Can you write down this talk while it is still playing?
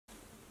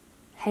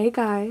Hey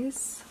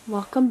guys,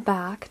 welcome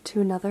back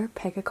to another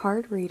pick a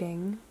card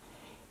reading.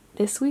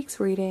 This week's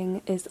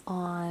reading is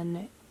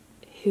on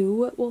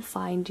who will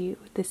find you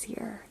this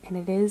year, and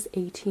it is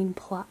 18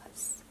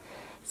 plus.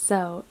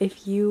 So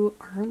if you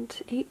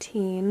aren't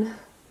 18,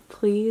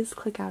 please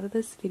click out of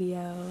this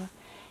video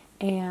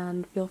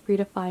and feel free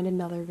to find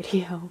another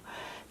video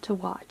to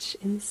watch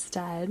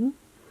instead.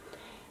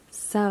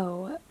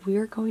 So we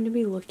are going to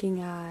be looking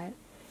at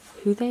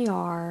who they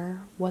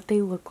are, what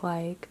they look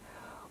like,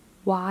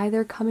 why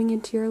they're coming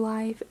into your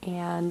life,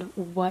 and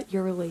what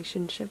your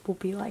relationship will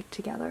be like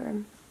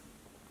together.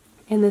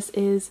 And this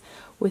is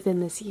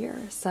within this year,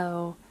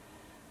 so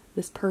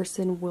this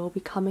person will be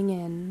coming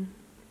in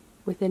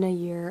within a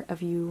year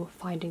of you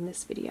finding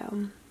this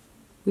video.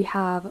 We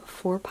have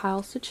 4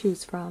 piles to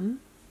choose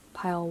from.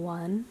 Pile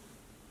 1,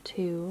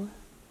 2,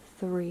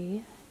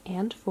 3,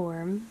 and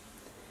 4.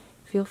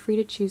 Feel free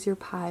to choose your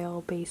pile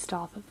based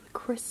off of the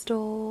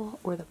crystal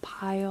or the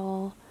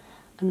pile.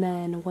 And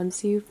then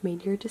once you've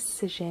made your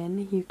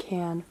decision, you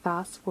can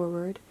fast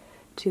forward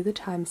to the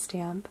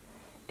timestamp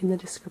in the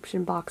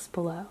description box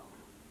below.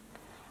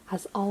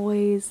 As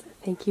always,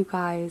 thank you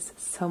guys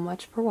so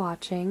much for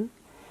watching,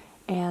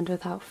 and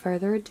without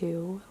further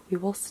ado, we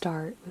will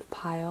start with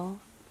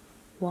pile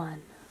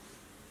 1.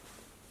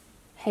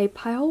 Hey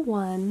pile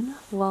 1,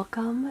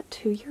 welcome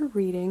to your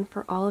reading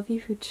for all of you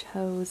who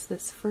chose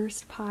this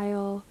first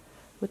pile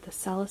with the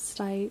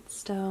Celestite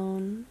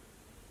stone.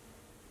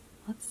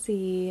 Let's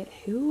see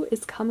who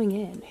is coming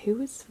in,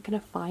 who is going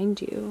to find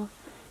you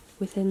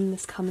within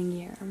this coming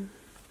year.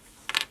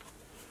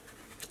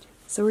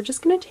 So we're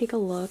just going to take a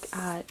look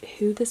at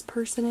who this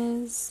person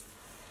is.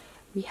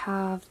 We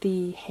have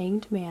the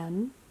Hanged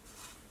Man,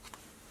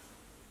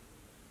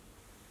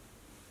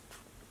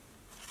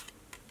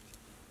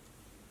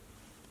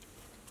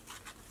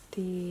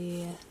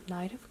 the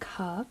Knight of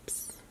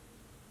Cups,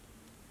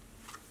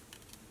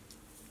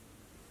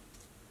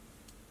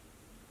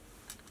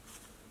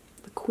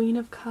 Queen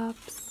of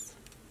Cups,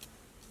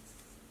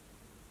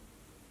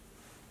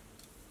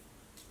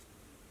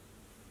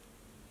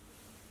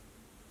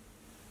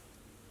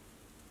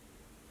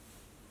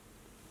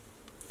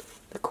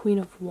 the Queen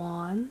of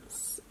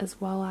Wands, as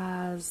well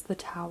as the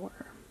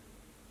Tower.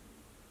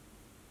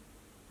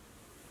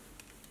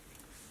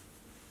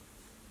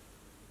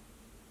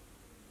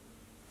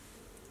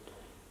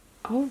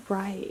 All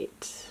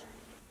right.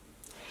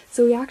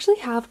 So we actually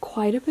have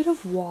quite a bit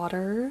of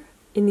water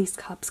in these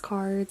Cups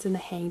cards and the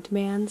Hanged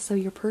Man, so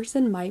your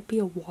person might be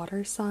a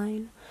water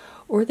sign,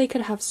 or they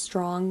could have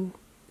strong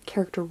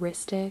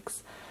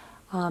characteristics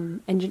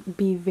and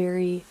be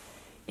very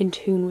in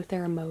tune with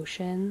their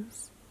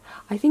emotions.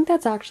 I think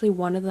that's actually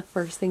one of the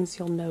first things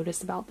you'll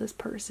notice about this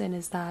person,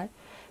 is that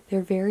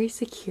they're very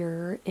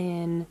secure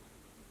in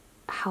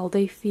how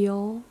they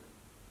feel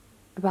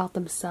about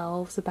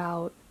themselves,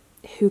 about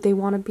who they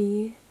want to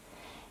be,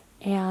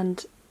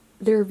 and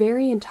they're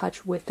very in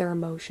touch with their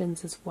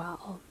emotions as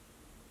well.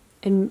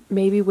 And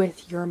maybe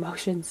with your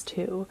emotions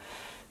too.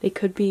 They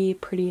could be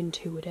pretty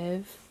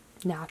intuitive,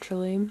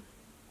 naturally.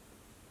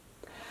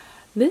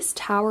 This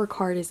Tower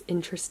card is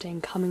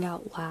interesting, coming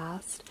out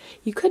last.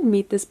 You could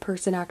meet this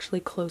person actually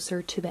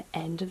closer to the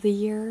end of the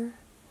year.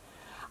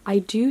 I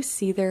do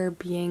see there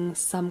being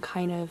some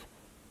kind of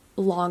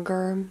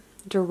longer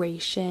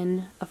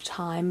duration of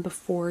time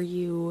before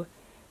you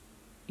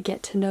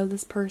get to know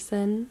this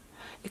person.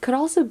 It could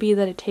also be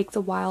that it takes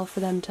a while for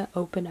them to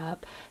open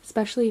up,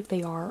 especially if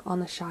they are on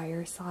the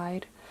shyer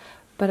side.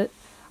 But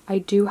I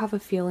do have a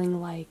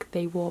feeling like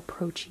they will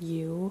approach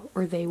you,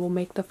 or they will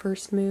make the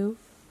first move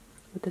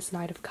with this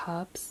Knight of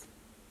Cups.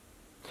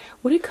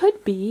 What it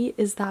could be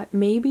is that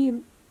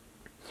maybe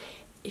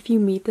if you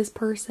meet this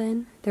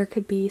person, there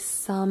could be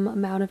some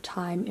amount of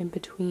time in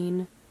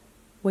between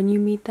when you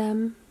meet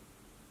them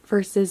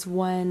versus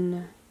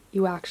when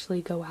you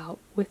actually go out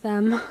with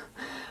them.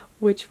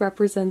 Which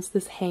represents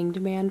this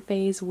Hanged Man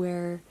phase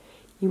where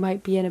you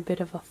might be in a bit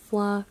of a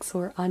flux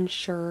or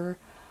unsure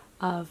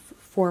of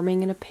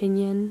forming an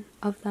opinion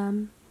of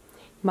them.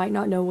 You might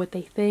not know what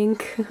they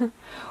think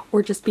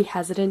or just be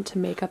hesitant to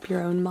make up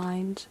your own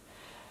mind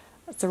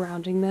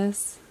surrounding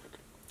this.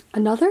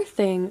 Another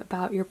thing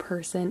about your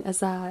person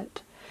is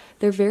that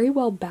they're very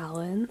well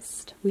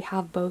balanced. We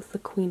have both the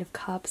Queen of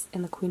Cups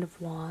and the Queen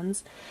of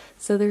Wands.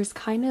 So there's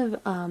kind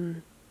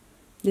of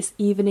this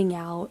evening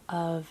out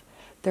of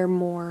their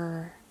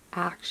more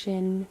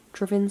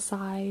action-driven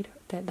side,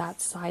 that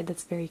side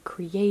that's very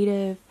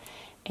creative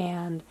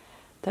and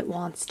that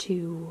wants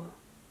to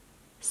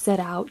set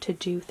out to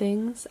do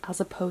things,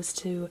 as opposed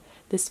to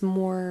this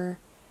more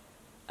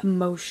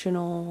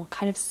emotional,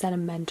 kind of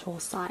sentimental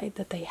side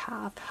that they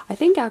have. I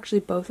think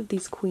actually both of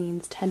these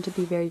queens tend to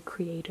be very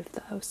creative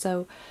though,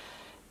 so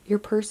your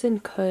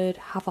person could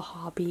have a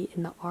hobby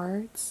in the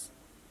arts.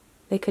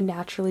 They could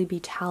naturally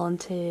be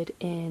talented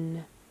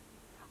in,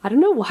 I don't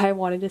know why I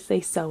wanted to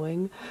say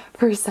sewing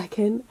for a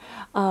second,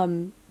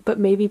 but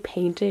maybe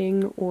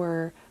painting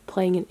or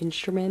playing an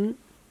instrument.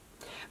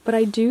 But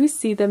I do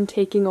see them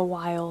taking a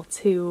while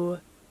to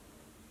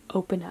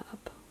open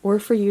up. or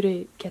for you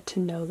to get to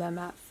know them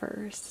at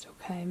first,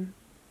 okay?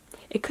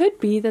 It could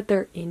be that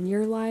they're in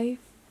your life,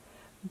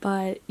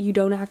 but you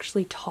don't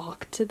actually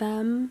talk to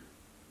them.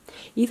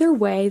 Either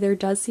way, there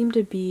does seem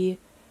to be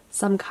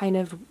some kind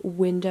of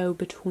window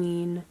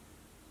between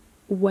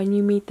when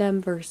you meet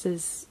them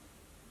versus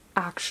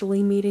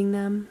actually meeting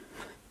them,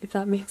 if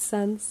that makes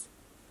sense.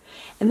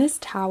 And this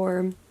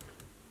Tower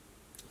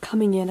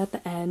coming in at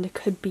the end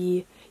could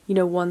be, you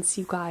know, once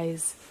you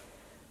guys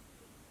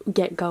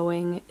get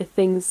going, if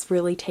things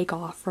really take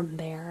off from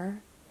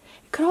there.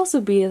 It could also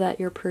be that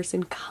your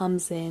person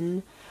comes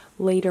in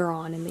later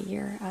on in the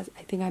year, as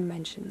I think I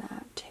mentioned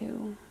that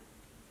too.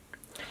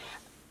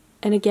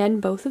 And again,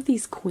 both of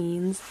these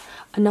queens,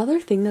 another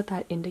thing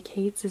that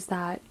indicates is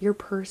that your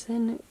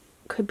person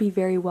could be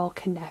very well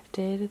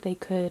connected. They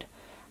could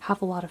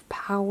have a lot of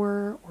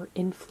power or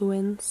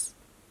influence.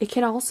 It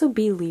can also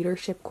be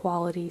leadership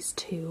qualities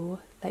too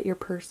that your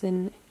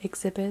person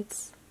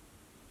exhibits.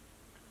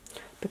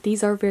 But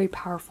these are very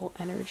powerful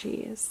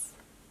energies.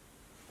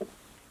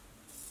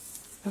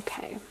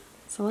 Okay,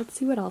 so let's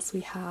see what else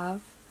we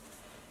have.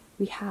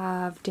 We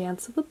have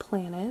Dance of the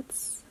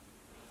Planets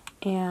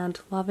and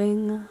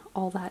Loving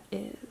All That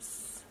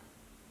Is.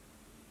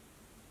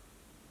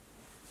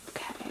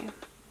 Okay.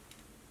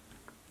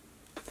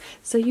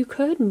 So you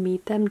could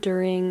meet them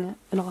during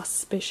an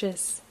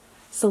auspicious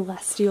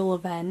celestial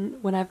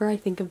event. Whenever I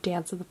think of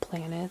Dance of the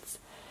Planets,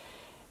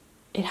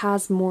 it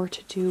has more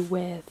to do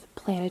with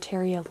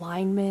planetary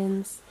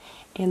alignments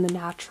and the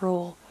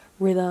natural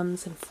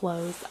rhythms and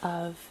flows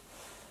of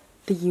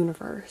the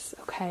universe,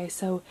 okay?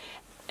 So,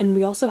 and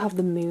we also have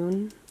the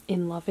moon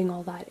in Loving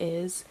All That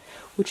Is,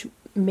 which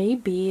may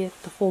be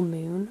the full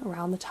moon,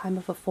 around the time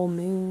of a full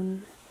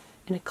moon,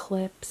 an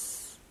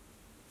eclipse.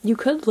 You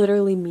could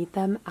literally meet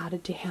them at a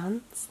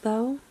dance,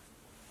 though.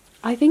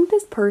 I think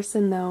this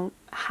person, though,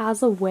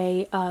 has a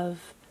way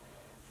of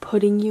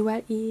putting you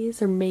at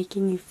ease or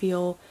making you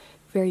feel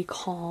very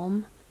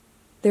calm.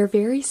 They're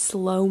very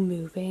slow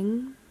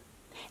moving,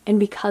 and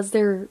because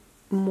they're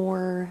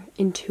more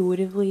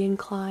intuitively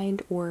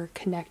inclined or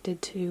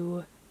connected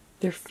to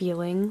their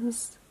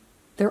feelings,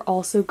 they're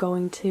also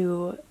going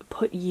to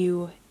put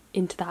you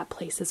into that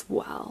place as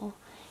well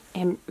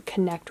and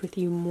connect with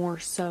you more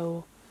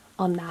so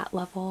on that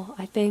level,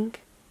 I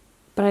think.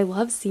 But I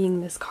love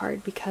seeing this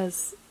card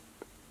because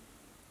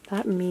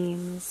that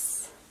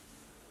means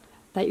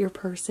that your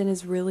person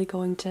is really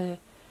going to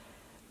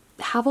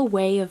have a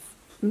way of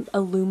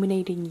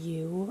illuminating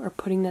you or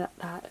putting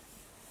that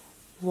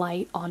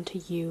light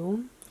onto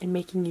you and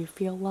making you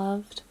feel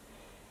loved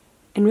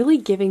and really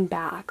giving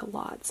back a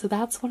lot. So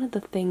that's one of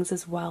the things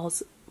as well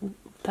as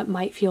that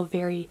might feel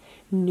very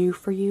new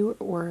for you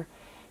or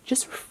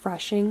just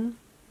refreshing.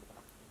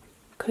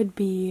 Could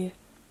be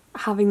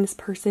having this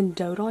person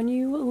dote on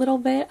you a little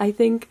bit. I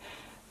think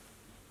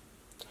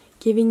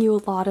giving you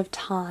a lot of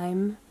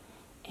time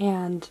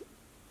and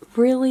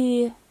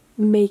really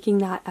making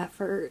that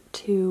effort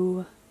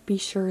to be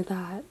sure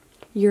that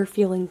you're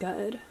feeling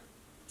good.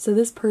 So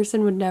this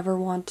person would never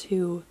want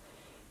to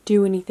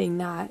do anything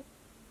that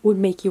would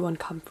make you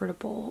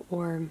uncomfortable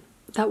or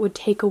that would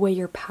take away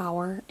your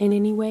power in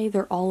any way.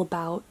 They're all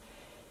about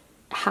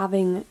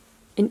having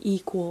an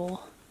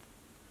equal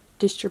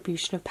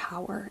distribution of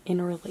power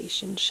in a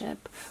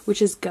relationship,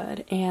 which is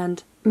good,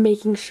 and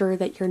making sure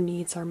that your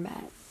needs are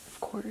met, of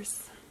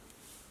course.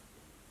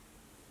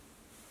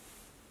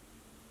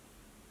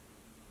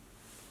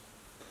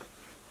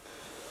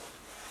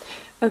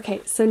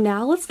 Okay, so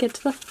now let's get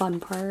to the fun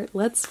part.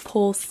 Let's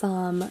pull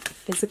some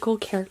physical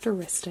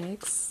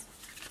characteristics.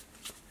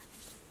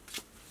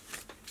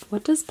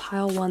 What does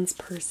pile one's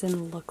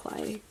person look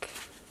like?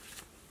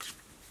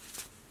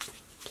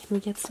 Can we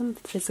get some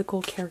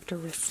physical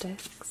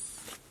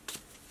characteristics?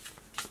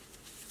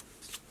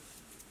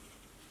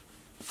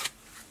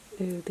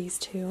 Ooh, these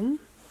two.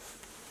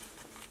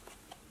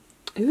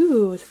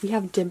 Ooh, we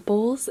have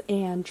dimples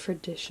and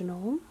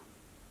traditional.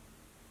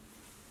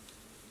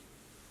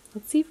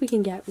 Let's see if we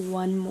can get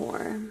one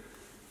more.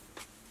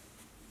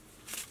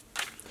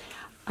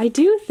 I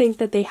do think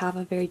that they have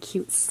a very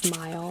cute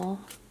smile.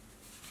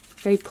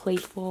 Very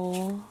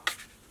playful.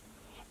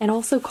 And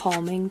also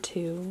calming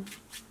too.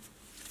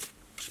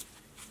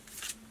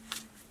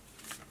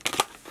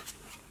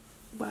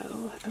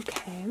 Whoa,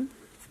 okay.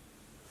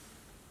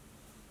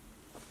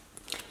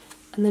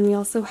 And then we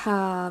also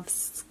have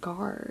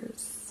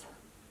scars.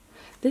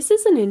 This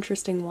is an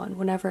interesting one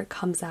whenever it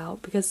comes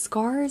out because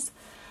scars,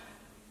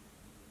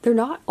 they're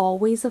not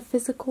always a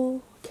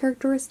physical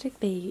characteristic.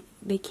 They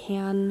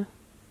can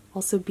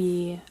also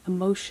be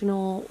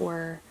emotional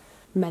or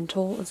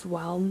mental as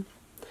well.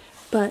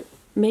 But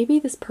maybe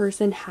this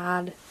person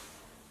has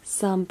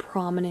some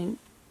prominent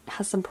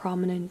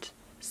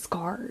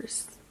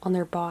scars on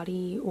their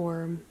body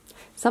or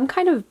some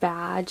kind of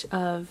badge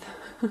of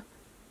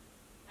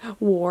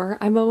war,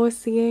 I'm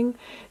almost seeing.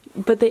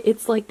 But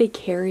it's like they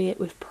carry it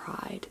with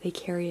pride. They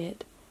carry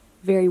it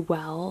very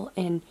well,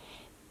 and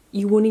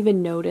you won't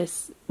even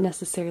notice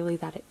necessarily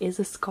that it is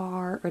a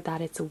scar or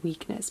that it's a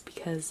weakness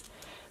because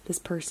this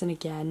person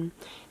again,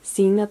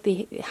 seeing that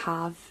they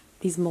have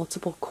these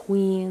multiple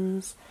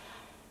queens.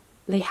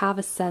 They have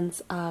a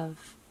sense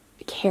of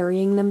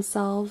carrying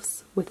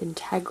themselves with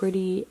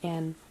integrity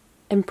and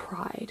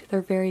pride.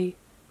 They're very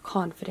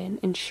confident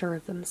and sure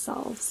of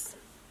themselves.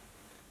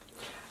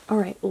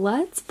 Alright,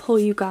 let's pull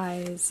you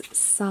guys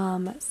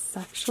some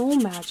Sexual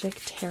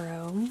Magic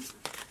Tarot.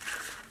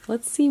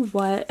 Let's see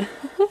what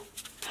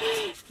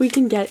we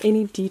can get,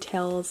 any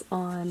details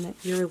on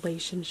your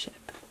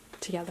relationship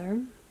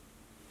together.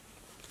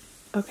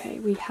 Okay,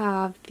 we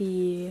have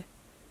the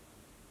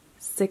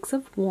Six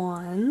of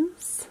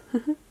Wands,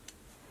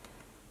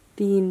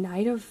 the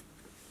Knight of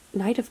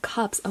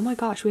Cups. Oh my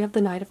gosh, we have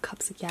the Knight of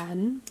Cups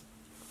again.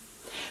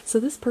 So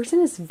this person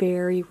is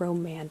very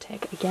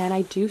romantic. Again,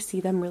 I do see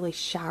them really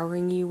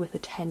showering you with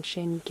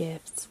attention,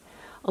 gifts.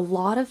 A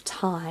lot of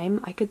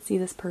time, I could see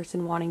this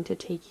person wanting to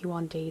take you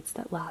on dates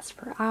that last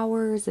for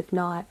hours, if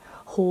not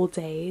whole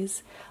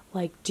days.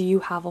 Like, do you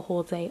have a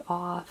whole day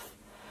off?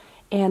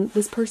 And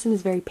this person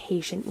is very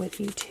patient with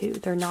you too.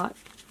 They're not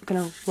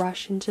gonna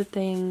rush into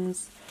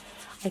things.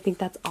 I think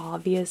that's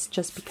obvious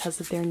just because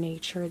of their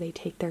nature. They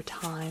take their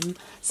time.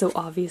 So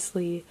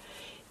obviously,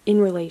 in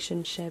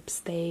relationships,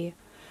 they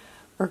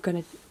are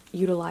going to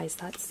utilize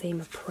that same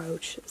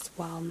approach as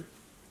well. And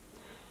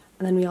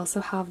then we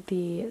also have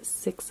the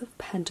Six of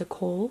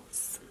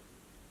Pentacles.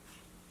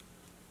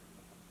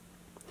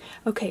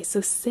 Okay,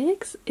 so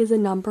 6 is a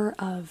number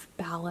of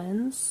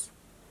balance.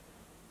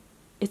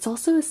 It's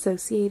also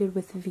associated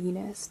with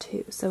Venus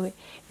too. So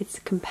it's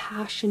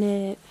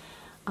compassionate.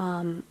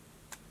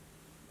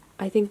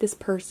 I think this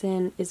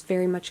person is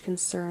very much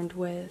concerned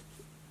with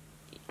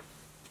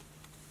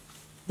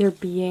there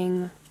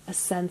being a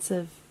sense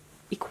of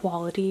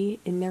equality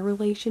in their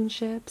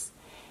relationships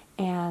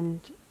and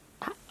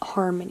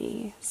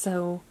harmony,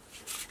 so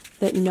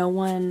that no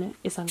one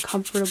is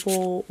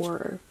uncomfortable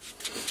or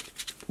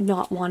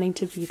not wanting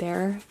to be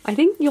there. I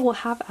think you'll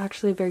have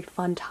actually a very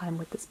fun time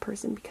with this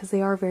person because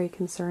they are very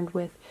concerned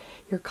with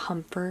your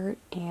comfort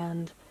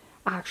and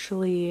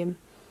actually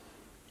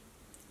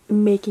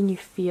making you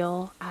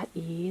feel at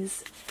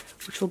ease,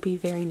 which will be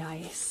very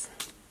nice.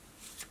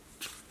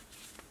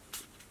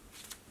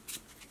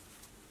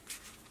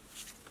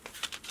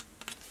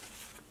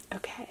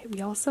 Okay,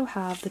 we also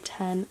have the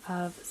Ten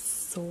of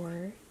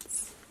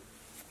Swords.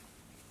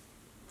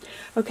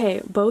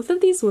 Okay, both of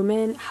these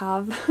women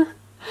have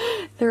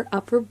their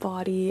upper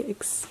body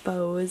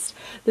exposed.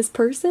 This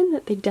person,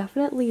 they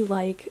definitely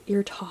like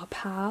your top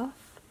half.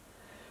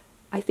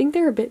 I think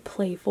they're a bit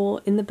playful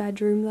in the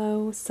bedroom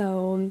though,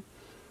 so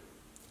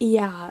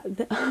yeah,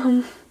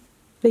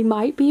 they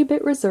might be a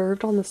bit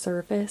reserved on the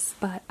surface,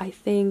 but I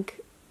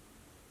think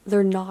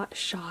they're not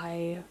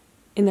shy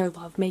in their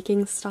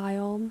lovemaking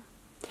style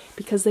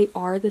because they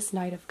are this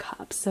Knight of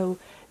Cups, so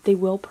they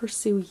will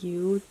pursue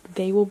you.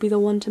 They will be the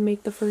one to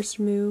make the first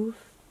move.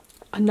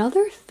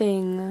 Another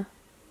thing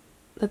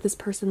that this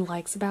person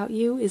likes about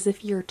you is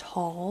if you're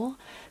tall,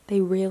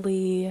 they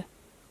really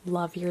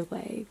love your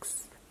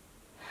legs.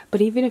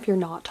 But even if you're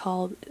not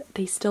tall,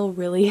 they still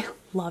really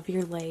love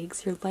your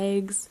legs. Your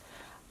legs,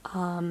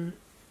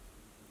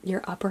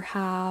 your upper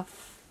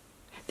half.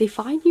 They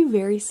find you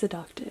very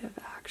seductive,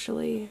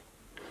 actually.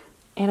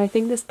 And I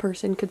think this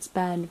person could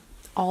spend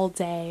all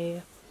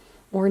day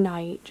or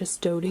night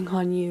just doting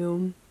on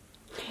you.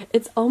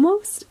 It's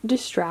almost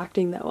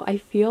distracting though. I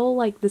feel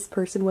like this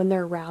person, when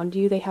they're around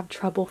you, they have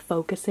trouble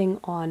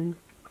focusing on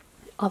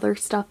other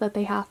stuff that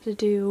they have to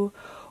do,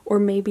 or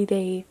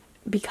maybe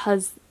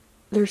because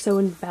they're so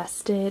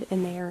invested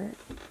and they're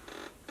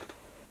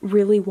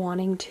really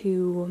wanting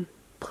to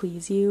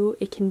please you,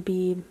 it can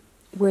be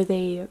where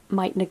they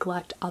might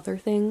neglect other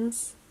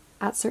things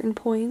at certain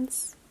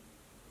points.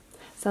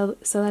 So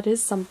that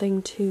is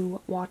something to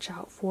watch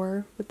out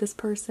for with this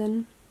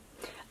person.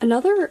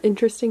 Another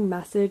interesting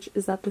message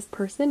is that this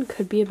person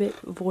could be a bit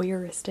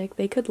voyeuristic.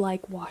 They could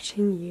like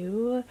watching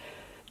you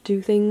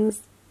do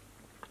things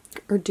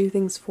or do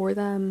things for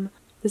them.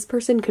 This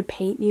person could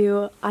paint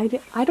you. I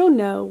don't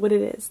know what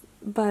it is,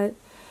 but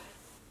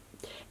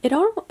it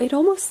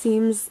almost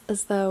seems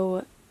as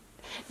though,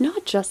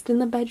 not just in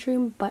the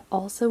bedroom, but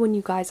also when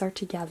you guys are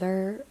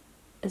together,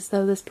 as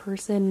though this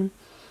person,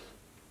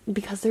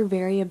 because they're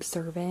very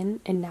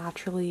observant and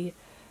naturally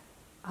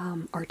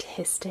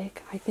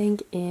artistic, I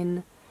think,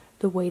 in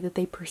the way that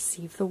they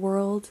perceive the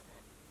world,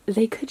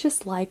 they could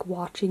just like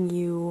watching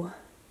you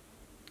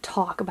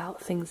talk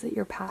about things that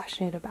you're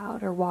passionate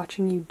about, or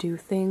watching you do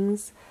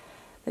things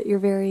that you're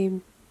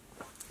very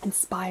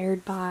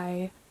inspired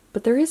by.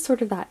 But there is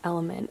sort of that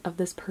element of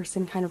this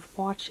person kind of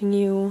watching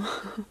you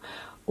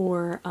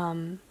or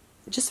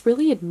just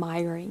really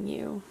admiring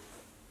you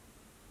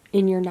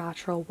in your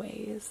natural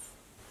ways.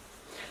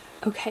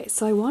 Okay,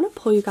 so I want to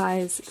pull you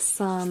guys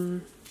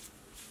some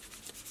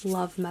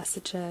love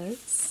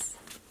messages.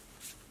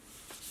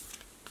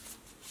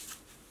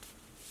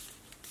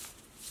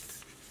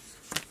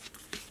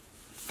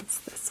 It's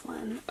this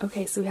one.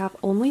 Okay, so we have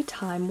Only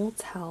Time Will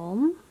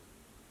Tell.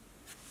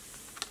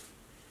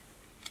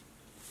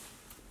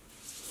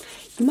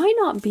 You might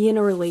not be in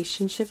a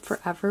relationship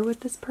forever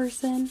with this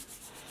person.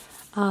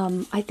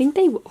 I think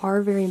they are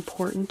very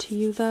important to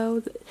you,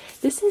 though.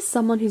 This is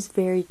someone who's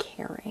very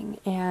caring,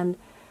 and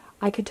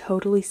I could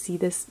totally see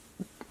this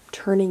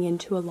turning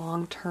into a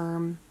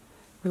long-term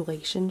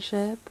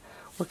relationship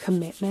or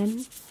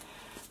commitment.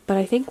 But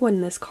I think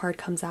when this card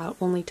comes out,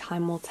 only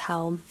time will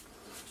tell.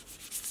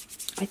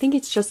 I think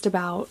it's just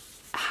about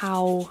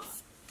how,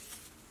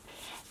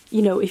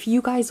 you know, if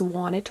you guys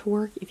want it to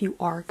work, if you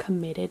are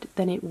committed,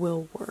 then it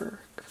will work.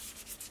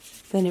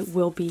 Then it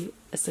will be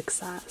a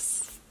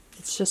success.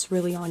 It's just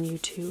really on you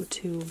two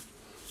to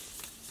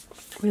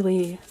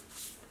really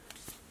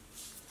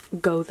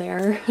go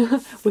there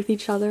with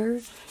each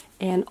other.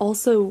 And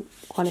also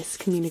honest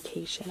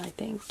communication, I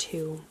think,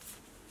 too.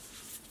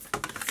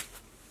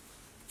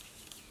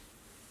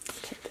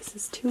 Okay, this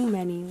is too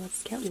many.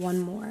 Let's get one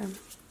more.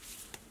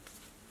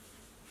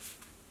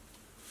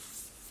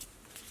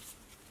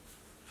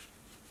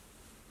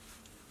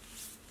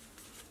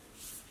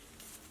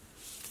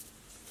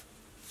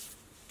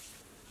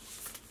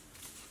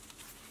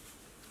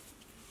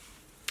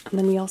 And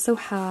then we also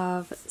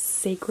have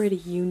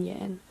Sacred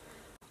Union.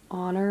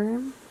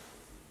 Honor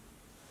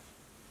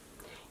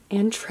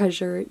and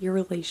treasure your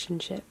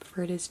relationship,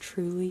 for it is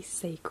truly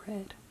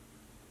sacred.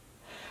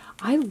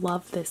 I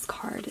love this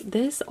card.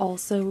 This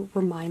also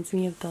reminds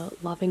me of the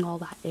loving all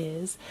that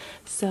is.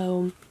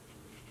 So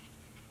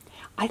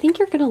I think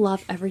you're gonna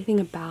love everything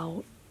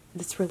about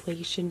this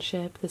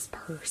relationship, this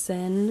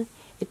person.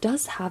 It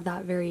does have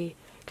that very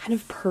kind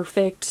of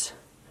perfect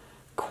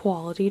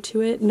quality to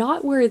it.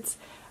 Not where it's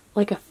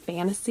like a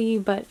fantasy,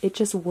 but it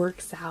just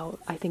works out,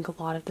 I think,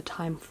 a lot of the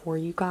time for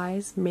you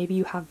guys. Maybe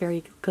you have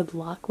very good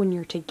luck when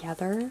you're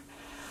together,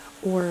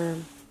 or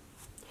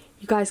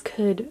you guys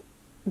could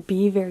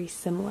be very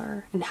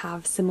similar and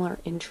have similar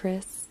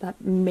interests that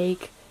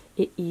make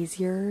it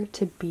easier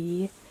to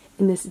be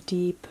in this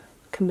deep,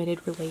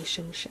 committed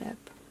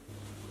relationship.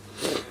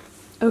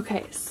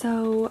 Okay,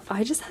 so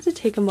I just had to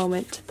take a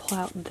moment to pull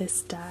out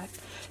this deck.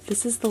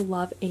 This is the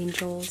Love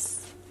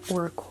Angels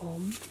Oracle.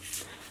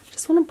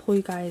 Just want to pull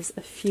you guys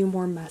a few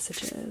more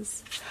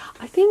messages.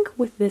 I think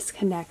with this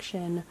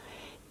connection,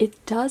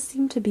 it does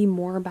seem to be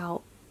more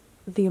about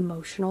the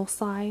emotional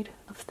side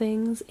of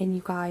things and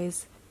you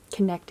guys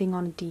connecting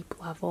on a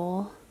deep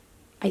level.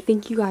 I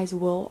think you guys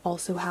will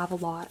also have a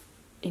lot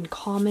in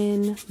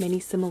common, many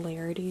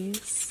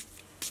similarities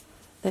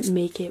that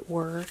make it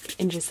work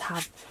and just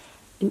have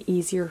an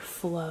easier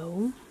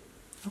flow,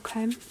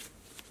 okay?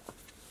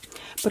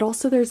 But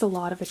also there's a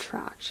lot of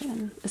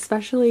attraction,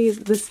 especially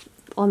this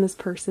on this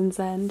person's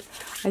end,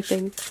 I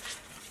think.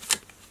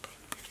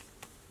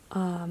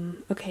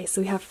 Okay,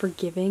 so we have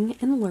forgiving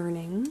and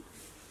learning.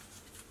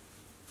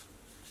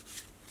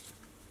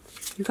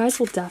 You guys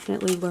will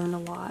definitely learn a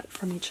lot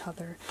from each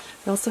other.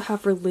 We also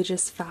have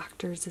religious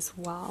factors as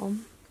well.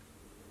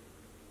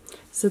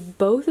 So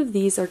both of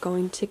these are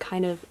going to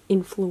kind of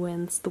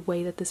influence the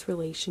way that this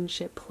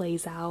relationship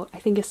plays out. I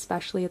think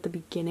especially at the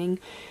beginning,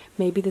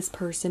 maybe this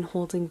person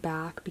holding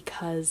back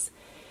because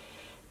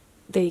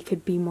they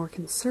could be more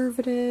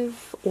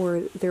conservative or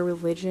their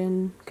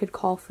religion could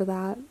call for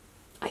that.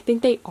 I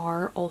think they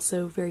are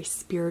also very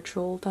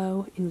spiritual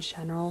though in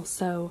general.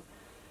 So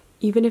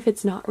even if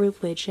it's not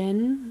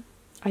religion,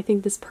 I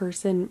think this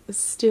person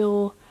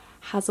still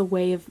has a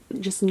way of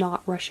just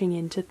not rushing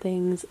into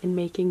things and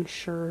making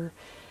sure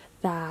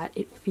that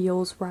it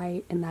feels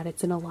right and that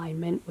it's in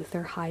alignment with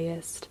their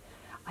highest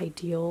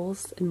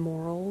ideals and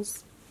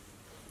morals.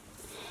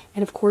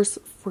 And of course,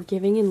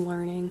 forgiving and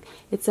learning,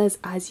 it says,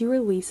 as you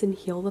release and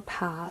heal the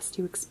past,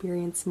 you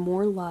experience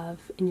more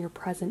love in your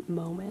present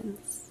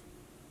moments.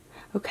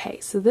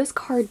 Okay, so this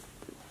card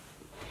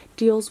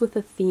deals with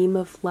the theme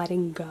of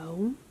letting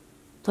go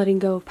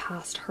of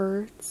past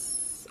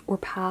hurts or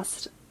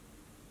past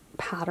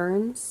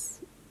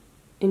patterns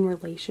in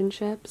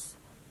relationships.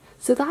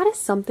 So that is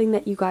something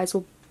that you guys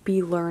will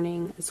be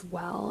learning as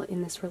well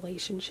in this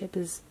relationship,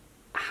 is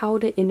how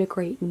to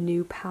integrate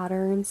new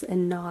patterns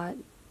and not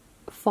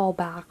fall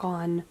back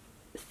on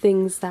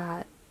things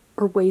that,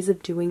 or ways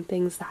of doing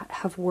things that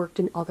have worked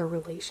in other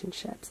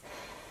relationships.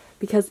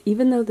 Because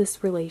even though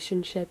this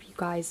relationship, you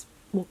guys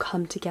will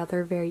come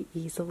together very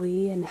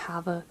easily and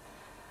have a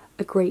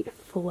great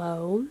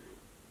flow,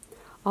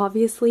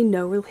 obviously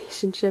no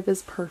relationship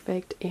is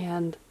perfect,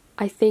 and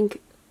I think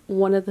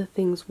one of the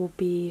things will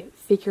be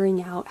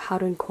figuring out how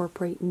to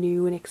incorporate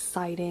new and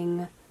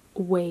exciting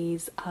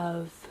ways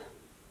of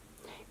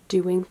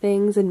doing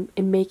things and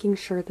making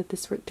sure that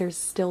there's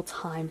still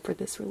time for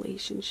this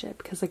relationship.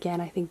 Because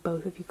again, I think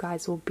both of you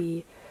guys will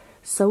be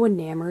so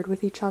enamored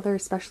with each other,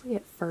 especially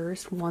at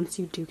first. Once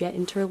you do get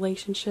into a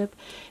relationship,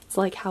 it's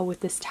like how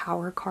with this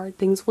Tower card,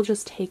 things will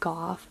just take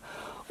off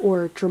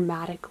or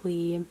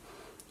dramatically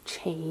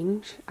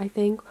change, I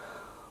think,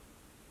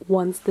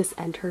 once this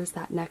enters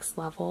that next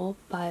level.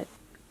 But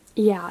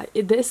yeah,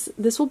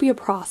 this will be a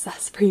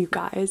process for you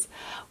guys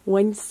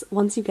once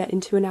you get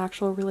into an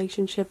actual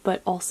relationship,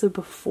 but also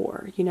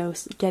before, you know,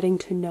 getting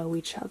to know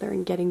each other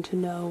and getting to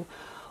know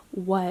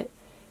what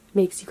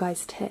makes you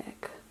guys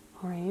tick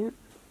Alright.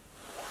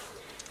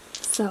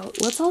 So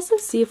let's also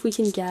see if we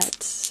can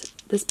get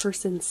this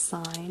person's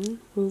sign.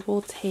 We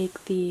will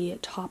take the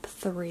top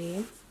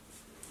 3.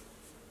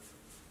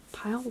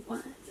 Pile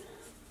 1.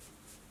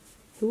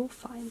 Who will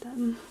find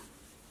them?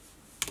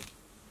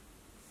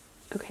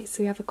 Okay,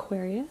 so we have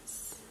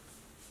Aquarius,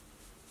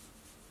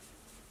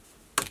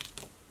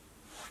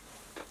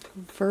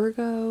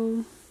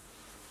 Virgo,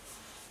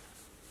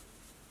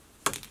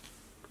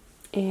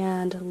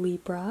 and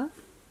Libra.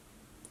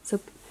 So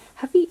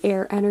heavy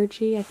air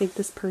energy. I think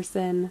this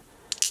person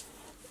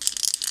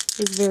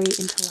is very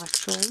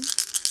intellectual.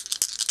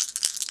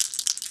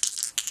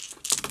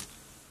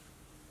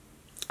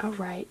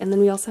 Alright, and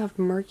then we also have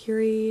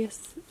Mercury,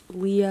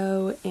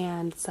 Leo,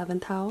 and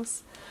 7th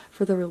house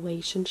for the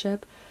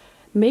relationship.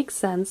 Makes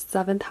sense.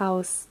 7th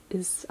house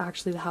is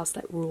actually the house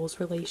that rules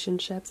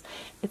relationships.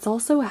 It's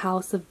also a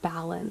house of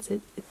balance.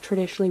 It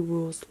traditionally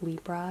rules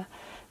Libra.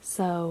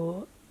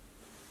 So,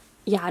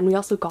 yeah, and we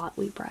also got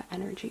Libra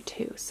energy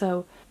too.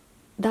 So,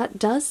 that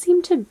does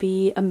seem to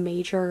be a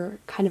major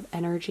kind of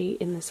energy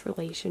in this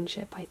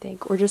relationship, I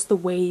think. Or just the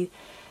way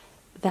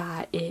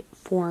that it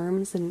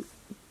forms and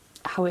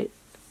how it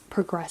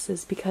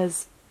progresses,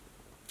 because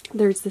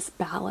there's this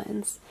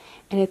balance,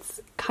 and it's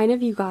kind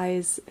of you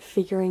guys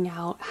figuring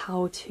out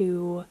how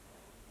to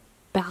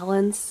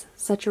balance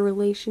such a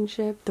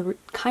relationship, the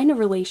kind of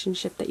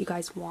relationship that you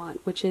guys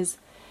want, which is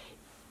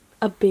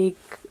a big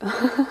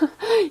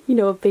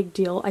a big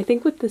deal. I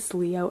think with this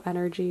Leo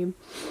energy,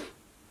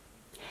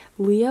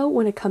 Leo,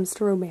 when it comes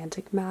to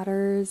romantic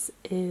matters,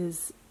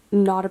 is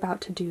not about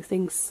to do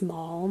things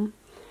small.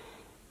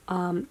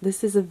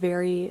 This is a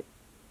very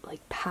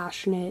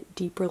passionate,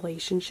 deep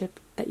relationship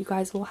that you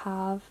guys will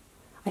have.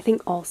 I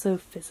think also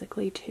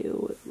physically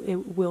too,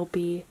 it will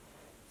be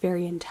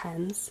very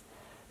intense.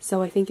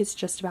 So I think it's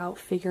just about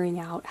figuring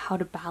out how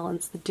to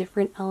balance the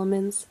different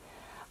elements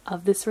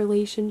of this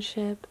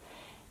relationship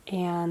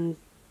and,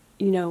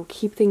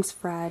 keep things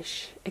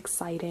fresh,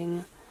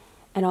 exciting,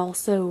 and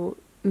also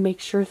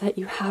make sure that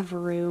you have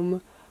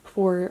room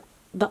for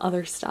the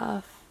other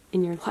stuff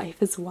in your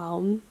life as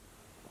well,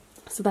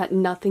 so that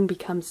nothing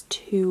becomes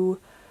too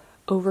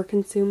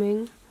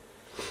over-consuming.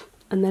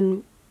 And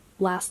then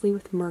lastly,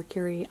 with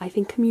Mercury, I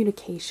think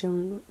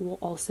communication will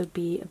also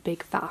be a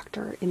big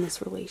factor in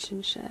this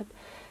relationship.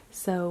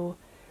 So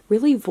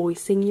really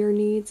voicing your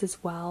needs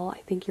as well. I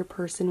think your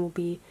person will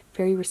be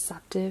very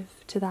receptive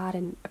to that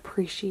and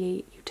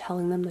appreciate you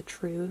telling them the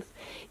truth,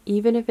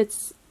 even if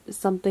it's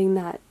something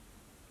that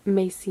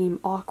may seem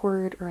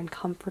awkward or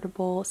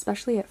uncomfortable,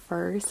 especially at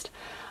first.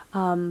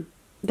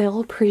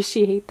 They'll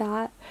appreciate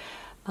that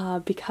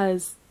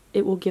because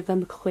it will give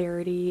them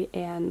clarity,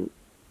 and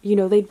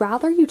they'd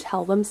rather you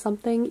tell them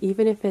something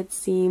even if it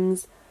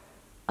seems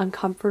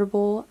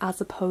uncomfortable,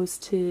 as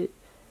opposed to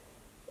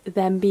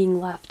them being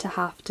left to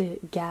have to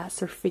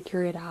guess or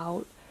figure it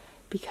out,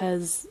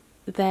 because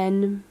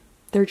then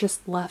they're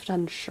just left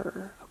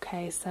unsure.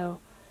 Okay, so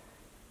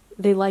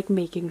they like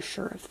making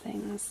sure of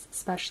things,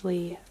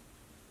 especially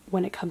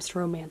when it comes to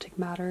romantic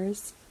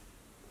matters.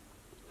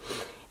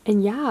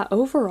 And yeah,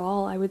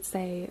 overall, I would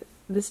say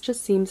this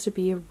just seems to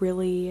be a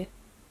really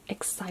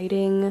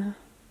exciting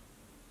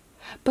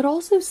but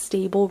also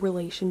stable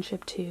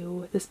relationship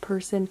too. This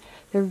person,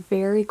 they're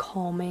very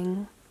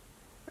calming,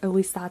 or at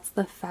least that's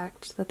the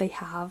effect that they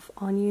have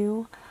on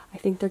you. I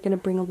think they're going to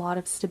bring a lot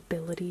of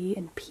stability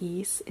and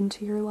peace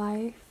into your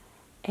life,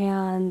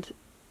 and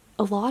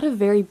a lot of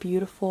very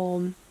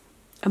beautiful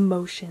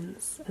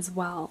emotions as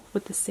well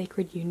with the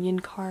Sacred Union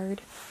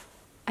card.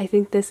 I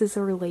think this is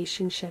a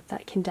relationship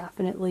that can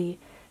definitely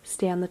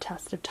stand the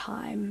test of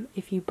time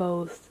if you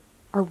both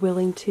are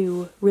willing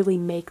to really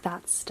make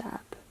that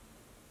step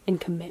in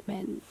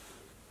commitment.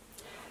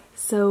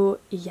 So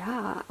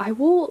yeah, I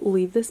will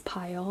leave this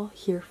pile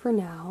here for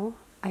now.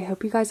 I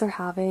hope you guys are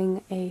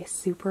having a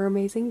super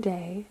amazing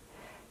day.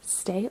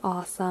 Stay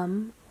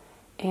awesome,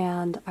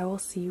 and I will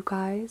see you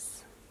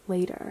guys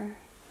later.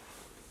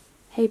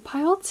 Hey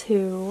pile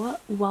 2,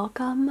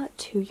 welcome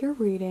to your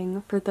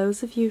reading. For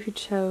those of you who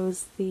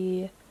chose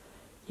the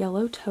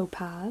yellow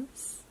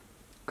topaz,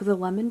 or the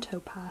lemon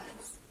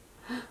topaz,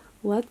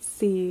 let's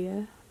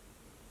see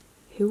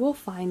who will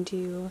find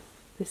you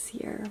this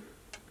year.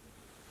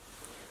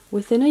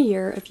 Within a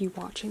year of you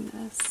watching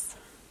this,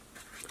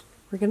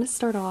 we're going to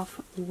start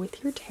off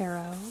with your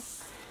tarot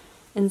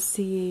and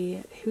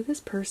see who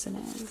this person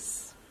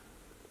is.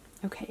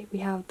 Okay, we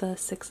have the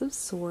 6 of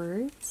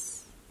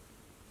Swords,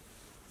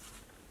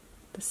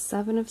 the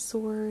 7 of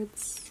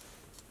Swords.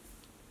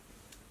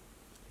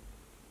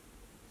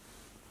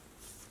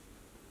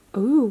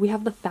 Ooh, we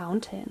have the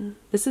Fountain.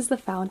 This is the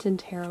Fountain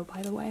Tarot,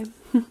 by the way.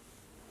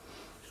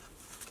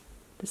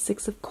 The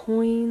 6 of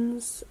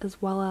Coins,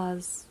 as well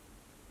as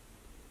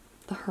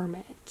the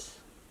Hermit.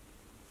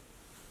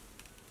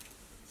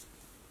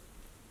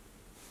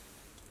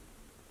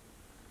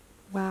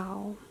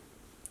 Wow.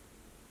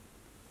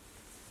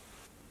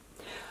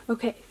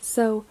 Okay,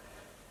 so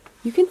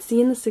you can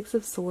see in the 6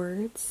 of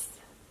Swords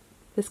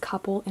this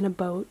couple in a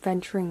boat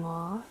venturing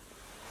off.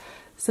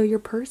 So your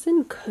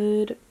person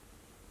could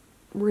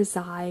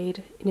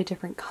reside in a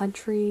different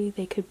country,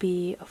 they could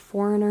be a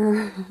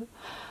foreigner.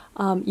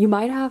 You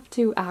might have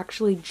to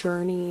actually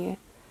journey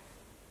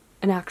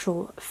an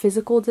actual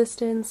physical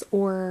distance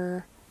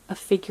or a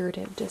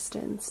figurative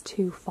distance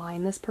to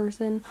find this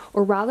person,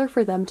 or rather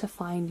for them to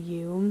find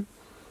you.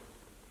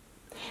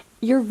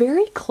 You're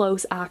very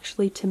close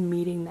actually to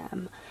meeting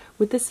them.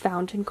 With this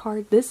Fountain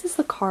card, this is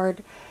the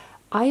card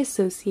I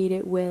associate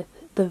it with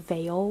the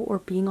veil, or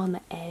being on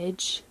the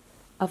edge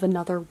of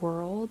another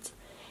world,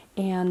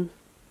 and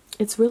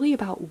it's really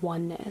about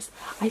oneness.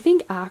 I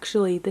think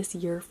actually this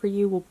year for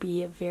you will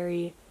be a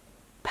very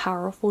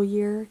powerful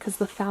year, because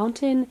the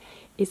Fountain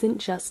isn't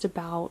just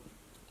about,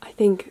 I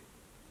think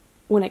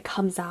when it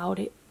comes out,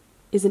 it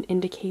is an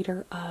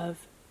indicator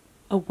of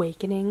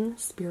awakening,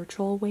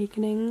 spiritual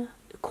awakening,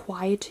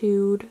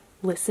 quietude,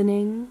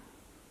 listening.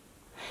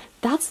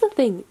 That's the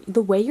thing.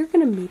 The way you're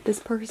going to meet this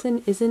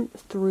person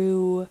isn't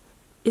going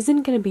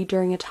to be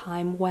during a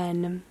time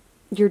when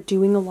you're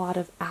doing a lot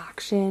of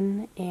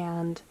action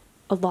and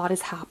a lot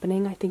is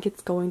happening. I think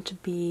it's going to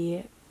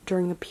be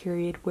during a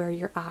period where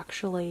you're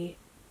actually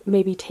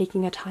maybe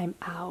taking a time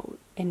out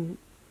and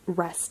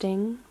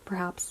resting,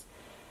 perhaps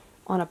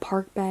on a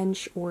park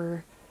bench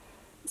or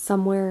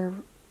somewhere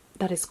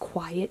that is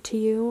quiet to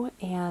you,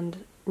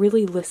 and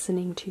really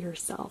listening to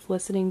yourself,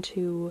 listening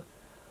to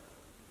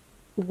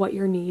what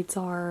your needs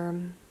are,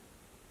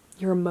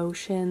 your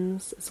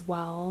emotions as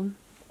well,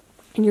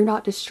 and you're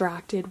not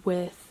distracted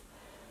with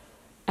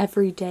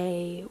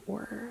everyday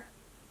or,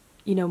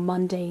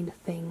 mundane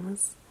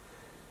things.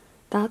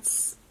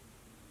 That's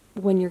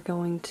when you're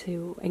going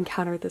to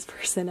encounter this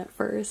person at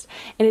first.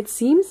 And it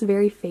seems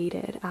very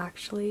fated,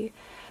 actually,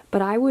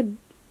 but I would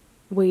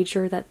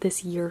wager that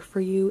this year for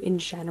you in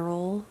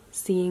general,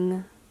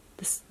 seeing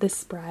this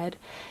spread,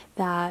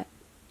 that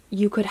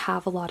you could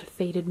have a lot of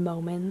fated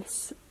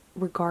moments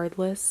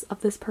regardless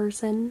of this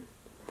person.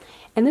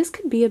 And this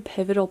could be a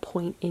pivotal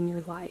point in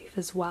your life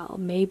as well.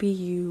 Maybe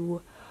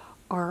you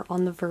are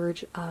on the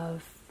verge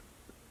of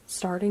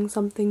starting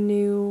something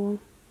new,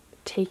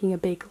 taking a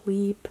big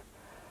leap,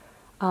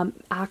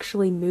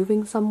 actually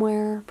moving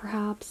somewhere,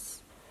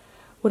 perhaps.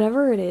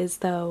 Whatever it is,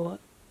 though,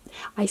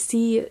 I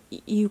see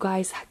you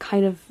guys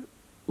kind of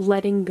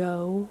letting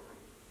go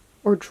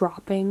or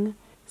dropping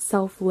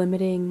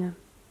self-limiting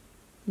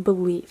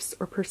beliefs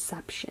or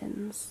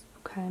perceptions,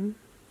 okay?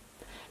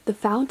 The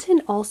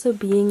Fountain also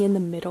being in the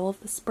middle of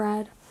the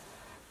spread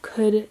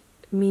could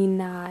mean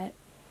that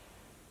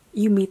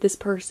you meet this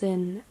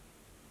person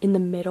in the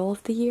middle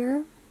of the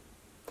year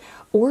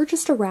or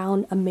just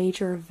around a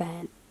major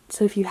event.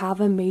 So if you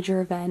have a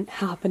major event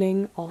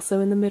happening also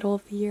in the middle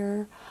of the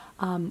year,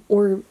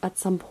 or at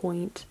some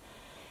point,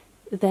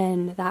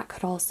 then that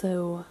could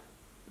also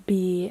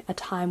be a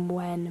time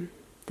when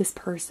this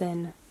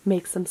person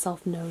makes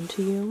themselves known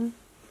to you,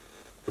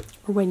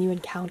 or when you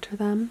encounter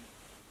them.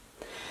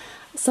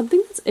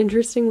 Something that's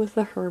interesting with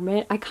the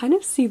Hermit, I kind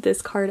of see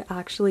this card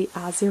actually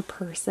as your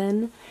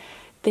person.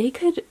 They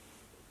could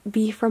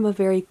be from a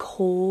very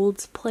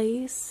cold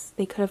place.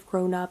 They could have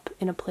grown up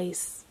in a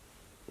place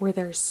where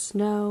there's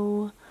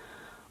snow,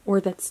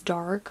 or that's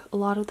dark a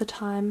lot of the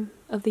time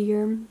of the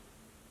year.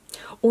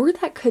 Or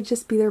that could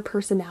just be their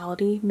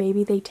personality.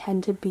 Maybe they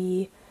tend to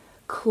be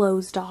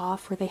closed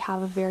off, or they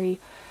have a very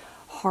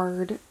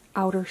hard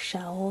outer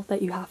shell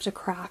that you have to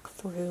crack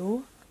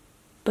through.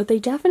 But they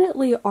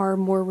definitely are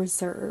more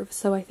reserved,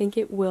 so I think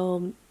it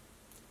will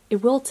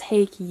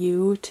take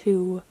you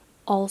to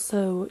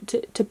also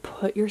to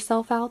put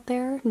yourself out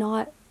there,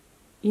 not,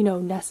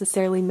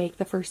 necessarily make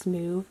the first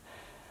move,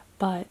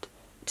 but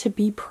to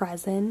be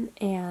present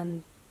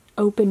and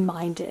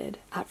open-minded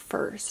at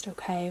first,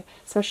 okay?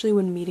 Especially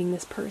when meeting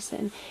this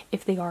person,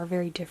 if they are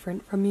very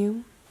different from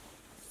you.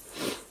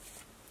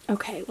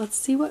 Okay, let's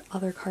see what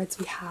other cards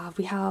we have.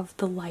 We have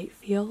the Light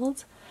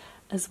Field,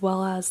 as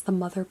well as the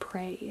Mother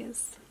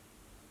Praise.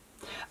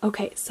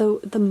 Okay, so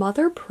the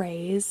Mother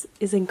Praise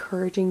is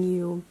encouraging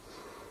you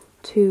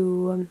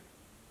to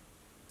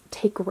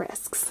take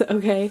risks,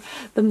 okay?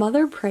 The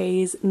Mother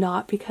Praise,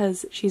 not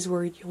because she's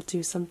worried you'll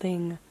do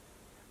something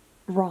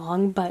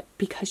wrong, but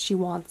because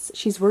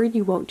she's worried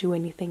you won't do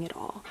anything at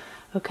all.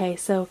 Okay,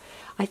 so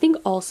I think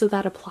also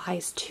that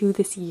applies to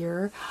this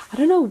year. I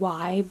don't know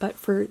why, but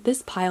for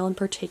this pile in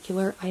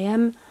particular, I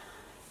am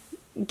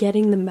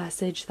getting the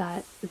message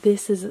that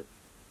this is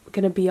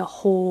going to be a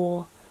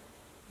whole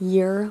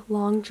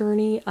year-long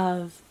journey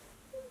of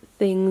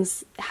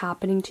things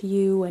happening to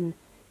you and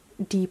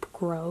deep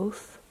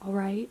growth, all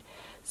right?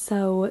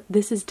 So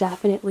this is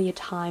definitely a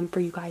time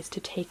for you guys to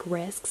take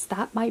risks.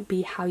 That might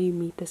be how you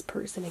meet this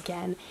person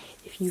again.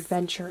 If you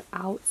venture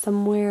out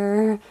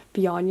somewhere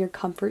beyond your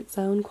comfort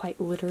zone, quite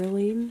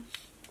literally,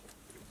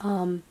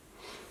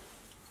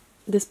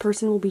 this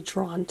person will be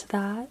drawn to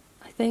that,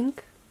 I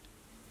think.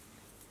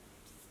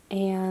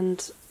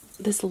 And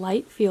this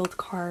Light Field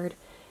card,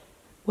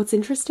 what's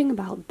interesting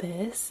about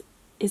this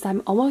is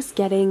I'm almost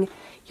getting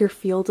your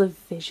field of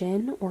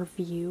vision or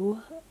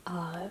view,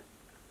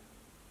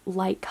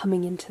 light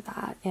coming into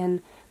that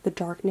and the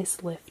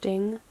darkness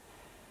lifting.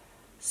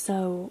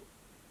 So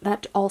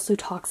that also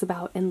talks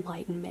about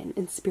enlightenment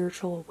and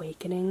spiritual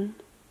awakening,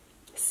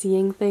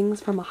 seeing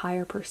things from a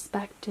higher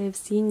perspective,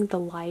 seeing the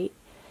light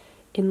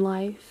in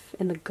life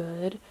and the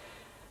good.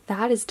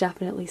 That is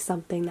definitely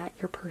something that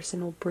your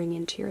person will bring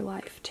into your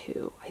life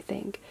too, I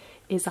think,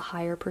 is a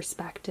higher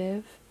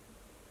perspective.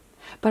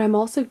 But I'm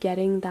also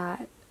getting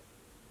that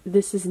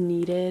this is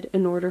needed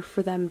in order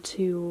for them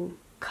to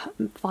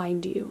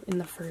find you in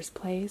the first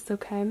place,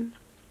 okay?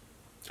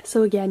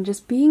 So again,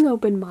 just being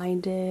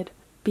open-minded,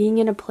 being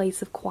in a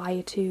place of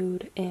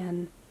quietude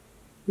and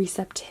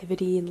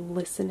receptivity and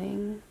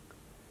listening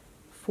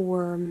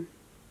for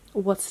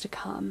what's to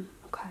come,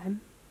 okay?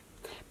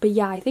 But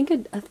yeah, I think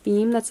a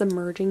theme that's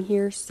emerging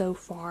here so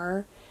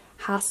far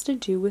has to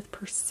do with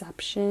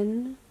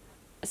perception,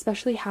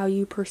 especially how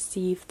you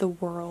perceive the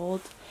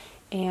world,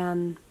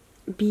 and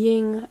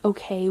being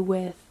okay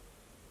with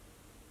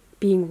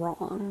being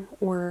wrong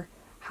or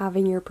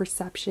having your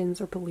perceptions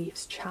or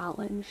beliefs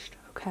challenged,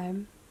 okay?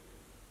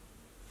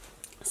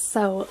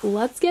 So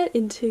let's get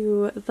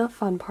into the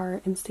fun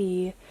part and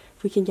see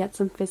if we can get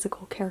some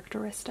physical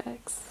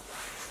characteristics.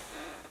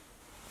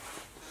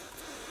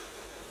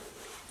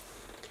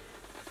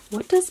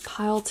 What does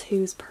pile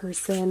 2's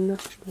person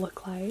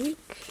look like?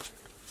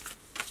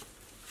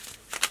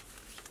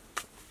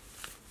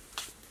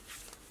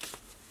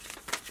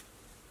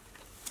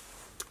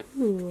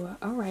 Ooh,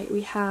 alright,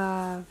 we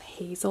have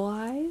hazel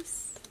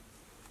eyes,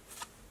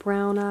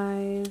 brown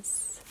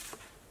eyes,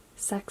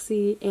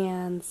 sexy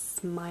and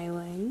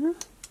smiling.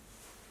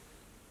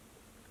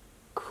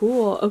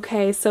 Cool.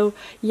 Okay, so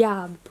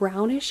yeah,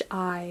 brownish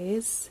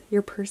eyes.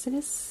 Your person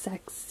is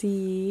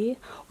sexy,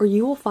 or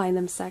you will find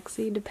them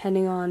sexy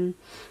depending on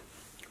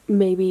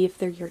maybe if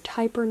they're your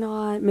type or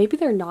not. Maybe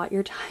they're not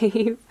your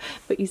type,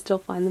 but you still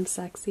find them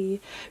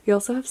sexy. We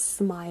also have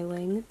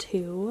smiling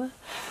too.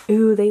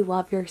 Ooh, they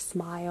love your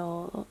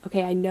smile.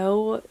 Okay, I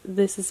know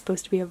this is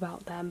supposed to be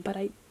about them, but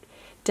I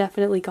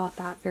definitely got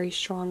that very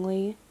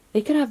strongly.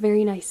 They could have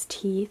very nice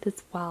teeth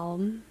as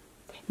well.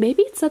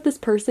 Maybe it's that this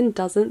person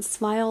doesn't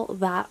smile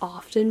that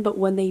often, but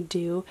when they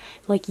do,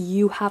 like,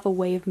 you have a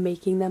way of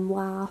making them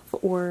laugh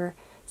or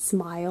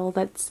smile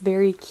that's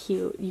very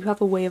cute. You have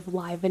a way of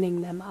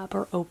livening them up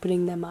or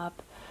opening them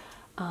up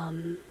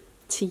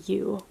to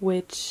you,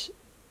 which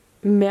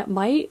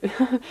might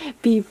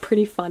be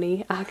pretty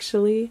funny,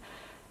 actually.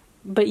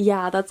 But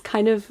yeah, that's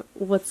kind of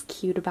what's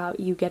cute about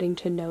you getting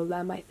to know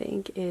them, I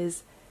think,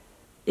 is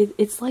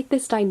it's like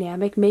this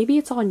dynamic. Maybe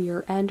it's on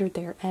your end or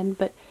their end,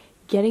 but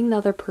getting the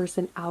other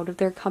person out of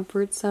their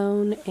comfort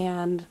zone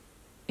and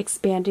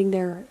expanding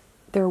their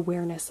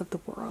awareness of the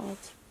world,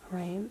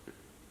 right?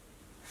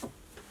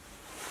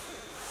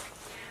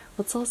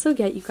 Let's also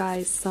get you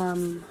guys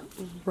some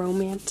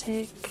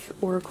romantic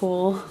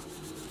oracle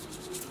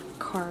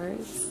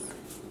cards.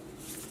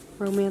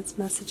 Romance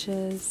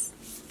messages.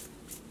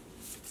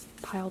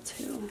 Pile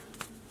 2.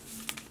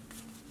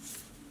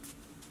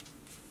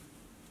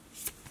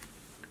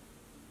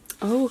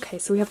 Oh, okay,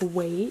 so we have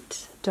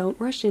wait. Don't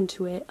rush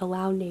into it.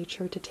 Allow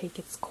nature to take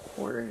its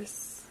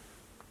course.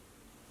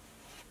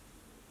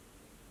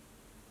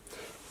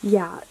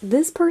 Yeah,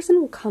 this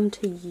person will come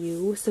to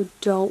you, so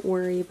don't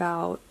worry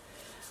about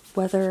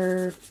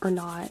whether or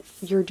not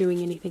you're doing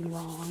anything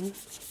wrong.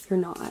 You're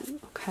not,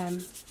 okay?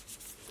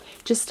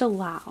 Just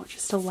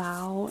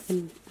allow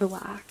and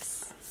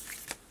relax.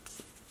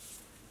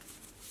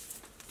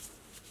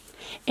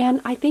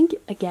 And I think,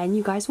 again,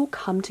 you guys will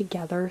come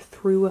together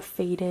through a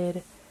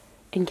fated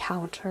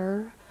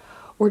encounter,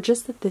 or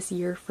just that this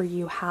year for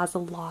you has a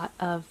lot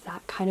of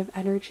that kind of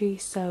energy,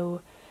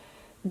 so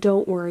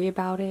don't worry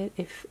about it.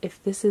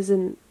 If this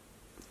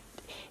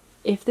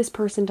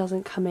person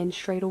doesn't come in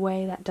straight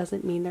away, that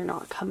doesn't mean they're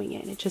not coming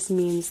in. It just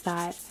means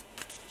that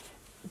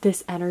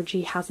this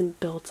energy hasn't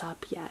built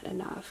up yet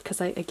enough, because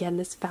again,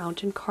 this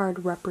fountain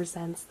card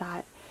represents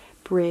that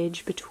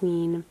bridge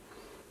between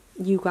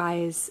you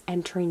guys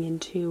entering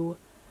into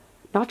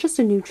not just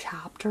a new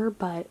chapter,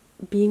 but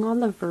being on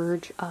the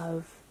verge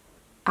of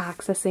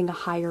accessing a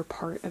higher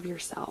part of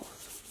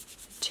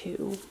yourself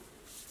too.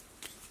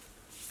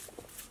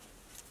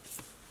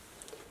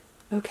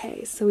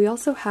 Okay, so we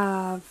also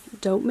have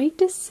don't make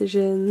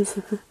decisions.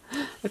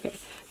 Okay,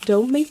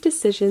 don't make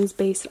decisions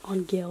based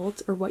on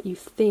guilt or what you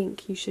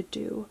think you should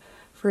do,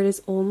 for it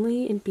is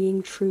only in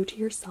being true to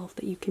yourself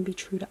that you can be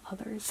true to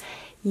others.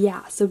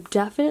 Yeah, so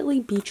definitely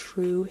be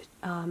true.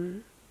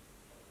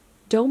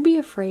 Don't be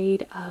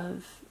afraid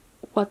of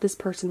what this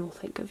person will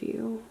think of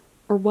you,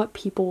 or what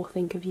people will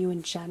think of you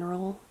in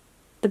general.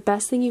 The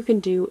best thing you can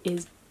do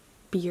is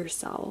be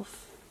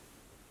yourself.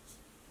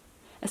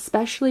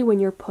 Especially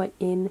when you're put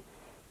in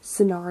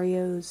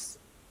scenarios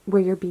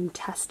where you're being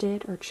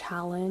tested or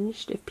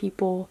challenged. If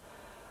people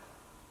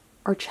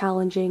are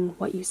challenging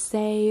what you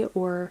say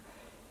or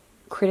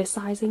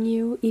criticizing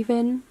you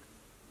even,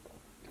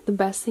 the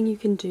best thing you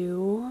can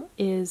do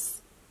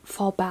is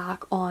fall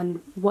back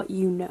on what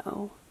you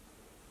know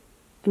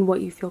and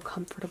what you feel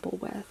comfortable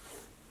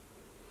with.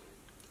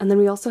 And then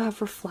we also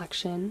have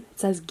reflection. It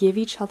says, give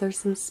each other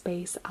some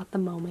space at the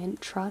moment.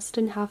 Trust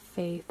and have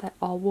faith that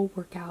all will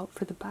work out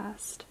for the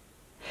best.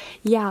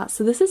 Yeah,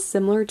 so this is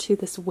similar to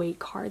this wait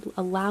card.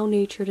 Allow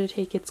nature to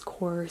take its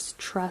course.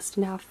 Trust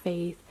and have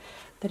faith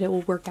that it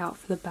will work out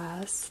for the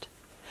best.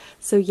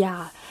 So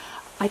yeah,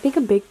 I think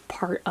a big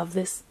part of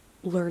this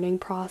learning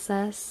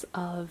process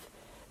of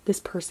this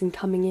person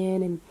coming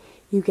in and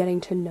you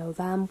getting to know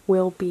them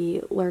will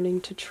be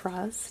learning to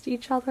trust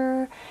each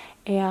other,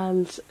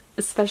 and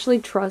especially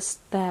trust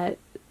that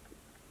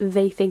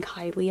they think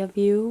highly of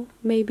you.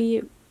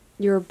 Maybe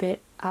you're a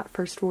bit at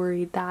first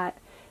worried that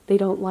they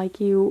don't like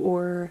you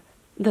or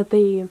that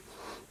they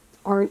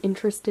aren't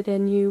interested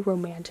in you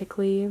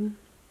romantically.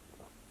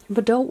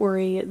 But don't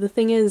worry, the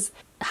thing is,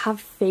 have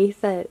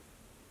faith that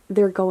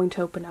they're going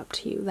to open up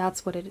to you.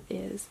 That's what it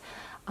is.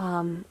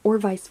 Or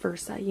vice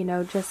versa, you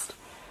know, just,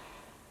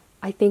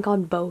 I think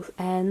on both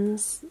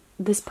ends,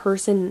 this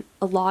person,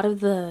 a lot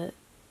of the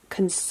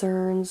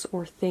concerns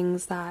or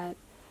things that,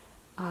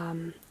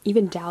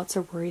 even doubts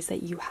or worries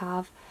that you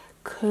have,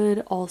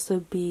 could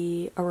also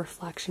be a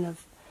reflection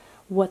of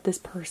what this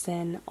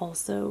person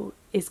also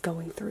is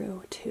going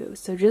through too.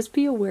 So just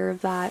be aware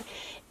of that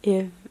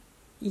if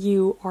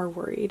you are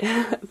worried,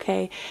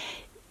 okay?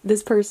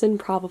 This person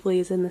probably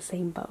is in the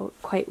same boat,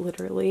 quite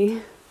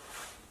literally.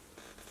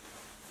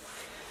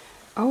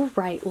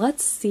 Alright,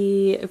 let's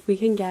see if we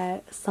can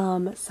get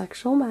some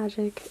sexual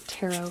magic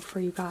tarot for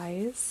you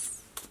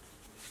guys.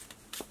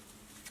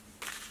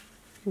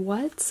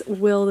 What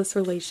will this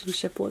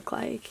relationship look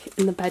like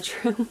in the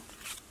bedroom?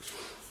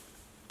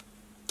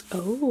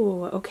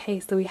 Oh,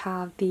 okay, so we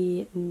have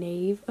the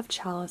Knave of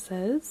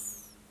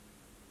Chalices.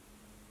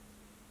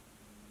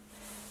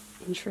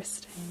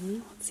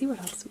 Interesting. Let's see what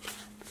else we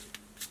have.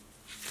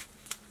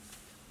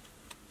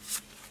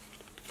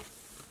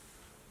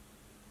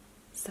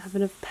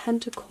 Seven of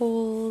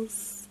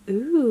Pentacles.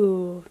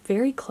 Ooh,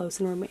 very close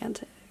and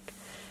romantic.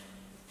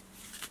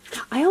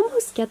 I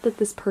almost get that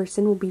this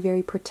person will be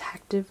very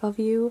protective of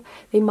you.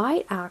 They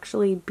might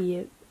actually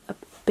be a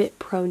bit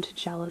prone to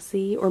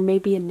jealousy, or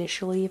maybe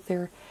initially if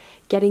they're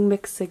getting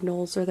mixed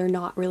signals or they're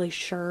not really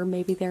sure,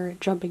 maybe they're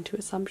jumping to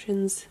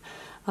assumptions,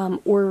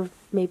 or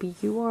maybe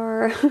you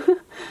are.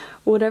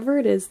 Whatever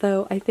it is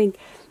though, I think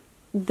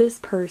this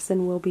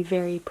person will be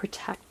very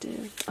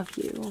protective of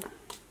you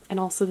and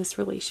also this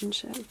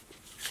relationship.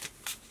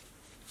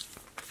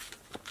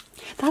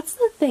 That's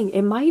the thing,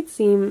 it might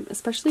seem,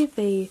 especially if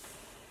they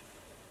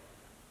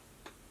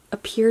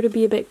appear to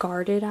be a bit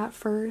guarded at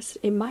first,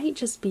 it might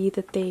just be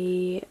that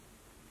they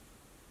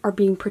are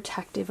being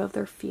protective of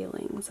their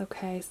feelings,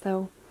 okay?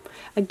 So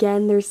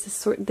again, there's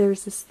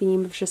this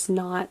theme of just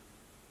not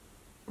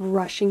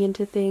rushing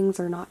into things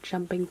or not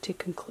jumping to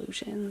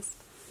conclusions.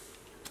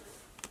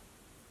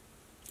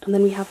 And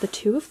then we have the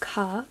Two of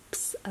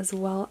Cups as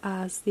well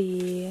as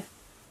the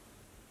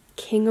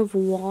King of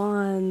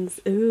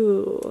Wands.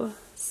 Ooh,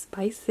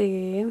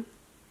 spicy.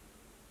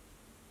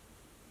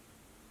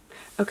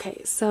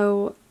 Okay,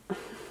 so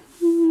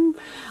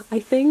I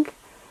think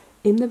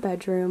in the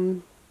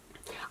bedroom,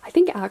 I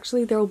think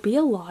actually there will be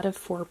a lot of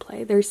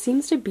foreplay. There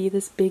seems to be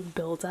this big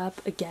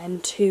build-up again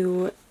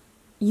to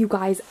you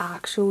guys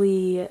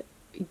actually,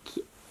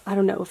 I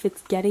don't know if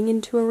it's getting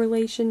into a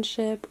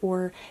relationship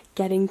or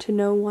getting to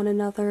know one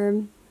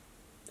another.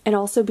 And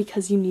also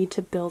because you need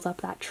to build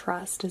up that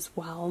trust as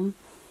well.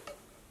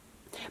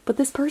 But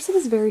this person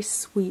is very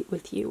sweet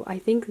with you. I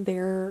think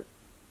their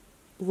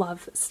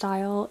love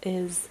style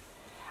is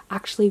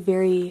actually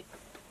very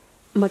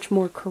much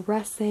more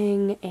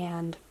caressing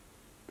and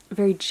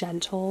very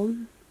gentle,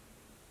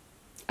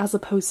 as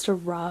opposed to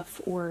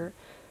rough or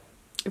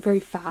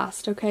very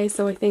fast, okay?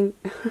 So I think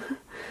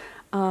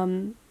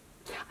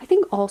I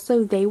think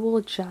also they will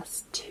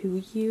adjust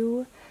to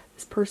you.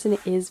 This person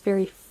is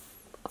very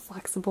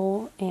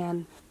flexible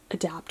and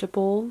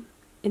adaptable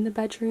in the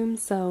bedroom,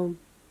 so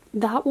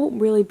that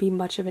won't really be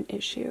much of an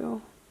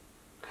issue.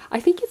 I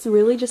think it's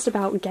really just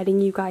about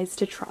getting you guys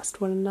to trust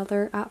one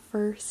another at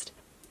first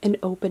and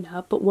open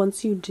up, but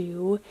once you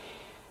do,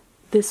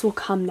 this will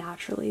come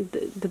naturally.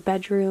 The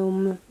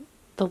bedroom,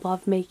 the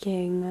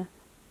lovemaking,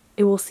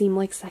 it will seem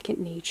like second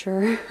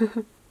nature.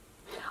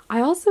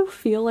 I also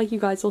feel like you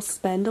guys will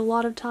spend a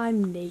lot of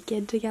time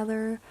naked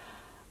together.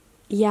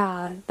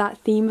 Yeah, that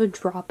theme of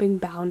dropping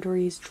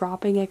boundaries,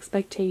 dropping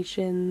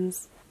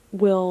expectations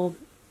will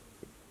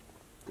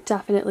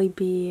definitely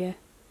be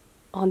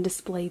on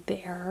display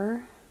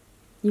there.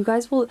 You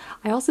guys will,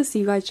 I also see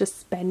you guys just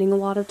spending a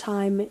lot of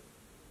time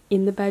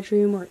in the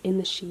bedroom or in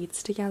the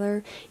sheets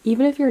together,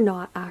 even if you're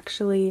not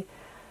actually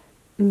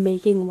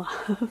making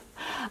love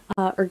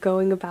or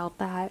going about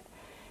that.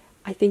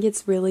 I think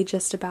it's really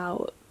just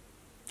about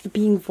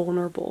being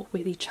vulnerable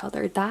with each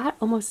other. That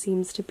almost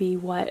seems to be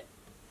what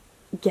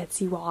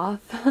gets you off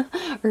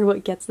or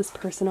what gets this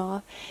person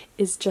off,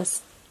 is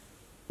just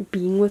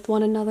being with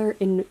one another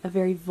in a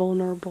very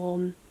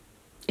vulnerable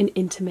and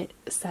intimate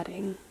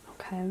setting,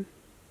 okay?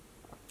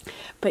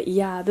 But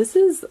yeah, this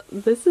is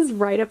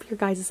right up your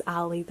guys'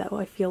 alley though,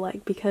 I feel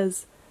like,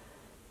 because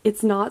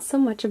it's not so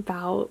much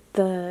about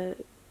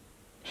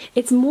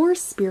it's more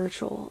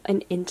spiritual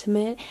and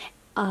intimate,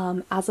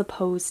 as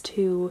opposed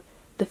to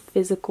the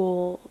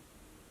physical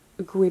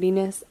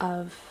grittiness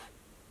of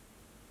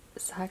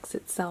sex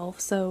itself.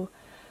 So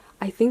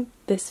I think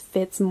this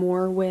fits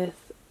more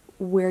with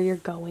where you're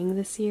going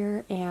this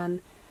year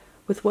and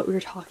with what we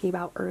were talking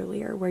about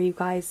earlier, where you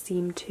guys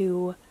seem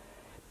to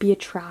be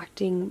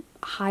attracting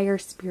higher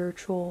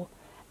spiritual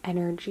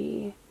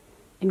energy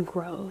and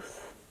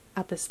growth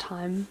at this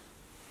time.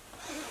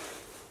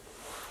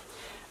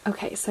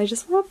 Okay, so I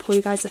just want to pull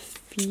you guys a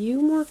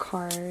few more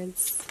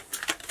cards.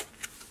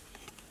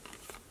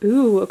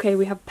 Ooh, okay,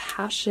 we have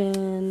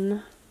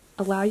passion.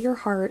 Allow your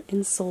heart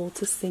and soul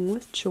to sing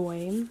with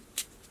joy.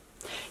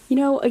 You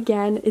know,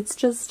 again, it's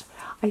just,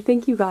 I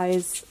think you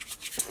guys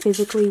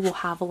physically will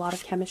have a lot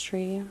of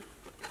chemistry,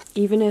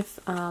 even if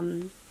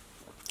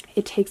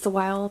it takes a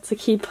while to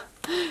keep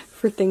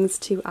for things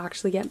to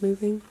actually get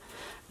moving.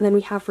 And then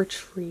we have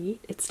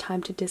retreat. It's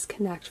time to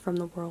disconnect from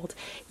the world.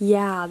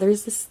 Yeah,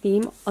 there's this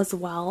theme as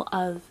well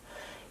of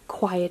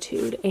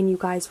quietude and you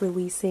guys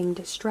releasing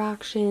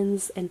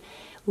distractions and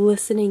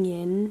listening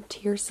in to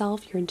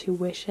yourself, your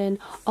intuition,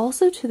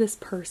 also to this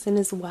person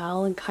as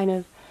well, and kind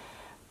of,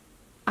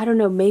 I don't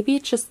know, maybe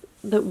it's just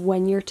that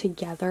when you're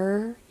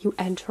together, you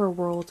enter a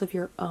world of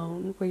your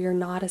own where you're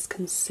not as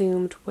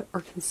consumed or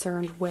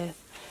concerned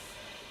with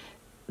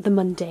the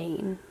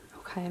mundane,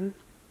 okay? And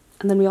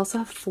then we also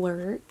have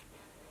flirt.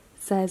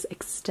 It says,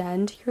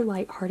 extend your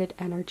lighthearted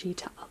energy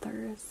to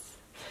others.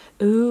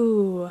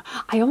 Ooh,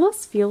 I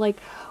almost feel like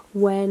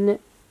when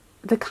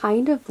the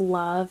kind of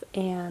love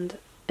and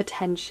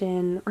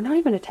attention, or not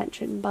even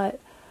attention, but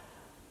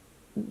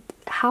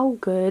how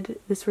good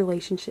this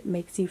relationship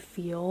makes you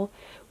feel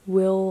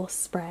will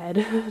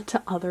spread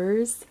to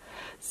others.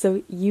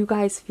 So you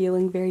guys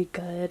feeling very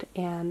good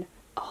and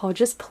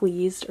just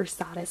pleased or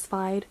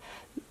satisfied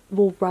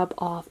will rub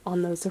off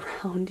on those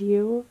around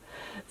you.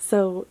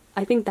 So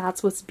I think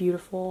that's what's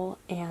beautiful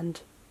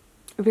and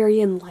very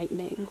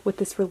enlightening with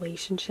this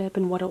relationship,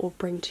 and what it will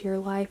bring to your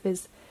life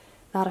is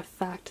that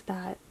effect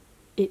that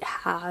it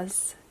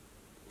has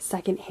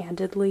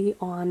second-handedly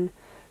on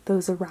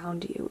those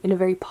around you in a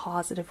very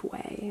positive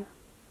way.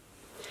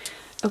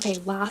 Okay,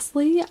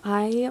 lastly,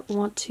 I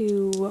want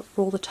to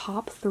roll the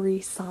top 3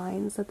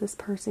 signs that this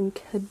person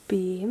could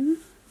be.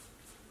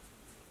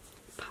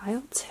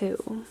 Pile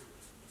 2.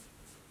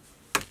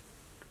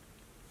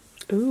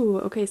 Ooh,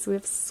 okay, so we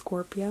have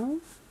Scorpio,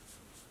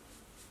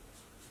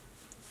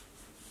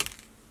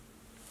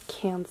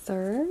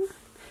 Cancer,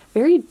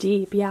 very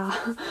deep, yeah,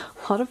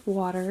 a lot of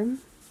water. And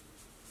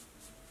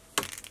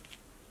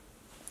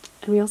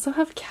we also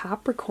have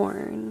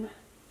Capricorn.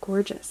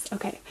 Gorgeous.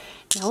 Okay,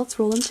 now let's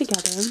roll them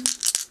together.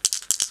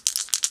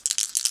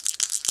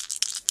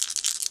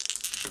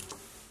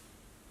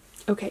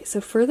 Okay, so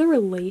for the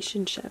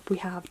relationship, we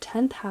have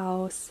 10th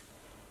house,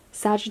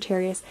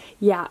 Sagittarius.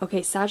 Yeah,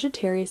 okay,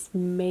 Sagittarius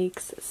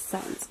makes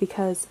sense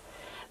because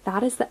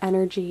that is the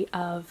energy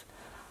of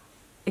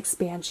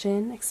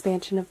expansion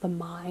of the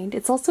mind.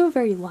 It's also a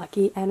very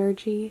lucky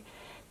energy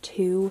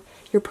too.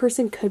 Your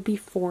person could be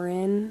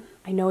foreign.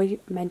 I know I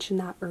mentioned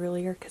that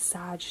earlier because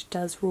Sag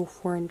does rule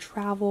foreign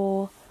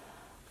travel,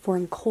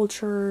 foreign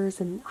cultures,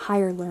 and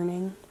higher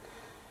learning.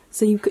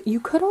 So you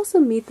could also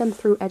meet them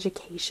through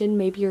education.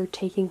 Maybe you're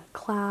taking a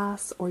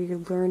class or you're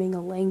learning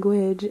a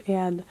language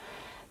and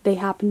they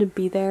happen to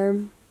be there.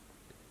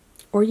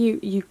 Or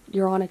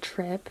you're on a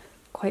trip,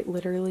 quite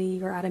literally,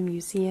 you're at a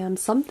museum,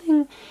 some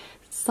kind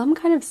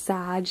of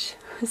Sag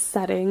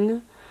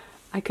setting.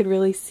 I could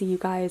really see you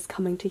guys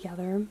coming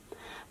together.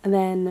 And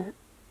then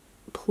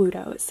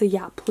Pluto. So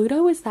yeah,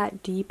 Pluto is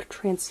that deep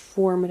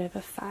transformative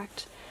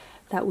effect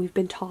that we've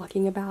been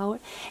talking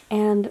about.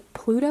 And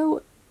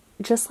Pluto,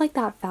 just like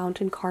that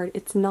fountain card,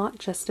 it's not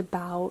just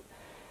about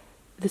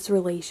this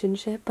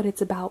relationship, but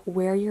it's about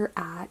where you're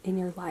at in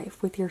your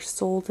life with your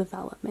soul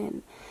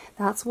development.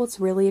 That's what's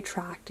really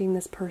attracting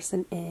this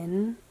person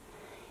in.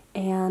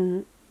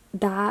 And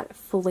that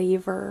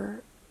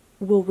flavor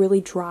will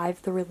really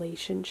drive the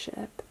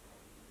relationship,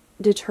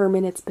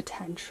 determine its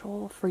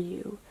potential for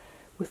you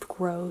with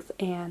growth,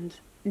 and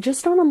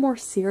just on a more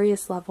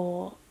serious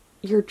level,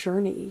 your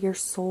journey, your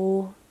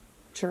soul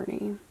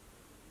journey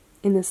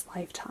in this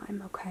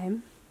lifetime, okay?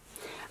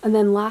 And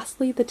then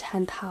lastly, the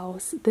 10th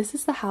house. This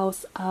is the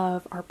house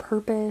of our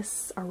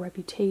purpose, our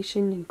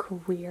reputation, and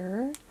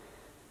career.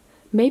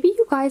 Maybe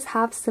you guys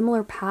have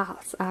similar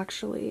paths,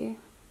 actually.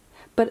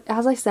 But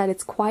as I said,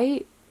 it's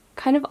quite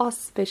kind of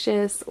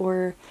auspicious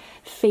or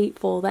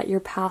fateful that your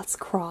paths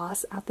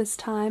cross at this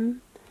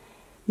time.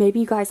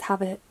 Maybe you guys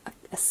have a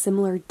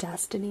similar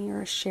destiny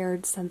or a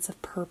shared sense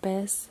of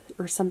purpose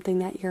or something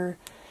that you're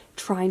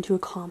trying to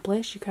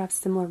accomplish. You could have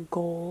similar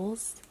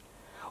goals,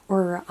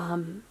 or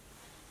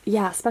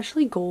yeah,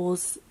 especially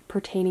goals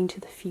pertaining to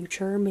the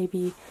future.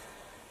 Maybe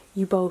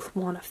you both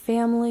want a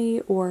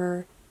family,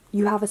 or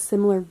you have a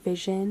similar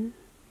vision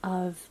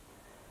of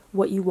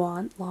what you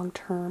want long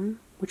term,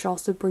 which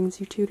also brings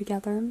you two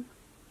together.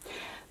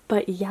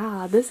 But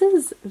yeah, this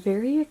is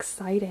very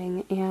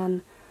exciting,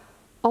 and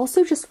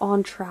also just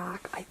on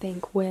track, I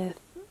think, with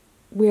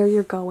where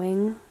you're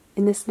going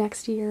in this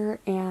next year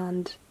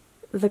and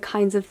the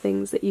kinds of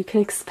things that you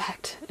can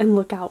expect and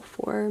look out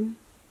for.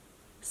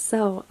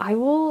 So I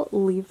will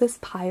leave this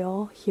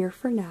pile here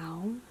for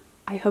now.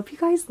 I hope you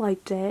guys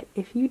liked it.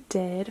 If you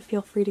did,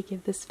 feel free to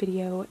give this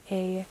video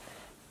a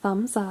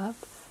thumbs up,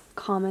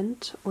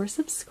 comment, or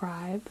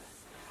subscribe.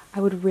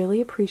 I would really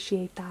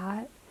appreciate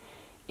that.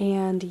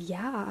 And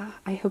yeah,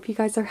 I hope you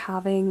guys are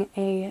having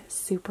a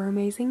super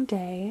amazing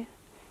day.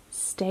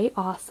 Stay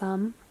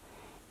awesome,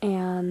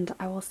 and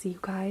I will see you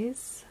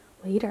guys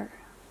later.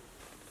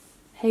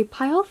 Hey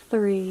pile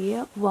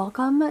 3,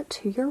 welcome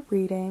to your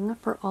reading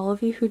for all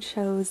of you who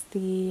chose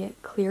the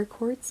clear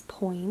quartz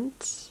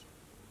point.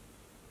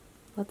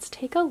 Let's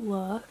take a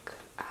look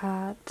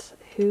at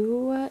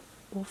who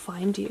will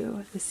find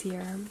you this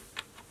year.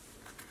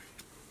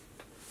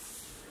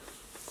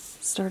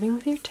 Starting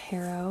with your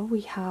tarot,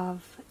 we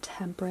have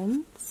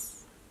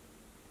Temperance,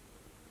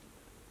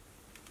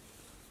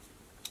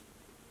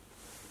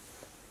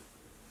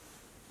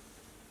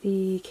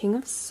 the King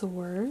of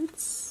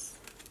Swords,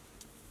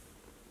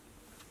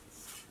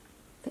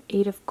 the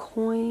Eight of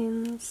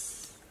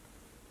Coins,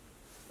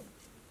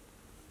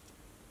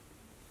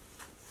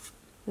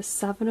 the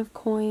Seven of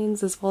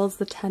Coins, as well as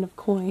the 10 of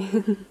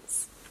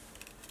Coins.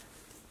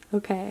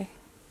 Okay,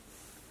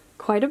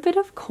 quite a bit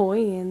of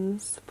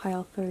coins,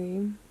 pile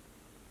 3.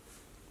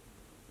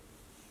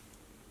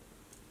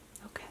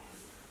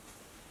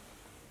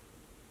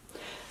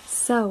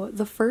 So,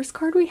 the first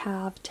card we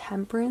have,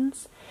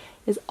 Temperance,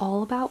 is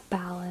all about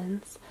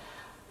balance.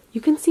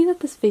 You can see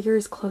that this figure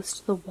is close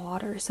to the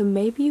water, so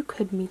maybe you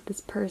could meet this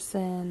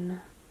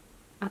person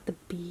at the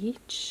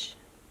beach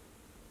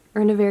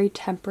or in a very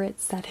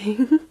temperate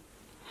setting.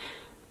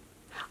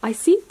 I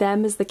see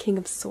them as the King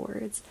of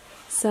Swords,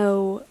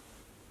 so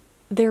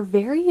they're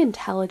very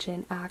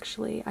intelligent,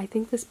 actually. I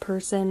think this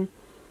person,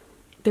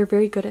 they're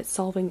very good at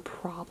solving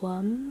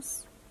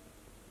problems.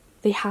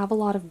 They have a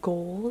lot of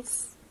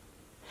goals.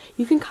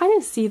 You can kind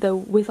of see, though,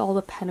 with all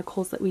the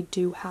pentacles that we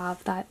do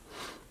have, that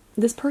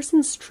this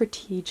person's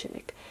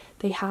strategic.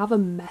 They have a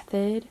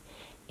method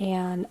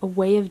and a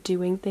way of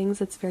doing things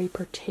that's very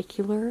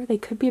particular. They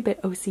could be a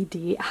bit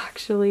OCD,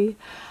 actually.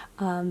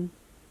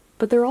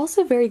 But they're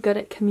also very good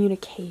at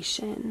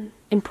communication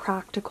and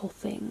practical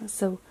things.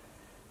 So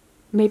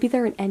maybe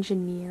they're an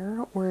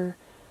engineer, or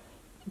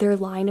their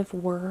line of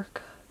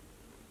work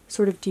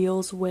sort of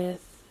deals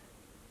with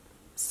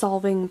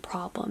solving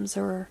problems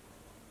or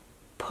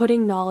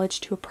putting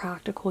knowledge to a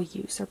practical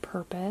use or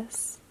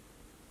purpose.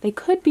 They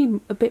could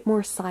be a bit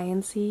more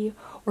sciencey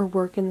or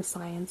work in the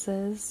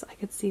sciences. I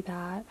could see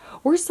that.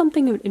 Or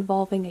something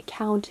involving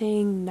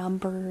accounting,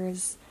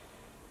 numbers,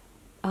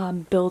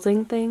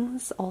 building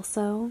things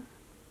also.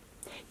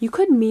 You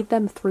could meet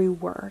them through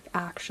work,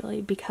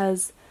 actually,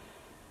 because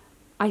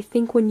I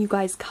think when you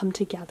guys come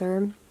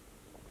together,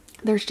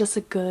 there's just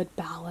a good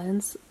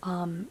balance.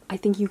 I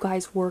think you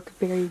guys work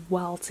very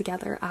well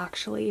together,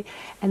 actually,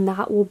 and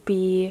that will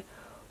be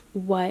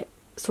what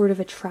sort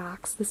of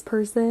attracts this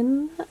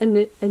person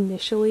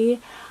initially,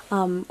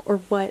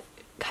 or what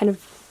kind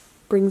of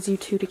brings you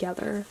two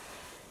together.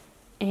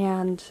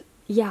 And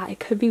yeah, it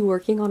could be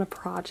working on a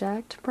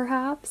project,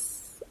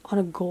 perhaps, on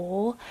a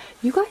goal.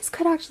 You guys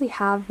could actually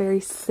have very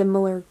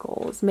similar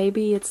goals.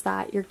 Maybe it's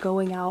that you're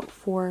going out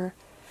for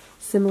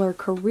similar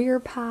career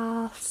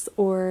paths,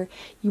 or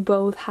you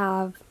both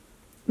have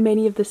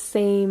many of the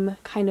same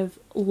kind of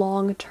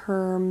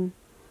long-term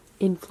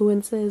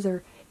influences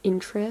or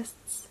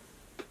interests.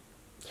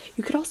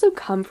 You could also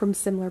come from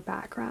similar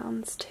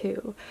backgrounds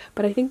too,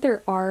 but I think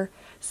there are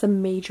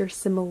some major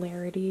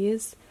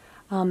similarities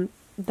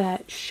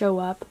that show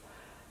up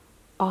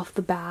off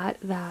the bat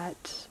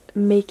that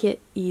make it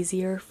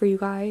easier for you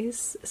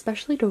guys,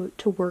 especially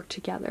to work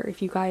together,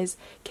 if you guys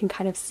can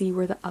kind of see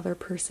where the other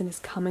person is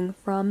coming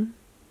from.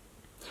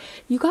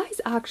 You guys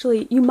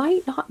actually, you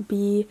might not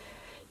be,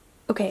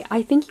 okay,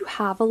 I think you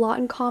have a lot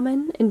in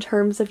common in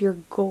terms of your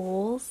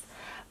goals,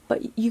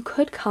 but you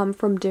could come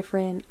from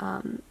different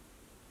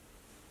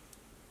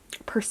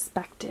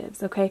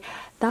perspectives, okay?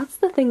 That's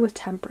the thing with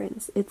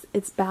Temperance.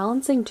 It's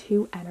balancing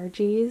two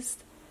energies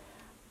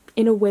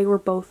in a way where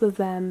both of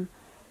them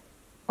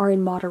are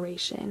in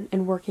moderation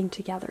and working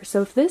together.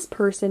 So if this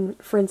person,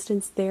 for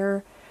instance,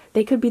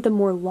 they could be the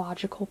more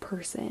logical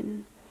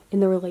person in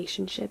the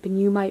relationship, and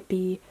you might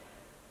be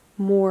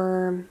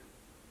more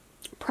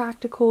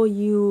practical,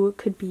 you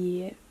could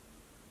be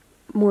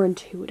more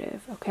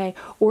intuitive, okay?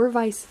 Or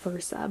vice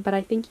versa. But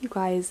I think you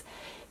guys,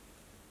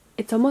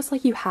 it's almost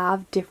like you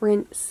have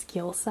different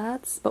skill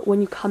sets, but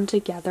when you come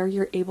together,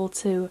 you're able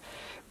to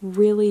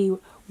really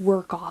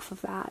work off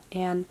of that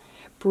and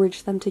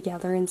bridge them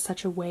together in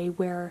such a way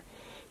where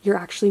you're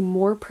actually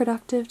more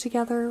productive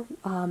together,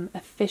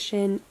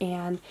 efficient,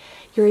 and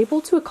you're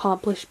able to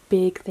accomplish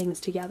big things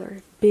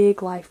together,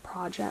 big life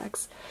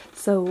projects.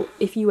 So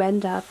if you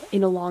end up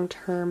in a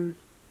long-term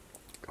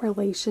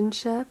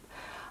relationship,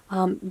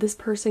 this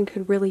person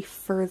could really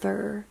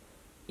further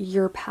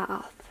your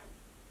path,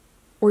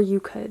 or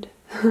you could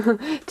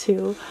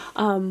too.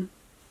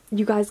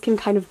 You guys can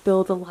kind of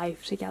build a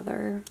life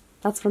together.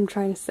 That's what I'm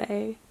trying to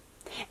say.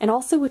 And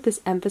also with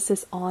this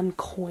emphasis on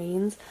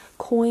coins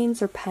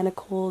or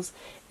pentacles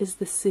is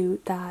the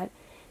suit that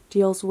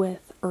deals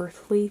with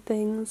earthly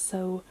things,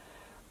 so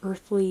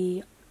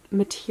earthly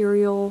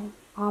material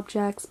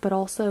objects, but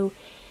also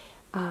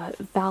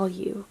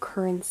value,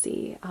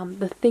 currency,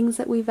 the things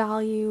that we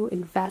value,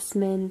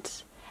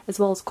 investment, as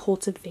well as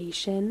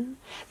cultivation.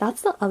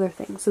 That's the other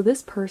thing. So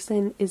this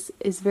person is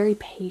very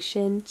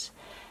patient.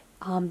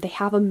 They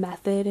have a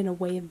method and a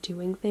way of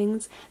doing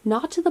things,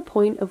 not to the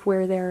point of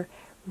where they're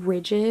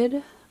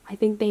rigid. I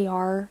think they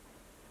are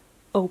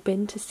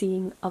open to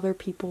seeing other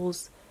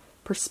people's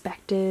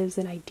perspectives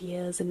and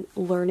ideas and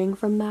learning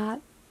from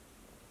that.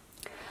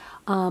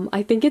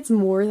 I think it's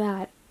more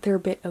that they're a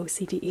bit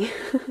OCD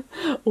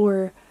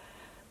or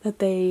that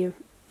they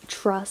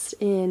trust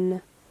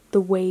in the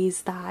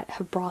ways that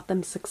have brought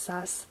them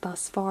success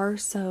thus far,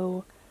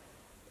 so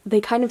they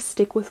kind of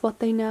stick with what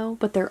they know,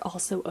 but they're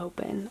also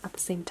open at the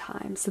same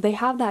time. So they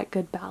have that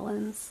good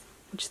balance,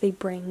 which they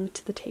bring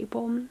to the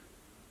table.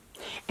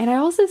 And I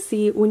also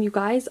see when you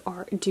guys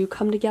do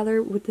come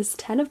together with this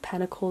 10 of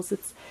Pentacles,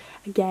 it's,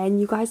 again,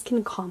 you guys can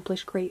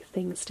accomplish great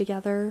things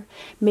together.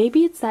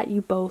 Maybe it's that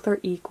you both are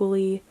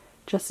equally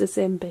just as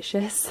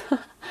ambitious,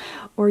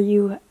 or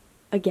you,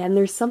 again,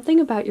 there's something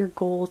about your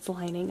goals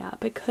lining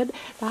up.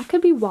 That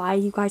could be why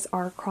you guys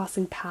are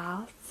crossing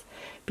paths,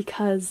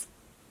 because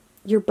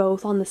you're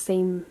both on the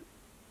same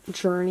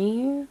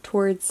journey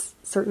towards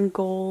certain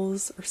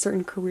goals or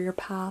certain career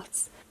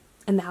paths,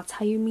 and that's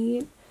how you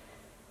meet.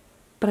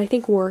 But I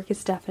think work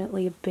is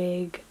definitely a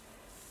big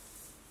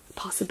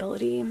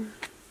possibility.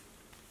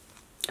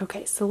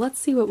 Okay, so let's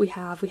see what we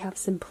have. We have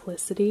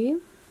simplicity.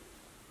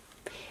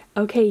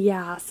 Okay,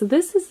 yeah, so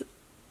this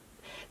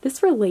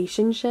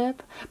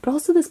relationship, but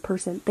also this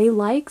person, they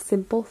like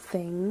simple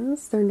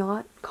things. They're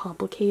not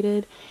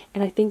complicated,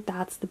 and I think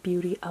that's the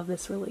beauty of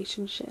this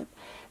relationship,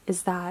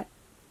 is that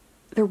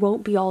there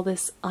won't be all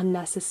this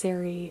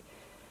unnecessary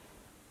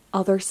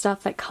other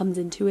stuff that comes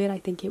into it. I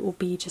think it will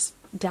be just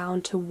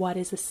down to what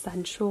is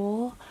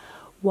essential,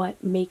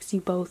 what makes you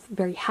both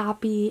very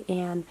happy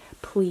and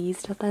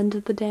pleased at the end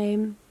of the day.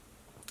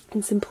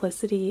 And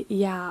simplicity,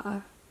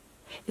 yeah.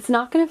 It's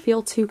not going to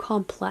feel too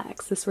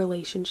complex, this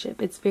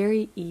relationship. It's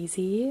very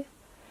easy.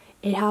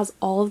 It has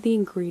all of the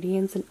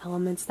ingredients and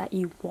elements that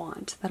you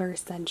want, that are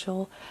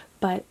essential,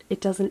 but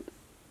it doesn't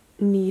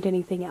need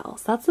anything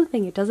else. That's the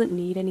thing. It doesn't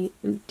need any...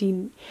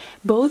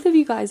 both of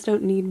you guys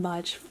don't need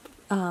much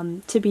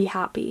to be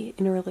happy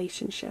in a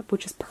relationship,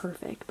 which is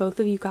perfect. Both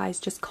of you guys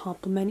just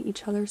complement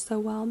each other so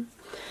well.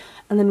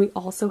 And then we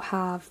also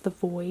have the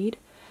Void,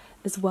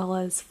 as well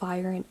as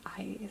Fire and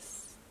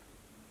Ice.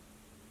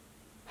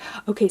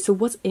 Okay, so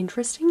what's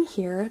interesting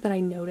here that I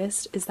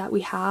noticed is that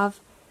we have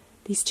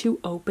these two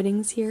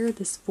openings here,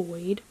 this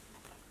Void,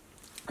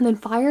 and then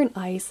Fire and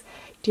Ice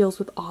deals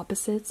with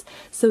opposites.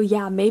 So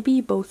yeah,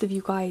 maybe both of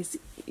you guys,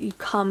 you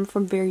come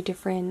from very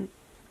different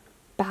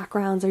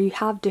backgrounds, or you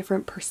have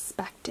different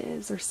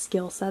perspectives or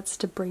skill sets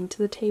to bring to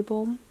the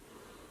table.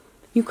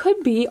 You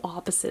could be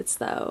opposites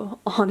though,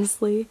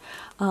 honestly,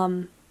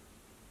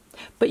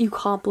 but you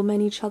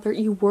complement each other.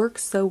 You work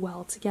so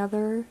well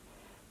together,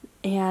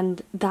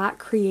 and that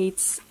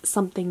creates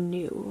something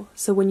new.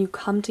 So when you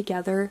come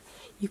together,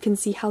 you can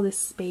see how this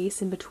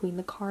space in between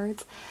the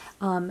cards,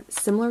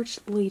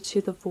 similarly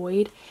to the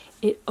Void,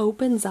 it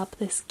opens up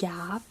this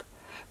gap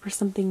for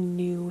something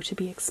new to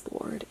be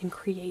explored and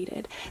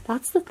created.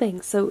 That's the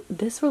thing. So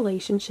this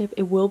relationship,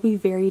 it will be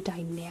very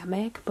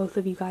dynamic, both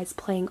of you guys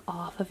playing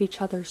off of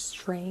each other's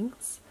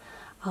strengths,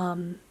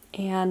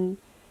 and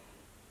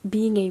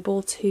being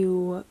able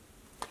to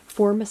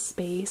form a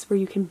space where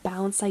you can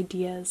bounce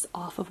ideas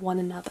off of one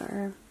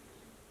another.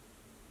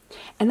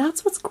 And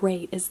that's what's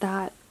great, is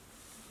that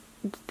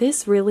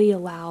this really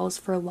allows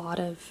for a lot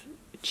of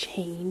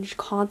change,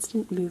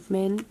 constant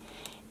movement,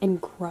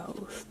 and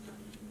growth,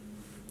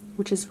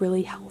 which is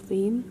really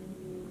healthy.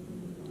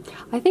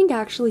 I think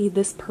actually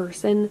this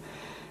person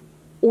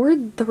or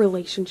the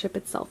relationship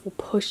itself will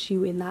push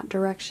you in that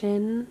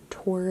direction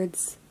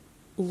towards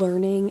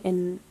learning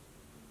and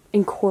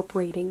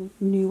incorporating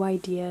new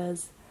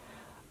ideas,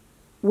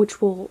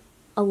 which will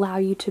allow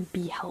you to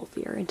be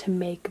healthier and to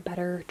make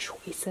better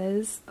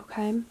choices,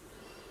 okay?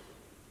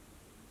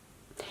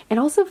 And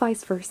also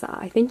vice versa.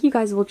 I think you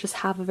guys will just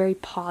have a very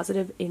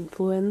positive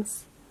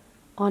influence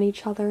on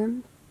each other,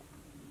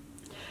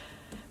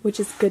 which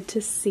is good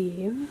to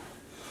see.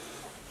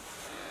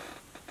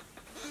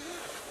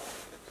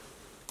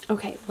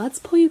 Okay, let's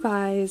pull you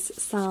guys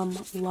some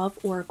love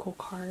oracle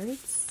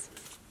cards.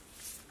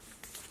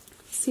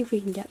 See if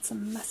we can get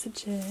some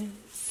messages.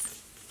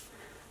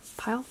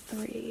 Pile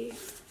 3.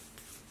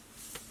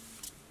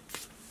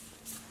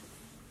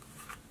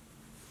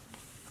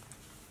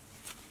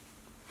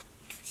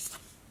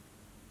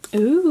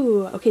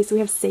 Ooh, okay, so we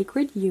have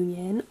Sacred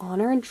Union.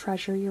 Honor and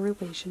treasure your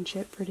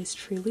relationship, for it is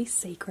truly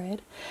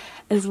sacred.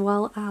 As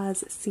well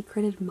as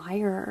Secret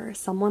Admirer.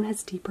 Someone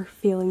has deeper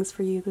feelings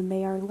for you than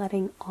they are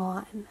letting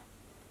on.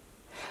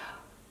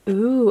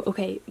 Ooh,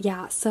 okay,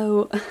 yeah,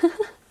 so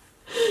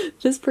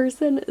this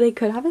person, they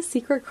could have a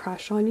secret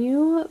crush on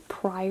you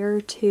prior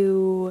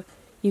to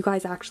you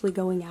guys actually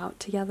going out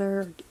together,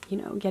 or, you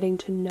know, getting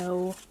to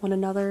know one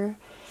another.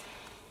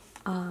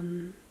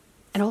 And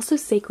also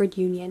sacred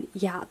union.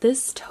 Yeah,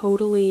 this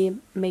totally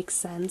makes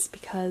sense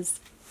because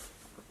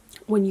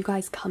when you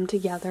guys come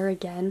together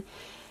again,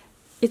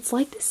 it's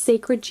like this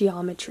sacred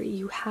geometry.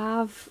 You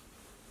have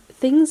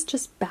things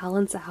just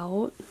balance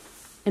out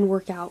and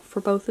work out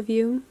for both of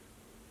you.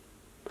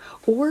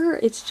 Or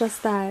it's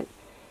just that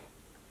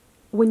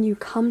when you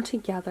come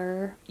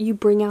together, you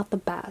bring out the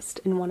best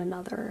in one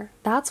another.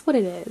 That's what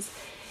it is.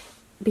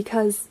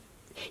 Because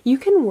you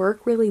can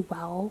work really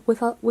well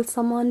with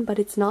someone, but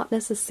it's not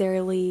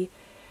necessarily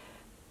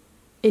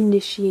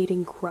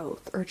initiating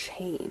growth or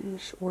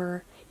change,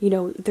 or, you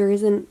know, there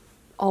isn't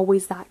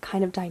always that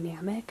kind of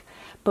dynamic.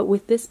 But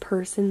with this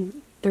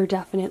person, there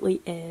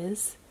definitely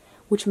is,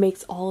 which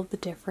makes all of the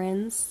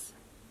difference.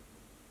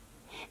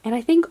 And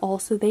I think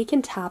also they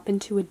can tap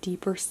into a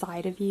deeper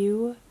side of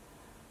you.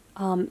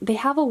 They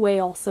have a way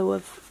also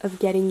of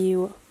getting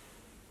you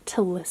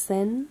to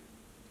listen.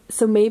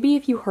 So maybe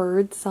if you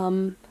heard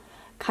some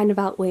kind of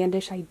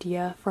outlandish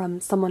idea from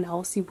someone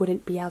else, you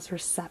wouldn't be as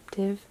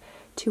receptive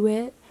to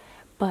it.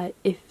 But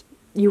if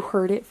you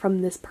heard it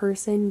from this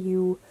person,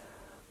 you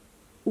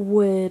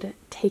would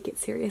take it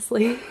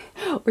seriously,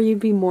 or you'd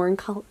be more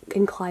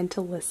inclined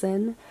to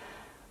listen.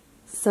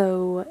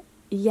 So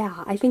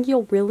yeah, I think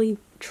you'll really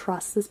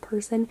trust this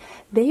person.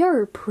 They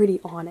are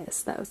pretty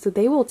honest though, so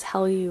they will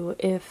tell you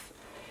if,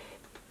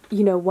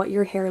 you know, what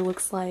your hair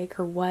looks like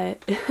or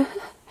what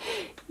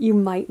you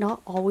might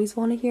not always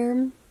want to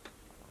hear.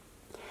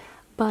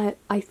 But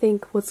I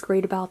think what's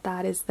great about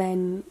that is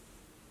then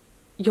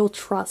you'll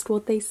trust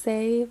what they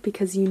say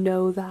because you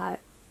know that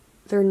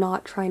they're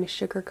not trying to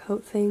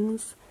sugarcoat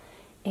things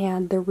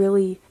and they're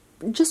really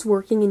just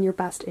working in your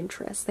best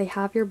interest. They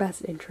have your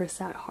best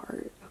interests at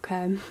heart,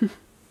 okay?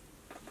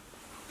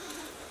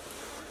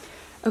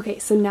 Okay,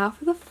 so now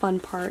for the fun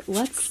part.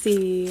 Let's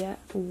see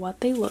what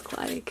they look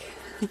like.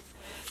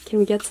 Can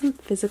we get some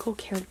physical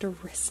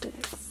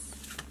characteristics?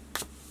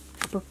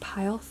 For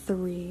pile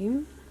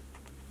 3.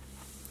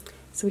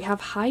 So we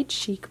have high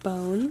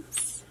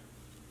cheekbones.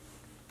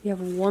 We have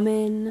a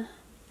woman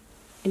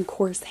and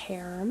coarse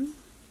hair.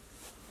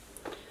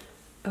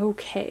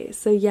 Okay,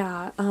 so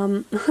yeah,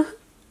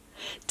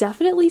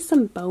 definitely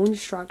some bone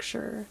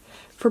structure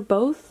for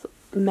both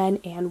men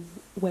and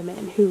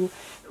women.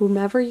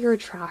 Whomever you're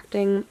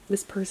attracting,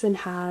 this person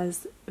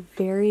has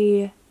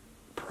very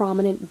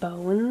prominent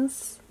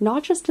bones,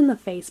 not just in the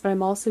face, but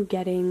I'm also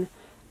getting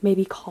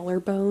maybe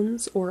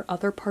collarbones or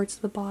other parts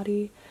of the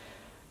body.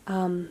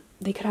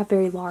 They could have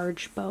very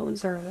large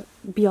bones or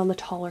be on the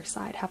taller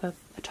side, have a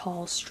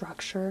tall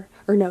structure,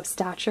 or no,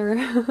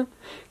 stature,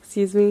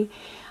 excuse me.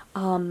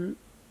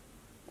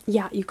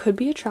 Yeah, you could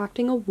be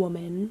attracting a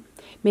woman.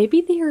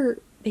 Maybe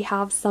they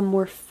have some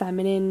more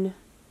feminine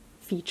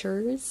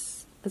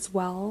features as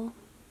well,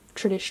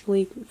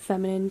 traditionally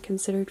feminine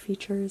considered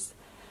features.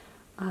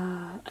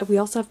 We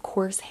also have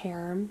coarse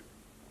hair.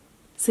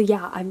 So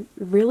yeah, I'm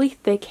really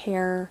thick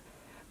hair,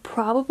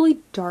 probably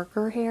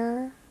darker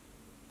hair.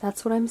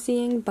 That's what I'm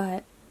seeing,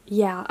 but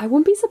yeah, I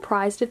wouldn't be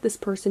surprised if this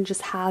person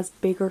just has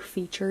bigger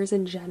features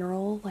in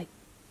general, like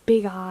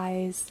big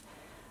eyes,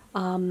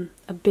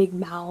 a big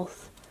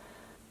mouth.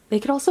 They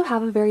could also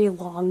have a very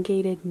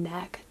elongated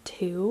neck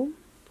too,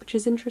 which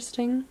is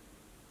interesting.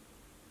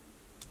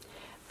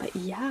 But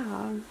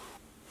yeah.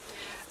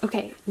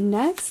 Okay,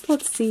 next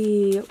let's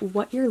see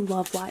what your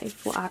love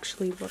life will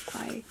actually look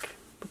like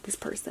with this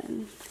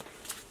person.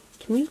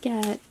 Can we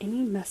get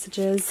any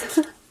messages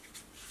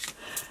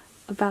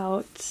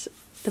about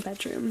the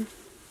bedroom?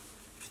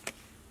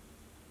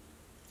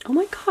 Oh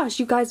my gosh,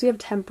 you guys, we have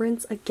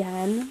Temperance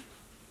again.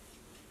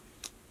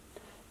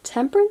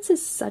 Temperance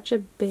is such a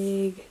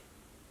big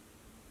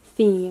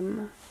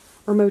theme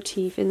or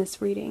motif in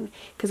this reading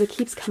because it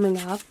keeps coming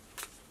up.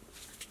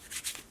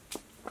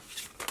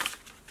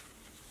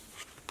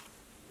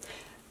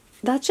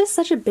 That's just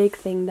such a big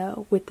thing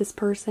though with this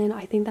person.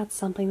 I think that's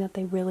something that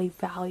they really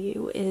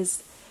value,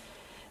 is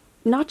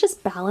not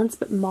just balance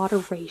but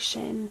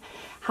moderation.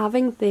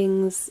 Having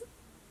things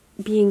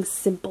being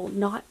simple,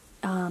 not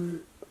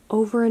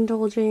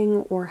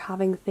overindulging or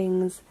having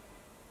things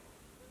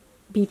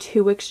be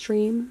too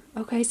extreme.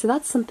 Okay, so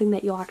that's something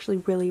that you'll actually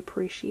really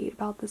appreciate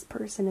about this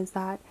person, is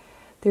that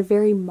they're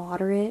very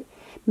moderate.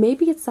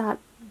 Maybe it's that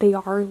they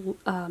are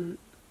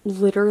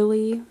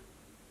literally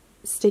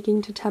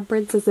sticking to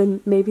temperance, as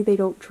in maybe they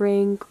don't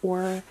drink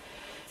or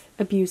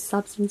abuse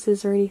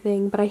substances or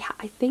anything, but I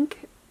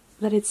think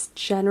that it's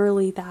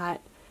generally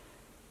that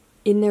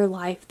in their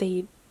life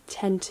they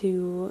tend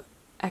to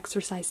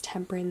exercise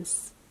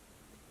temperance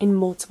in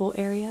multiple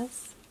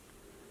areas.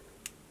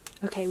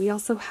 Okay, we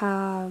also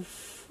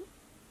have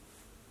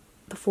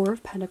the Four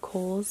of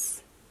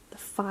Pentacles, the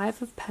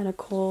Five of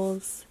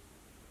Pentacles,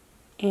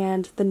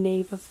 and the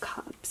Knave of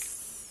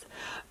Cups.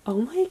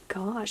 Oh my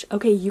gosh.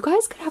 Okay, you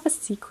guys could have a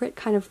secret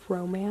kind of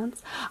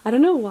romance. I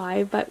don't know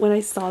why, but when I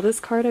saw this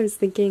card, I was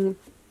thinking,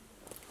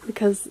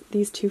 because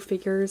these two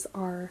figures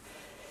are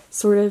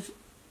sort of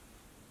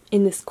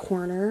in this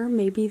corner,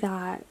 maybe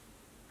that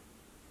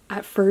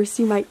at first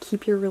you might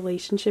keep your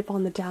relationship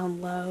on the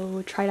down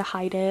low, try to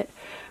hide it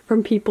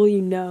from people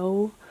you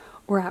know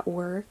or at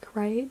work,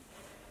 right?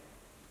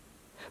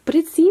 But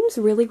it seems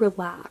really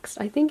relaxed.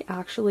 I think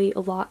actually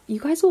you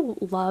guys will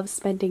love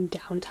spending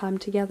downtime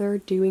together,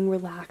 doing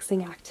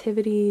relaxing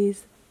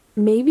activities,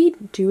 maybe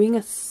doing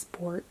a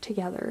sport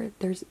together.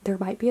 There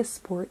might be a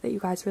sport that you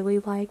guys really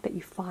like that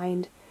you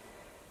find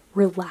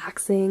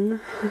relaxing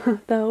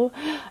though,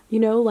 you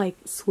know, like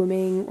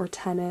swimming or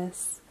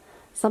tennis,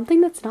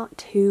 something that's not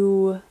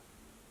too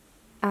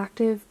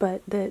active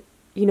but that,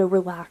 you know,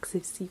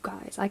 relaxes you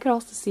guys. I could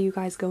also see you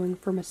guys going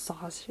for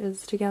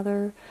massages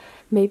together.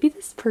 Maybe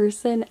this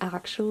person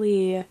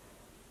actually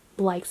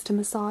likes to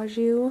massage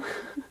you.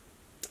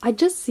 I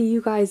just see you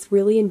guys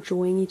really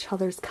enjoying each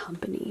other's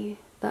company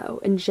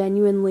though, and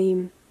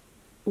genuinely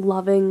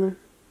loving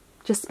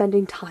just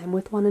spending time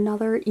with one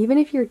another, even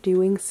if you're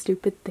doing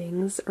stupid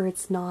things or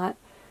it's not,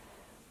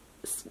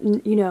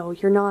 you know,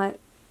 you're not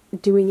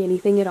doing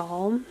anything at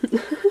all.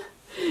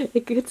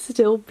 It could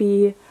still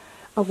be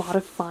a lot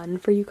of fun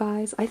for you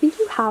guys. I think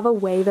you have a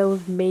way though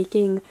of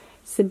making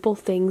simple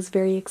things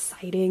very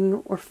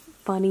exciting or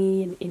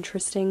funny and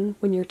interesting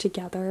when you're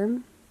together.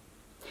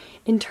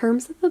 In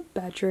terms of the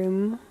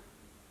bedroom,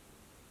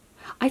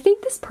 I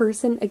think this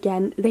person,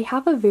 again, they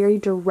have a very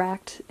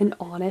direct and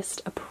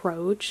honest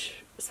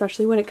approach,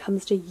 especially when it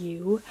comes to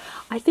you.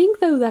 I think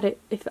though that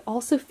if it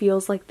also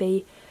feels like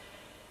they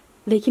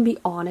can be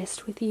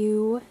honest with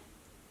you,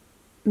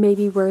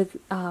 maybe where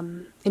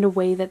in a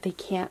way that they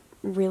can't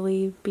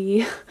really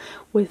be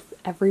with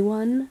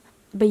everyone.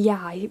 But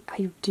yeah,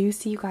 I do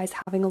see you guys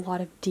having a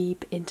lot of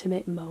deep,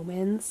 intimate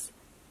moments.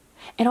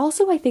 And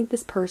also I think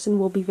this person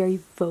will be very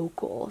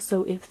vocal.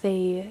 So if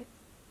they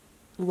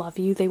love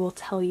you, they will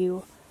tell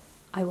you,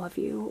 I love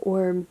you,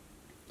 or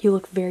you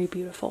look very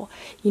beautiful.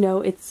 You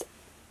know, it's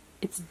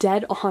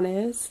dead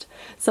honest.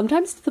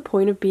 Sometimes to the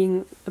point of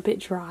being a bit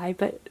dry,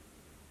 but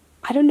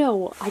I don't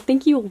know. I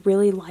think you'll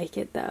really like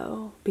it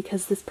though,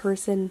 because this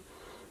person,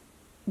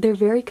 they're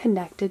very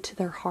connected to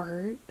their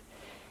heart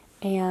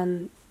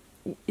and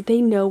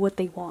they know what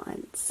they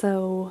want,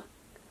 so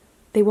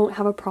they won't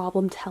have a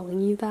problem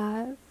telling you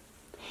that.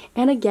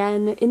 And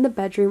again, in the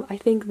bedroom, I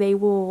think they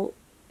will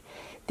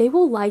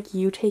like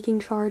you taking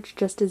charge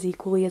just as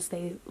equally as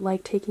they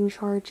like taking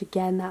charge.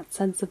 Again, that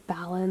sense of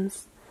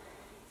balance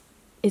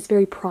is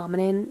very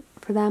prominent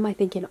for them, I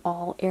think, in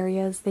all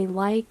areas. They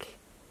like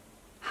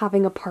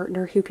having a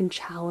partner who can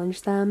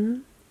challenge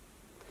them,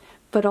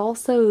 but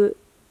also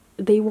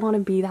they want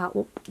to be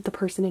the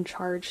person in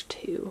charge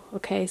too.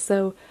 Okay,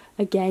 so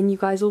again, you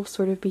guys will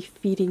sort of be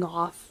feeding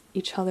off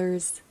each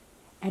other's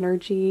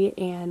energy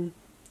and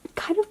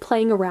kind of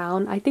playing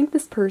around. I think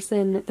this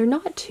person, they're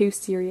not too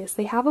serious.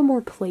 They have a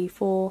more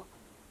playful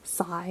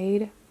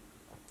side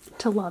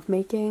to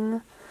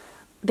lovemaking.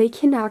 They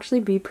can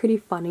actually be pretty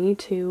funny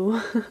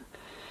too.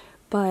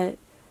 But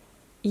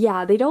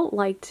yeah, they don't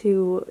like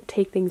to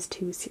take things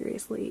too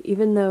seriously,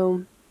 even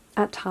though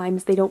at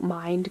times they don't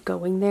mind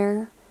going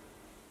there,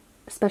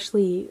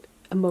 especially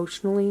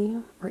emotionally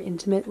or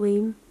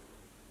intimately.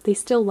 They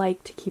still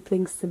like to keep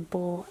things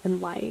simple and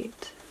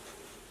light.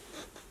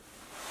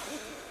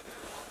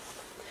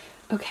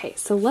 Okay,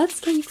 so let's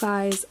get you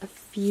guys a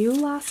few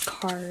last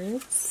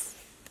cards.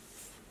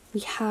 We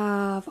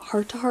have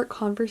heart-to-heart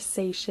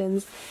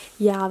conversations.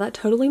 Yeah, that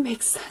totally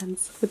makes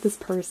sense with this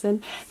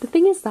person. The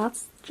thing is,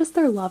 that's just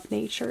their love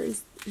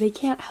natures. They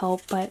can't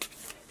help but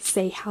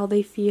say how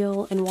they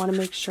feel and want to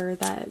make sure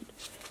that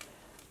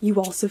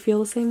you also feel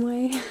the same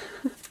way.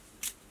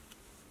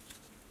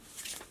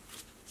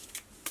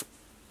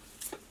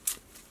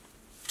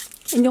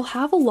 And you'll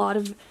have a lot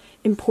of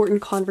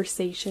important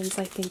conversations,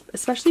 I think,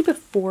 especially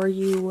before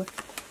you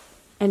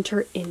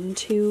enter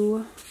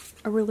into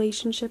a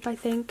relationship, I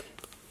think.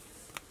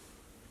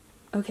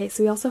 Okay,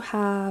 so we also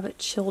have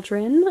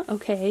children.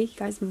 Okay, you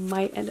guys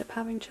might end up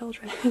having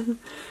children.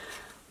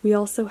 We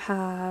also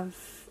have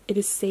it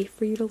is safe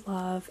for you to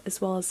love, as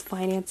well as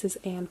finances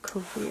and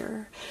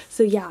career.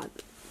 So yeah,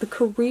 the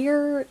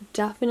career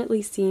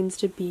definitely seems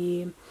to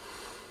be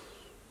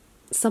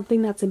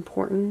something that's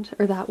important,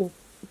 or that will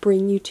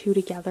bring you two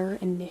together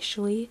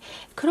initially.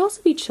 It could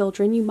also be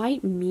children. You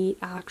might meet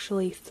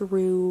actually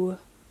through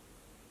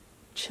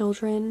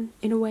children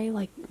in a way,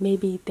 like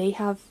maybe they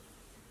have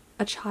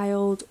a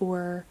child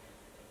or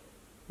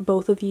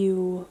both of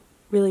you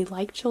really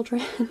like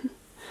children.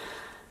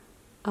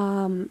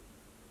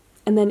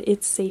 And then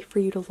it's safe for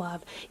you to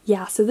love.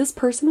 Yeah, so this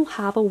person will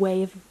have a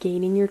way of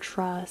gaining your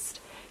trust,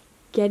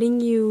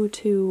 getting you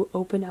to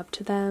open up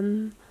to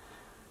them,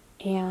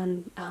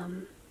 and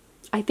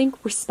I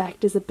think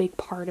respect is a big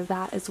part of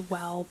that as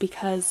well,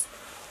 because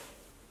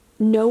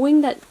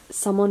knowing that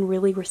someone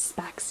really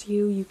respects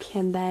you, you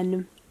can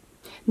then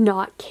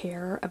not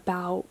care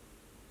about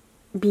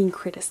being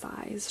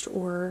criticized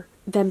or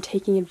them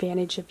taking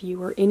advantage of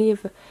you or any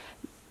of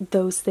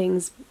those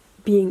things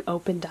being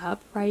opened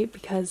up, right?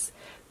 Because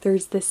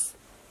there's this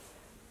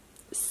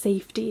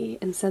safety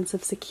and sense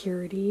of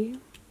security,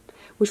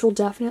 which will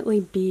definitely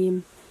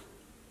be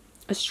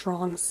a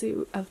strong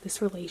suit of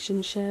this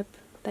relationship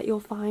that you'll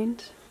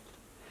find.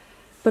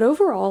 But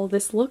overall,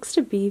 this looks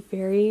to be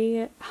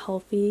very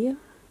healthy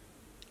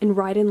and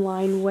right in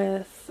line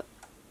with,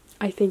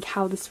 I think,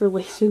 how this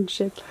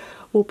relationship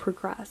will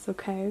progress,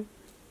 okay?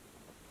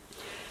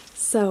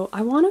 So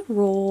I want to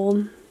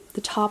roll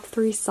the top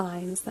 3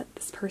 signs that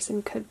this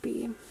person could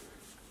be.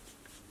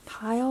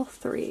 Pile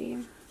 3.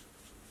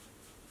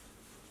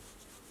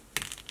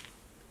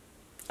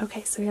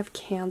 Okay, so we have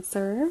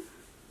Cancer.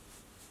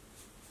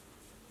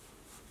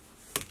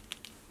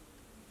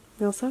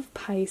 We also have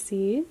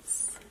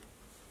Pisces.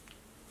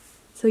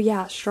 So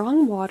yeah,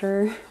 strong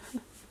water.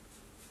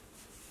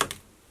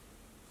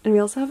 And we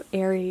also have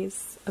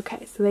Aries.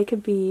 Okay, so they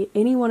could be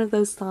any one of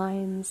those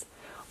signs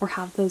or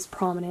have those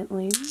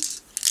prominently.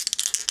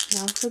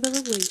 Now for the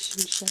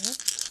relationship.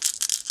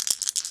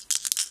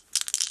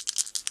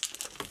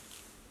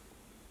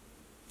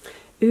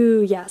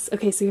 Ooh, yes.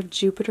 Okay, so you have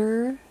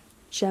Jupiter,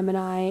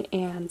 Gemini,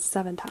 and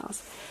 7th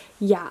house.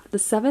 Yeah, the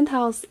 7th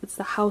house, it's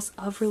the house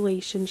of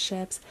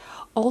relationships.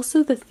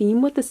 Also, the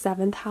theme with the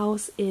 7th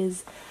house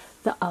is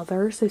the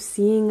other. So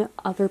seeing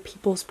other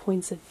people's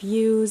points of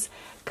views,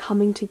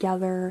 coming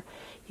together.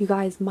 You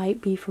guys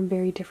might be from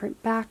very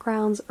different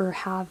backgrounds or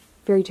have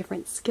very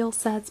different skill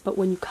sets, but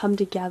when you come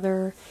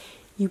together,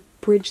 you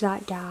bridge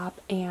that gap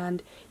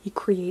and you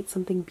create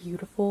something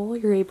beautiful.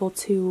 You're able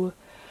to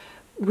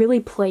really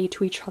play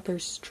to each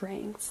other's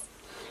strengths.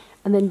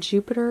 And then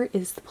Jupiter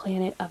is the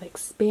planet of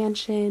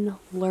expansion,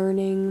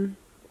 learning,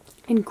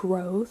 and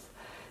growth.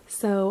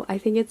 So I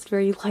think it's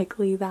very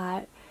likely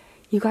that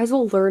you guys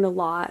will learn a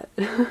lot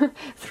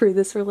through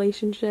this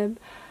relationship.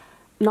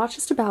 Not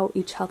just about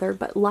each other,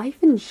 but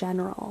life in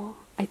general.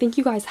 I think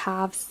you guys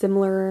have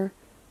similar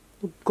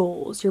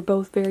goals. You're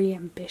both very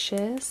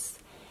ambitious.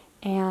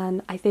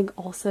 And I think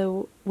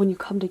also when you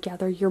come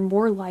together, you're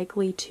more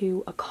likely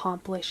to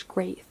accomplish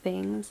great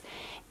things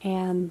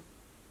and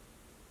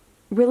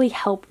really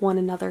help one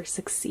another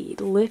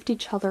succeed, lift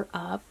each other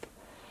up.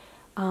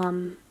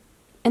 And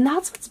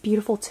that's what's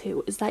beautiful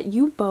too, is that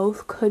you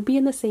both could be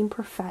in the same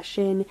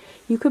profession,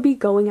 you could be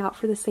going out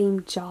for the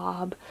same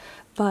job,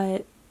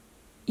 but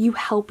you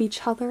help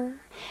each other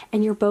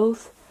and you're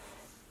both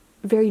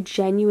very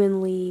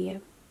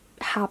genuinely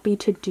happy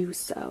to do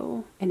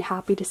so and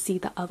happy to see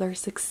the other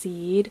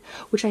succeed,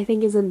 which I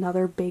think is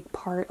another big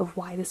part of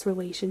why this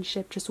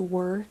relationship just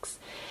works,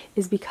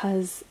 is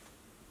because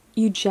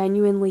you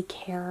genuinely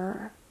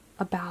care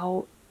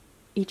about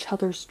each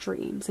other's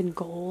dreams and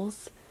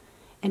goals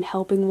and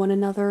helping one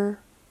another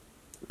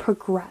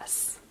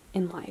progress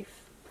in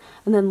life.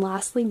 And then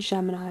lastly,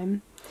 Gemini.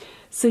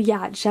 So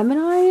yeah,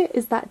 Gemini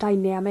is that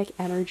dynamic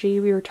energy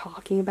we were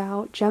talking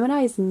about.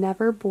 Gemini is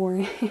never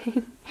boring,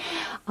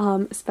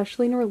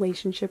 especially in a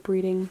relationship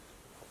reading.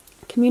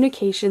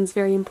 Communication is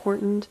very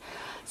important.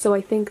 So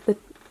I think that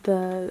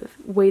the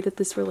way that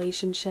this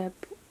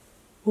relationship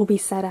will be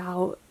set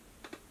out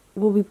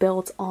will be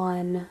built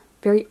on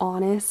very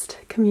honest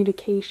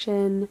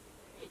communication.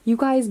 You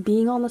guys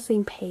being on the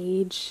same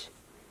page,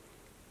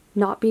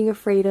 not being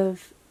afraid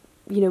of,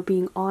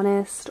 being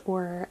honest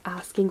or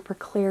asking for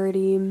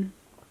clarity.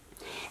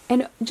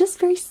 And just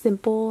very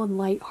simple and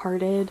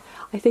lighthearted.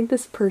 I think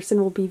this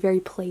person will be very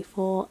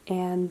playful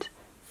and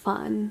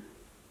fun.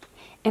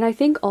 And I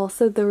think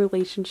also the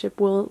relationship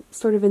will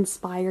sort of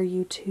inspire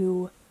you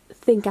to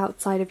think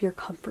outside of your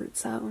comfort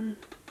zone.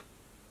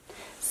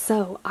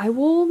 So I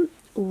will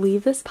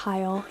leave this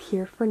pile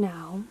here for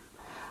now.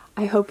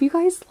 I hope you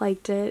guys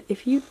liked it.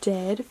 If you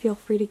did, feel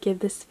free to give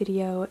this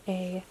video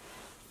a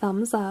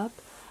thumbs up,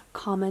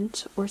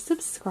 comment, or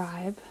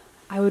subscribe.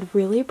 I would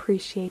really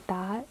appreciate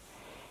that.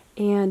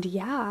 And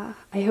yeah,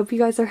 I hope you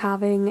guys are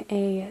having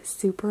a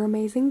super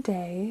amazing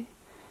day.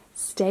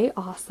 Stay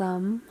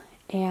awesome,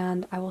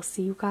 and I will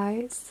see you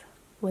guys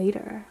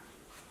later.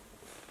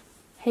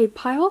 Hey,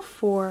 pile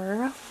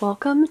 4,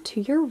 welcome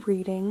to your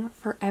reading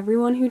for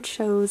everyone who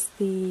chose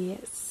the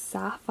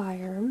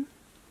Sapphire.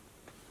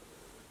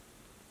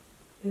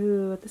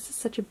 Ooh, this is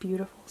such a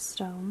beautiful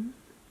stone.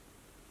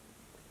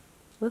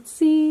 Let's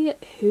see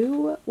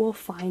who will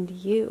find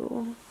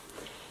you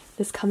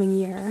this coming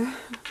year.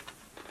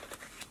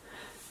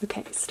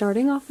 Okay,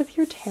 starting off with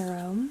your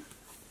tarot,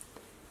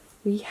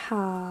 we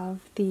have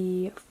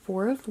the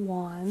 4 of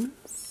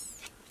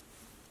Wands,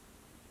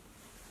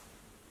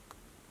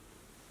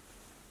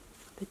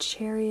 the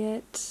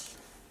Chariot,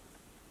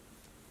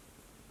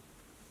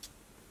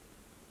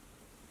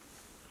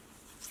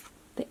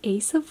 the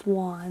Ace of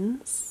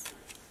Wands,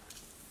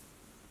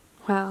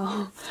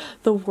 wow,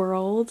 the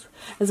World,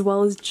 as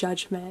well as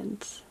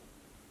Judgment.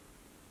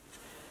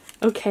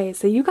 Okay,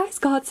 so you guys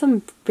got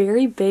some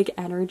very big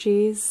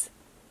energies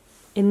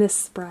in this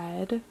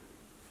spread.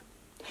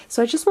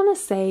 So I just want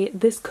to say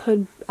this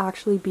could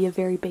actually be a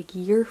very big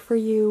year for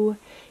you.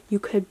 You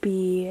could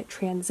be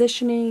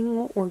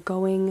transitioning or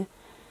going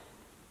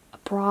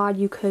abroad.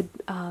 You could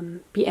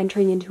be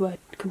entering into a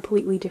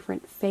completely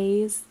different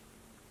phase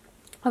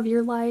of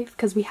your life,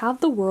 because we have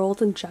the World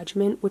and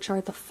Judgment, which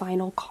are the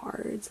final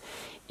cards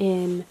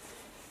in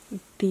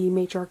the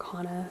Major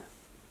Arcana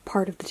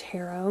part of the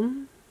tarot.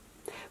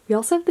 We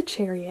also have the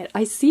Chariot.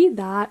 I see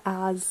that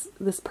as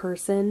this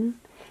person.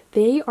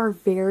 They are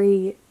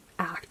very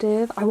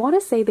active. I want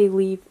to say they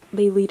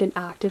lead an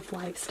active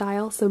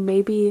lifestyle, so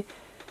maybe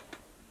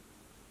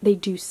they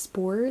do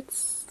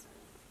sports.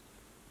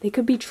 They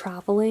could be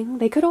traveling.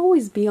 They could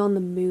always be on the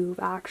move,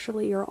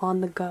 actually, or on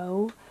the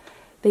go.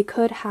 They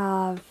could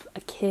have a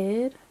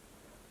kid,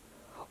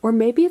 or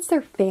maybe it's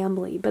their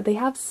family, but they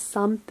have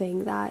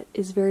something that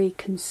is very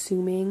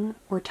consuming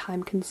or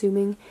time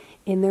consuming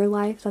in their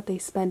life that they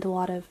spend a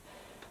lot of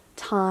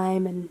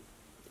time and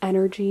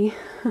energy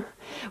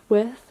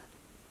with.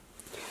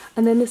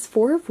 And then this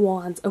Four of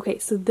Wands. Okay,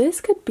 so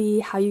this could be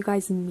how you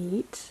guys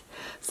meet.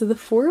 So the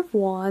Four of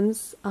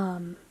Wands,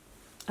 I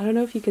don't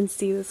know if you can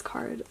see this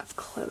card up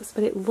close,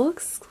 but it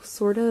looks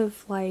sort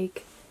of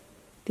like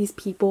these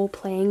people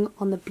playing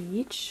on the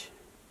beach.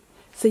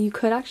 So you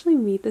could actually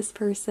meet this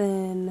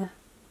person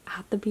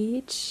at the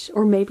beach,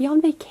 or maybe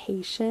on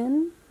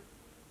vacation.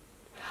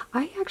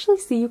 I actually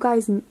see you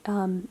guys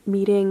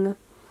meeting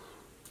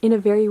in a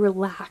very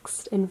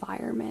relaxed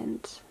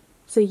environment.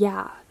 So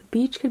yeah, the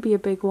beach could be a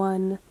big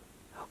one.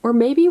 Or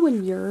maybe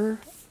when you're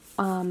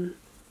on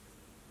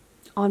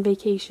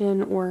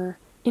vacation or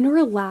in a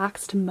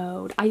relaxed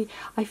mode.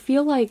 I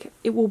feel like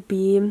it will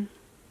be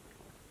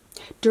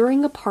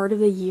during a part of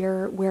the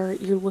year where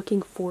you're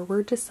looking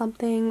forward to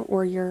something,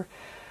 or you're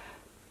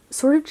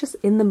sort of just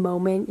in the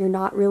moment. You're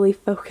not really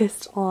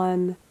focused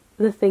on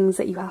the things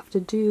that you have to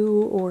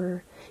do,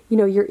 or, you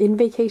know, you're in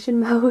vacation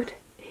mode,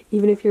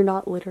 even if you're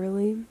not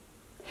literally.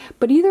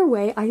 But either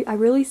way, I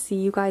really see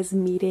you guys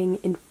meeting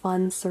in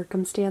fun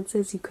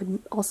circumstances. You could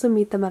also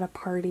meet them at a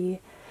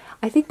party.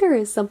 I think there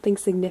is something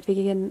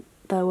significant,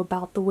 though,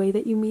 about the way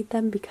that you meet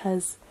them,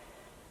 because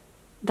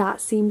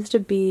that seems to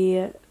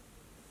be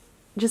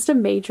just a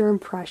major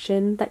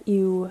impression that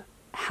you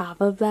have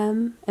of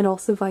them, and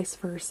also vice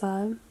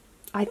versa.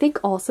 I think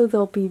also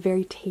they'll be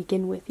very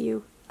taken with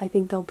you. I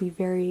think they'll be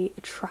very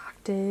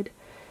attracted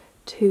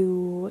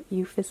to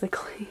you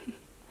physically.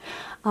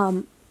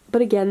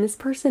 But again, this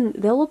person,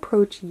 they'll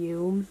approach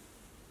you.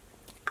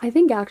 I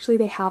think actually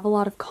they have a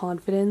lot of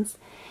confidence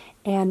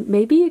and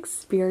maybe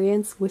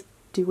experience with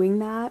doing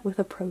that, with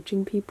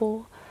approaching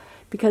people,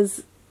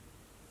 because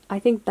I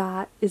think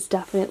that is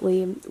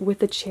definitely, with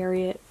the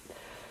Chariot,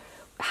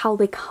 how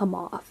they come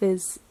off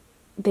is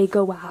they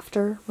go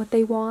after what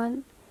they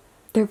want.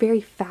 They're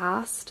very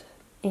fast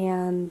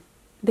and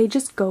they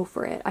just go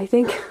for it. I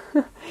think,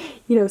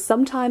 you know,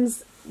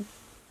 sometimes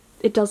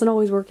it doesn't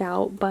always work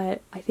out,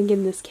 but I think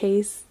in this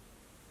case,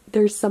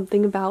 there's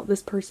something about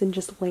this person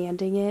just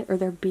landing it, or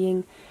there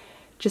being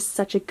just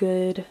such a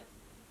good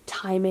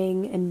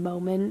timing and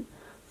moment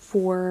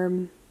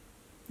for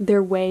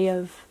their way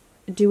of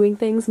doing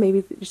things.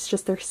 Maybe it's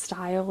just their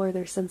style or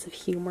their sense of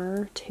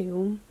humor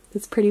too.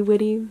 It's pretty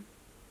witty.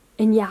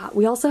 And yeah,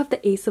 we also have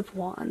the Ace of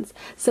Wands.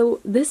 So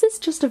this is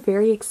just a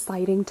very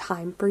exciting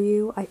time for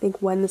you, I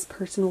think, when this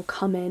person will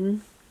come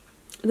in.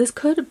 This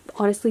could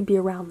honestly be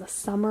around the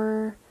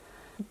summer,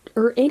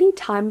 or any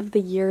time of the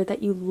year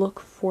that you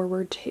look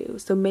forward to.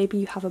 So maybe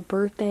you have a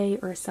birthday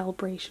or a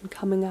celebration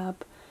coming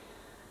up.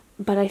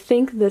 But I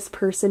think this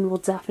person will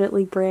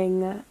definitely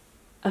bring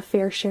a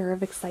fair share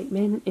of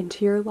excitement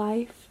into your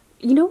life.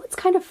 You know what's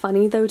kind of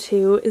funny though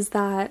too is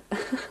that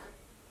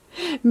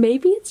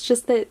maybe it's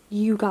just that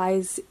you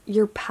guys,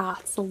 your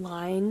paths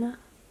align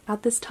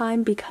at this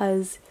time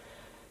because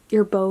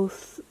you're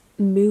both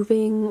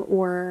moving,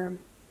 or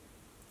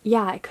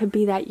yeah, it could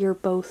be that you're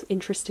both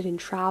interested in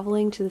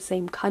traveling to the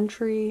same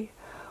country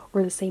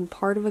or the same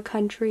part of a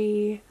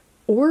country,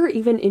 or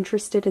even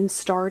interested in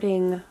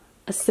starting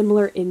a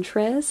similar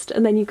interest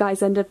and then you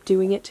guys end up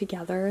doing it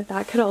together.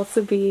 That could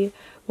also be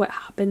what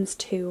happens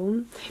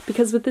too,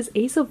 because with this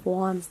Ace of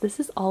Wands, this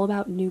is all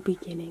about new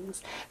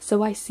beginnings.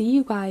 So I see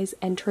you guys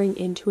entering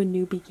into a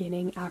new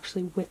beginning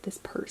actually with this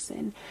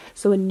person.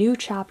 So a new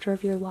chapter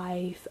of your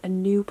life, a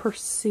new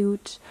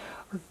pursuit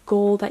or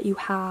goal that you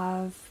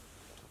have.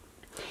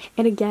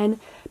 And again,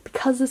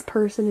 because this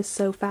person is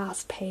so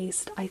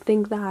fast-paced, I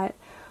think that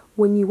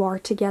when you are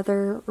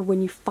together, or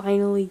when you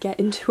finally get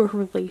into a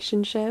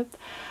relationship,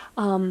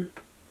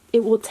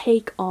 it will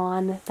take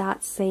on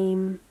that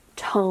same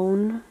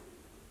tone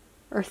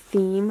or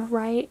theme,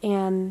 right?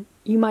 And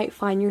you might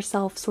find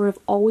yourself sort of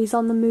always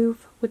on the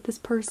move with this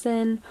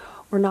person,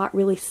 or not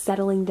really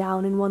settling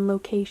down in one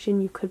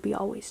location. You could be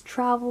always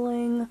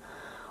traveling,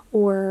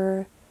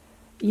 or,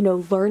 you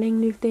know, learning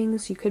new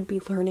things. You could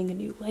be learning a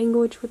new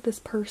language with this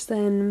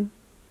person.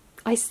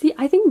 I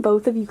think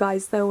both of you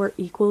guys though are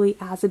equally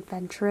as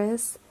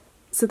adventurous,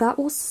 so that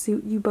will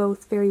suit you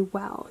both very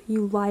well.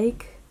 You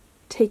like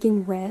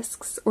taking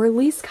risks, or at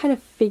least kind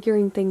of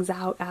figuring things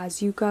out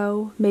as you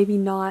go, maybe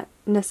not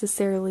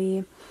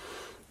necessarily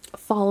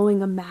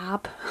following a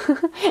map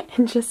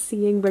and just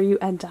seeing where you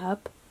end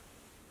up.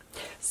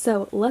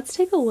 So let's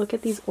take a look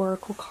at these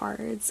oracle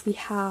cards. We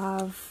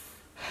have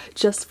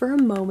Just for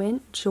a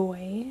Moment,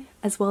 Joy,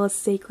 as well as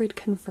Sacred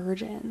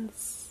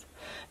Convergence.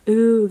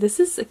 Ooh, this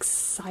is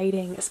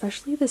exciting,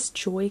 especially this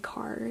Joy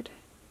card.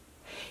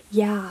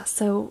 Yeah,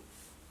 so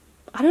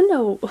I don't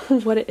know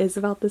what it is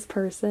about this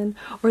person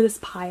or this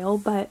pile,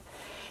 but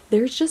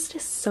there's just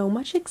so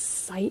much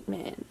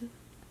excitement.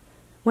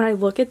 When I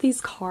look at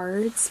these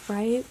cards,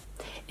 right,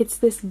 it's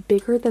this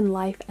bigger than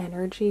life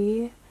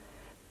energy.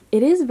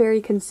 It is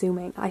very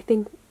consuming. I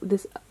think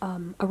this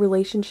a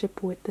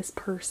relationship with this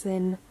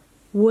person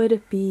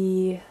would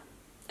be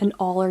an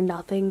all or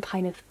nothing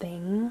kind of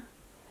thing.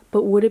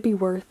 But would it be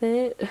worth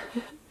it?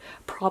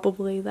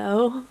 Probably,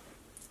 though.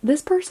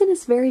 This person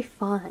is very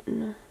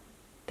fun.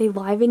 They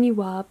liven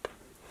you up.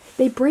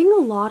 They bring a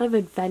lot of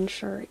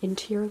adventure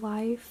into your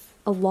life,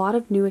 a lot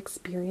of new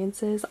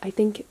experiences. I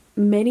think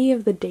many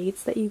of the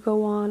dates that you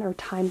go on or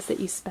times that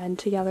you spend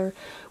together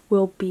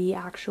will be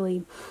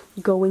actually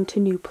going to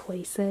new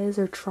places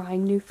or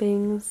trying new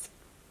things.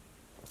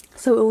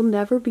 So it will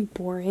never be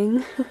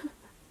boring.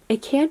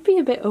 It can be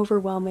a bit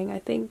overwhelming, I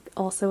think,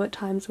 also at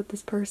times with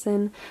this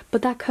person,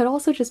 but that could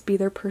also just be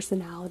their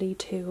personality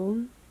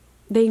too.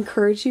 They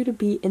encourage you to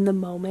be in the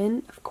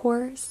moment, of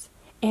course.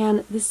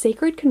 And the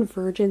Sacred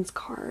Convergence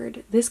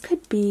card, this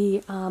could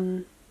be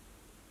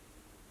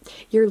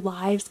your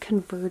lives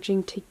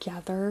converging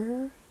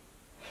together.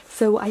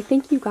 So I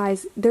think you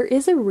guys, there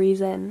is a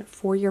reason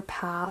for your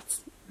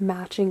paths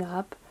matching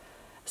up,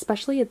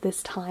 especially at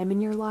this time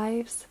in your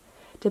lives,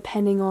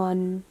 depending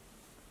on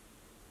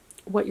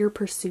what your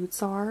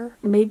pursuits are.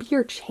 Maybe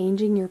you're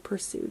changing your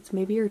pursuits,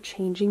 maybe you're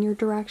changing your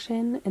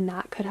direction, and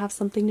that could have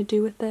something to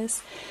do with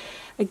this.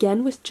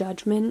 Again, with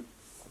Judgment,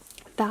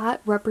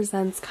 that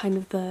represents kind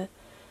of the,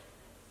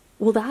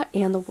 well, that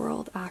and the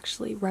World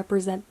actually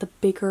represent the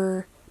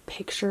bigger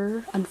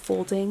picture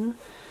unfolding.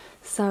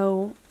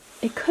 So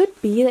it could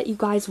be that you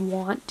guys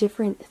want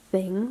different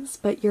things,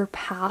 but your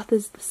path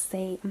is the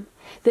same.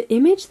 The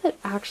image that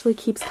actually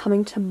keeps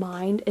coming to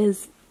mind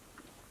is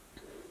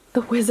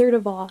the Wizard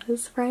of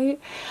Oz, right?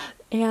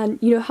 And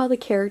you know how the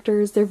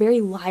characters, they're very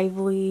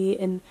lively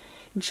and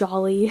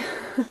jolly.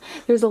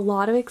 There's a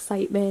lot of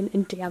excitement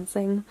and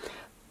dancing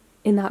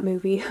in that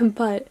movie,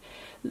 but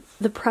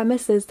the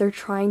premise is they're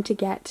trying to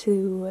get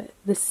to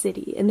the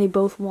city and they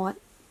both want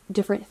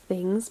different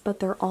things, but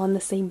they're on the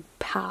same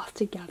path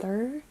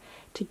together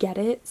to get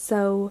it.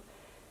 So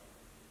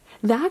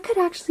that could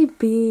actually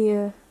be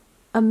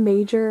a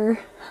major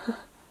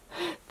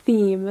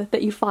theme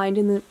that you find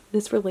in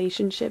this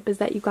relationship, is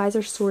that you guys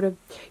are sort of,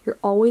 you're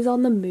always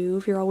on the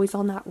move, you're always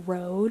on that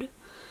road,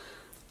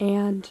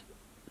 and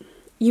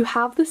you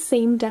have the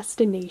same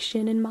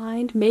destination in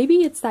mind.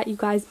 Maybe it's that you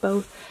guys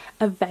both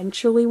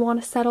eventually want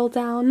to settle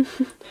down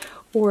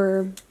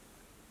or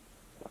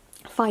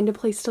find a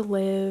place to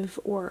live,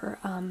 or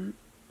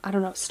I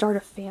don't know, start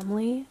a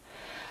family,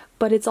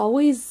 but it's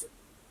always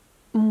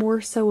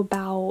more so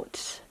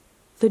about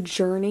the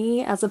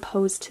journey as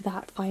opposed to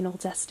that final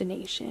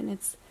destination.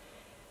 It's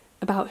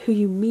about who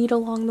you meet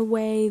along the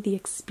way, the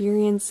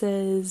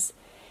experiences,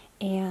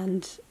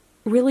 and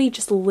really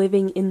just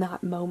living in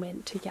that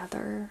moment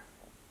together,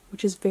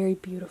 which is very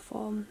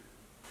beautiful.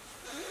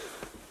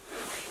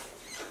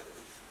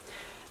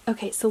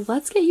 Okay, so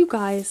let's get you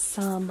guys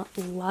some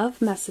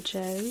love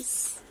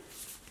messages.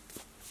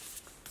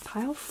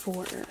 Pile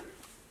 4.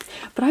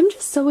 But I'm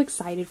just so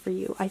excited for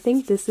you. I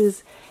think this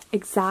is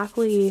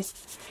exactly,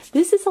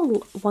 this is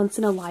a once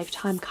in a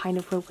lifetime kind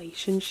of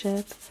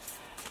relationship.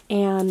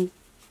 And,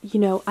 you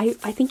know, I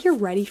think you're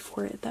ready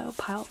for it though,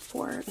 Pile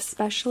 4.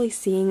 Especially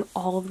seeing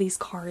all of these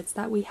cards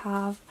that we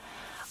have.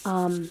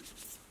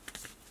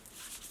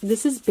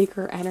 This is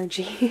bigger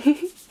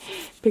energy.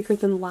 Bigger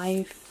than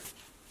life.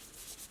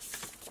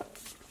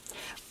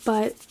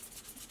 But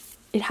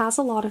it has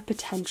a lot of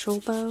potential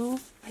though,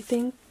 I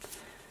think.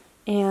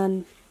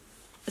 And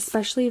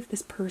especially if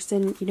this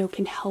person, you know,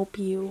 can help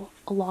you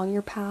along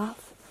your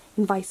path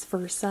and vice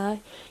versa,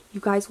 you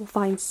guys will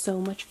find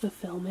so much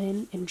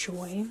fulfillment and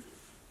joy.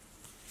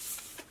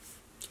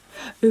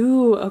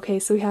 Ooh, okay,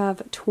 so we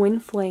have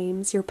Twin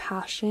Flames, your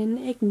passion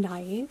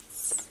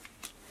ignites.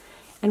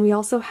 And we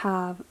also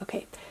have,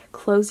 okay,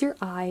 close your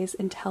eyes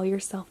and tell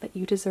yourself that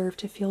you deserve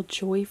to feel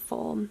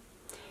joyful.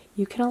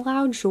 You can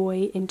allow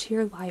joy into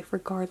your life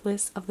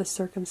regardless of the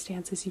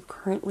circumstances you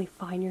currently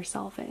find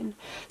yourself in.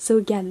 So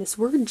again, this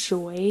word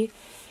joy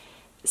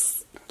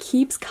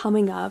keeps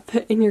coming up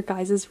in your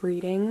guys'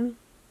 reading.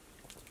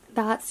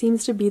 That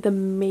seems to be the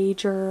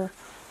major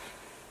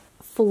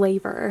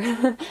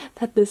flavor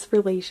that this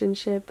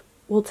relationship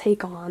will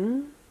take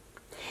on.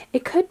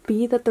 It could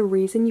be that the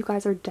reason you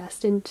guys are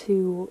destined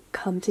to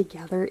come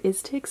together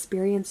is to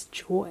experience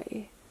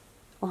joy,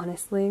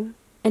 honestly.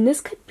 And this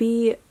could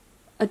be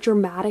a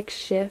dramatic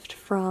shift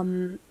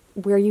from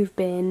where you've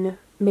been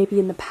maybe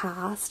in the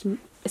past,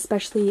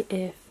 especially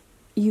if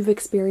you've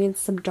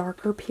experienced some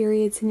darker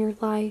periods in your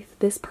life.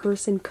 This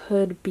person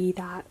could be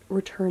that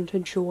return to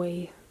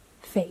joy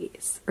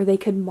phase, or they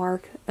could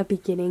mark a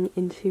beginning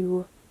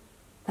into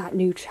that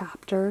new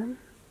chapter.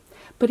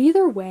 But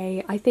either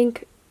way, I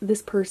think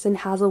this person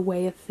has a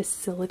way of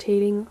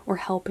facilitating or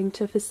helping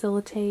to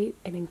facilitate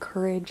and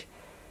encourage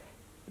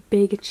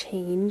big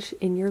change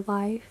in your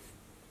life,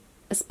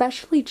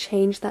 especially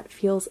change that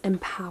feels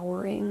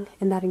empowering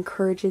and that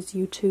encourages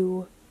you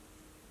to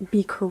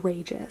be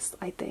courageous,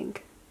 I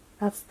think.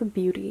 That's the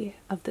beauty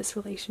of this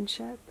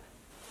relationship.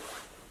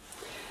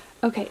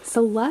 Okay,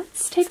 so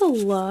let's take a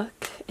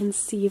look and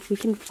see if we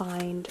can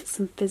find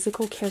some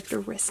physical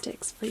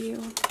characteristics for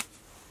you.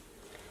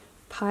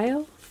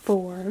 Pile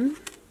 4.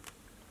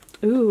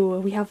 Ooh,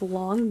 we have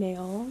long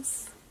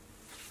nails.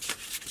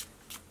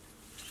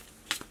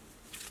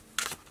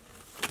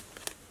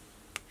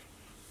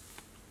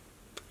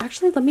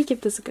 Actually, let me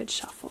give this a good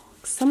shuffle.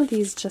 Some of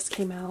these just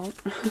came out.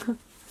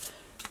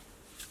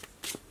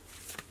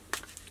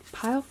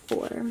 Pile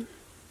 4.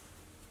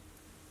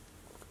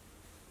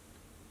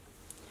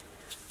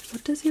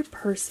 What does your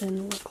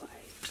person look like?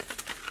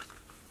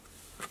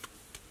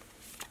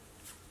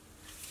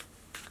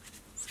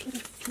 Let's get a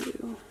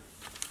few.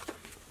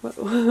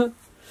 Whoa.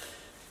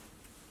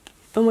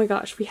 Oh my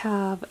gosh, we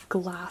have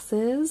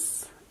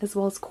glasses as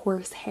well as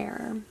coarse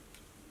hair.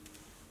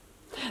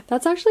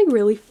 That's actually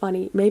really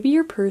funny. Maybe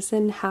your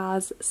person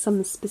has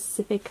some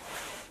specific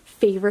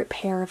favorite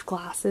pair of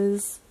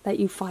glasses that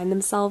you find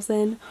themselves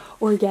in.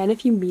 Or again,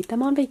 if you meet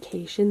them on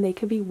vacation, they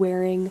could be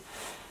wearing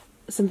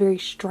some very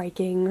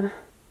striking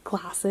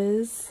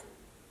glasses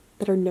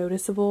that are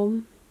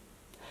noticeable.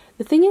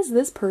 The thing is,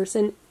 this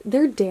person,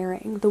 they're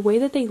daring. The way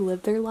that they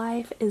live their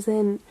life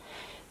isn't,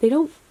 they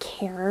don't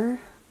care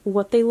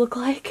what they look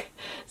like.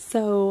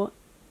 So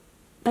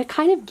that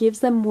kind of gives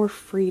them more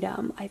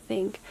freedom, I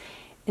think.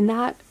 And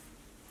that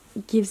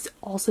gives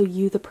also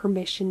you the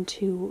permission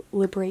to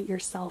liberate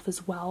yourself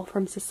as well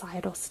from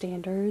societal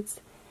standards.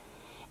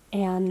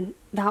 And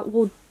that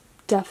will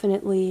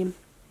definitely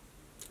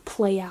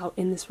play out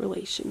in this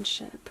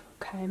relationship,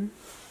 okay?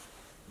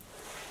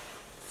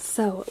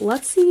 So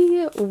let's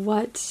see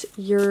what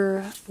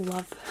your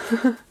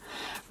love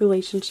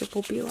relationship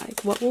will be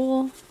like. What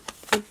will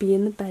it be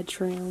in the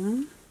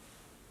bedroom?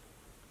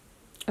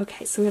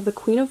 Okay, so we have the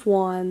Queen of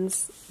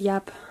Wands.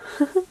 Yep.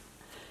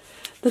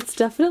 That's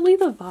definitely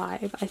the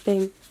vibe, I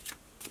think.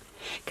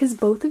 Because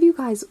both of you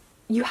guys,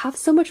 you have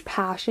so much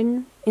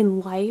passion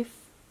in life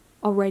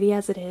already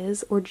as it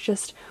is, or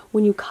just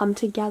when you come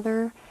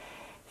together,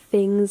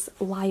 things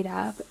light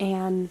up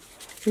and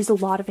there's a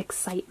lot of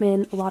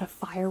excitement, a lot of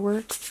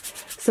fireworks.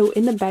 So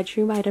in the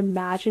bedroom, I'd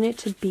imagine it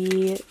to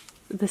be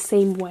the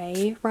same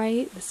way,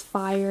 right? This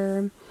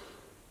fire.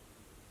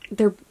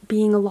 There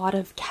being a lot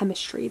of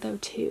chemistry though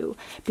too,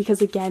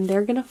 because again,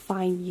 they're gonna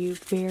find you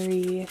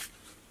very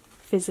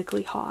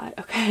physically hot,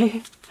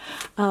 okay?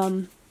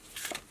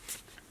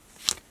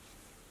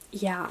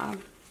 Yeah.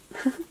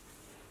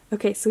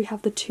 Okay, so we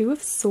have the Two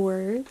of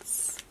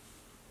Swords,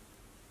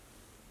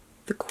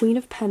 the Queen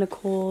of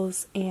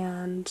Pentacles,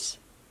 and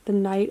the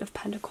Knight of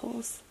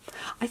Pentacles.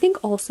 I think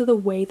also the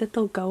way that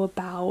they'll go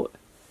about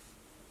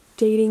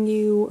dating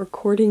you or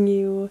courting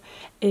you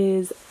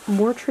is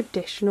more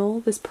traditional.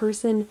 This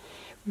person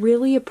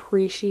really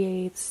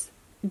appreciates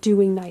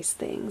doing nice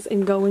things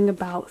and going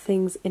about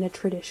things in a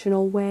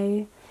traditional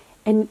way.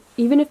 And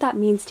even if that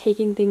means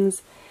taking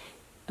things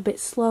a bit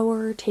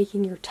slower,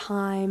 taking your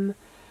time,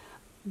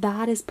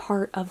 that is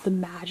part of the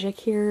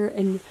magic here.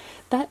 And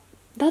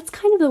that's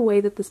kind of the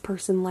way that this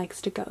person likes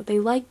to go. They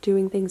like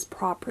doing things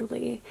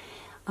properly.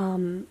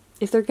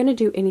 If they're going to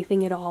do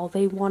anything at all,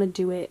 they want to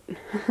do it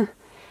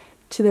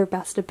to their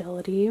best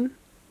ability.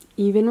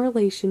 Even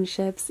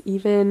relationships,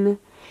 even,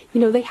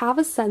 you know, they have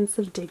a sense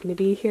of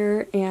dignity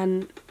here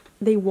and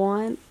they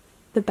want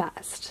the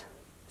best.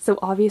 So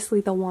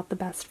obviously they'll want the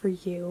best for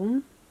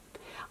you.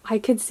 I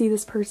could see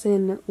this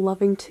person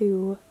loving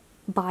to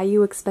buy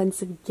you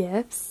expensive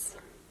gifts,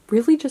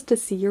 really just to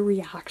see your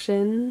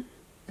reaction,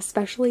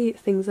 especially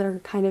things that are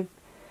kind of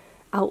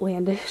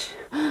outlandish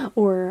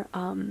or,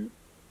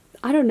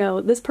 I don't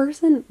know, this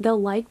person,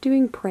 they'll like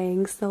doing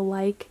pranks, they'll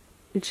like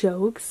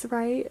jokes,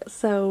 right?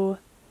 So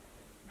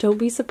don't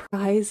be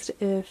surprised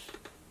if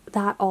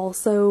that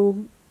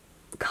also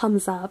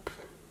comes up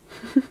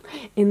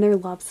in their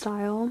love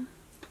style.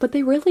 But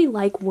they really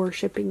like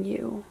worshiping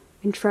you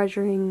and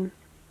treasuring,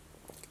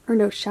 or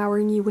no,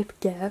 showering you with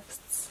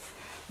gifts.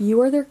 You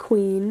are their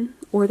queen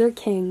or their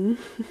king.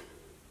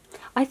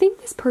 I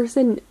think this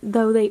person,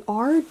 though, they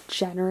are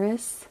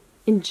generous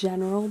in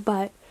general,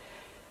 but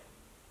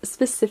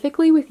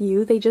specifically with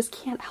you, they just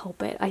can't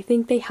help it. I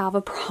think they have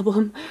a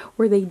problem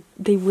where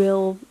they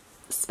will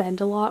spend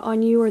a lot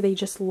on you, or they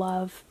just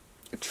love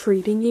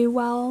treating you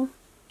well,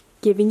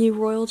 giving you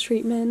royal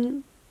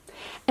treatment.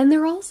 And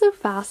they're also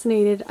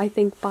fascinated, I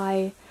think,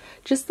 by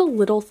just the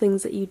little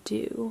things that you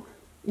do.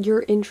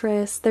 Your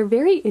interests. They're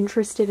very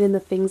interested in the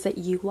things that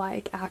you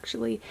like,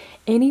 actually.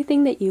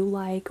 Anything that you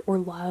like or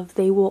love,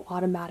 they will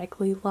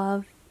automatically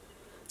love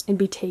and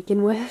be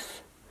taken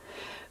with.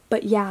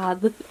 But yeah,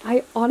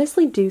 I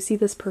honestly do see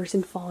this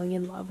person falling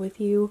in love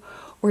with you,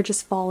 or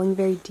just falling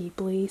very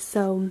deeply.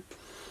 So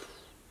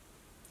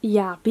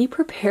yeah, be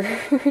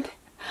prepared.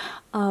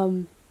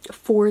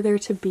 for there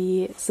to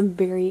be some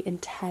very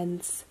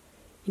intense,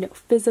 you know,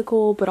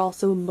 physical but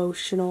also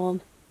emotional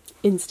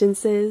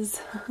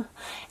instances.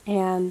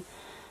 And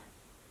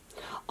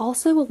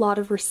also a lot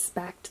of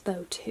respect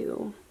though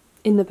too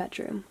in the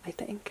bedroom, I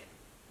think.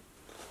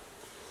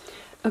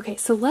 Okay,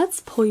 so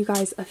let's pull you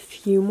guys a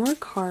few more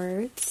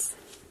cards.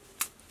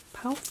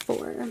 Pile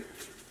 4.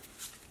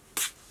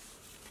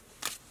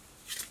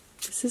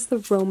 This is the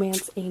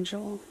Romance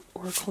Angel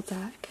Oracle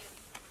deck.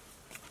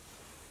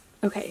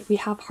 Okay, we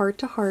have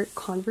heart-to-heart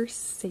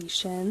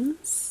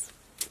conversations.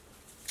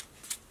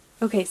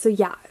 Okay, so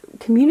yeah,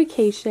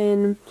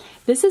 communication.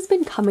 This has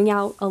been coming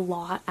out a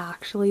lot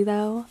actually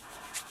though.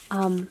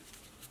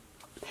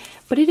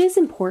 But it is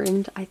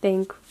important, I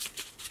think.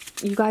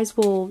 You guys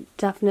will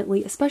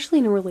definitely, especially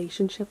in a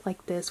relationship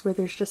like this where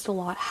there's just a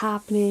lot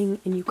happening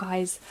and you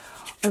guys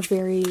are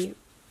very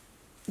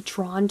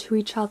drawn to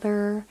each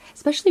other,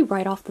 especially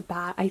right off the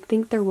bat, I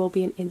think there will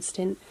be an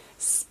instant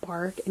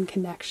spark and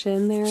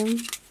connection there.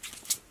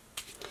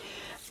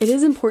 It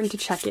is important to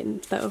check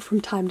in though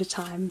from time to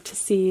time to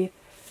see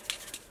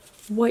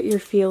what you're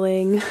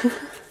feeling,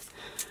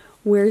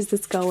 where's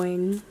this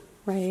going,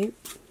 right?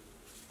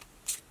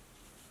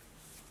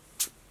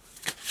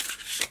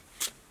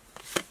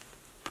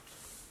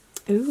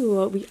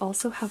 Ooh, we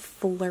also have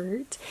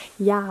flirt.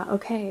 Yeah,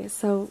 okay,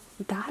 so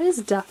that is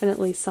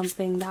definitely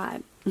something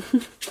that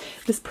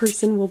this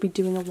person will be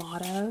doing a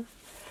lot of.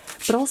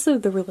 But also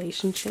the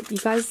relationship. You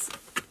guys,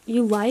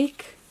 you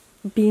like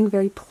being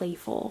very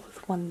playful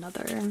with one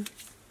another.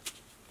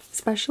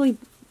 Especially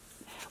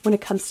when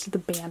it comes to the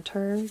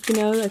banter, you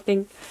know, I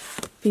think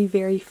be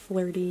very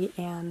flirty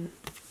and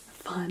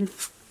fun.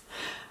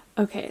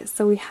 Okay,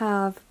 so we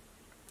have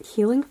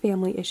healing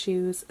family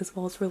issues as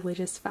well as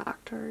religious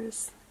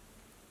factors.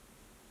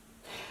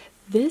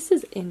 This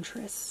is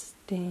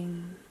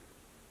interesting.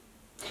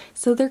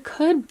 So there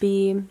could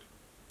be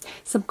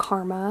some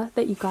karma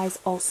that you guys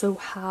also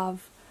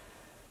have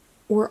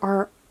or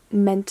are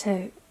meant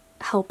to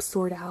help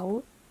sort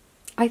out.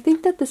 I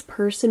think that this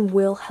person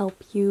will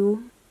help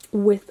you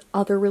with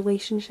other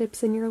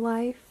relationships in your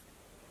life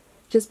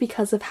just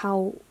because of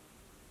how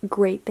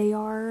great they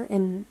are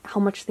and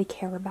how much they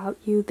care about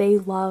you. They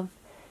love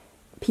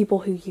people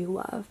who you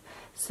love.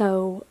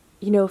 So,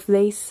 you know, if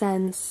they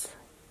sense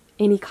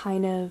any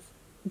kind of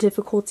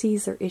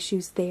difficulties or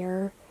issues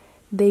there,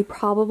 they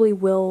probably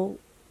will,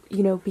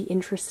 you know, be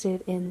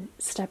interested in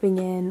stepping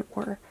in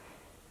or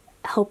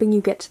helping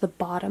you get to the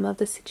bottom of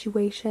the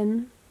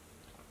situation.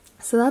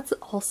 So that's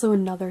also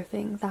another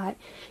thing that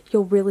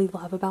you'll really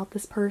love about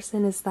this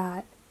person is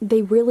that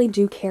they really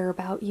do care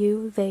about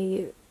you.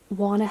 They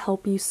want to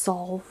help you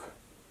solve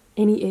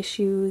any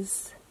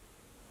issues,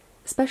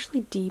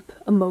 especially deep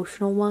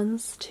emotional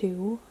ones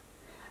too.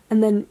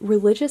 And then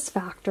religious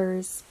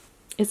factors.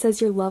 It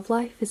says your love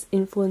life is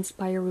influenced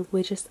by your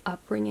religious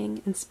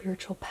upbringing and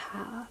spiritual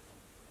path.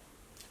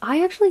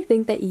 I actually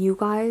think that you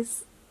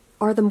guys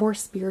are the more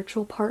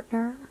spiritual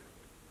partner,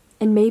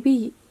 and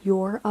maybe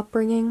your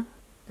upbringing,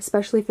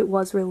 especially if it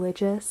was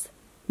religious,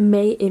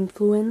 may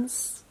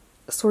influence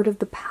sort of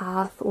the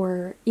path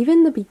or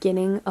even the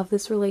beginning of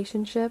this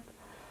relationship.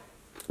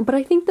 But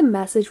I think the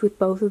message with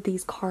both of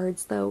these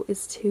cards though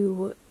is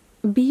to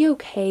be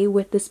okay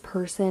with this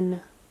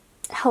person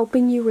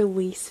helping you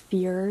release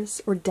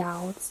fears or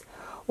doubts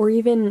or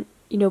even,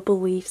 you know,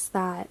 beliefs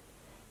that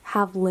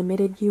have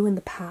limited you in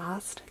the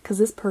past, because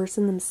this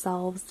person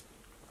themselves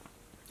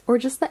or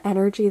just the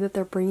energy that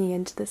they're bringing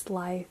into this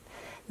life,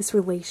 this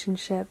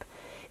relationship,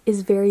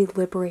 is very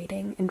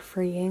liberating and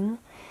freeing.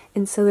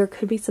 And so there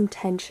could be some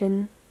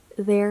tension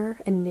there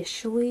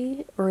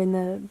initially or in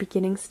the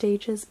beginning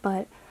stages,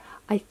 but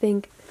I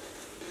think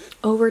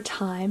over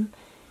time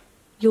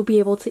you'll be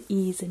able to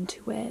ease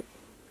into it.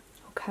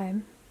 Okay.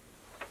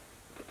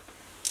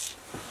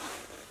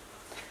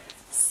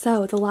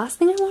 So the last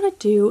thing I want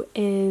to do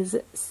is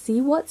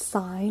see what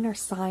sign or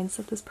signs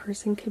that this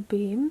person could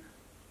be.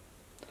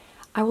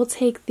 I will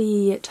take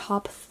the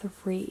top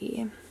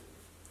 3.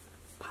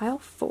 Pile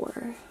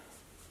 4.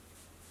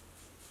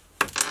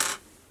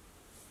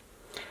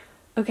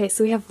 Okay,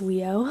 so we have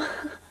Leo,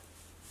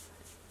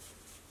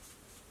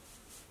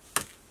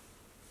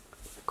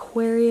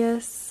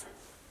 Aquarius,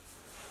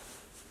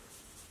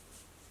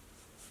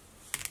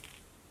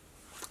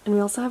 and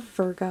we also have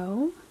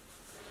Virgo.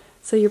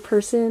 So your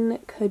person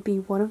could be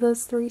one of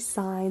those 3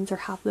 signs or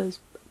have those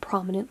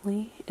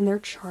prominently in their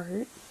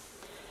chart.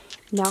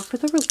 Now for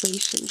the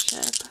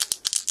relationship.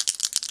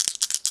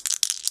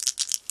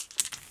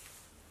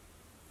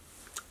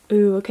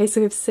 Ooh, okay,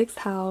 so we have 6th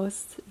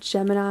house,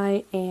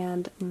 Gemini,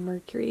 and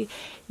Mercury.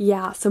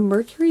 Yeah, so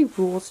Mercury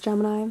rules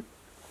Gemini.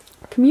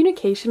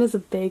 Communication is a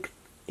big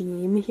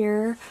theme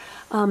here.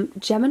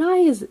 Gemini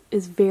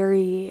is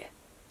very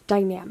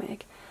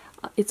dynamic.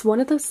 It's one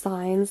of those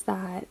signs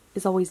that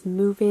is always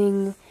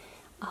moving.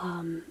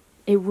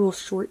 It rules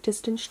short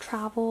distance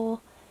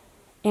travel,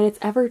 and it's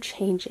ever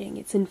changing.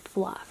 It's in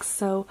flux.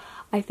 So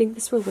I think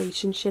this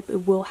relationship,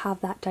 it will have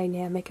that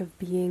dynamic of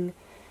being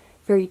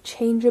very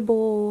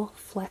changeable,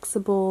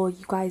 flexible.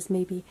 You guys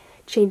may be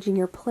changing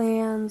your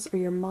plans or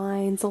your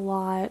minds a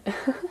lot.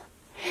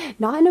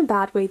 Not in a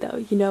bad way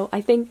though, you know. I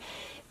think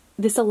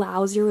this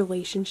allows your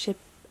relationship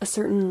a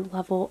certain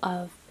level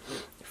of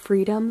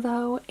freedom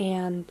though,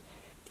 and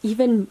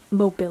even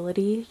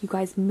mobility. You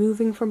guys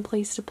moving from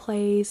place to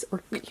place,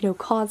 or, you know,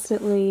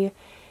 constantly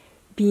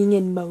being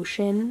in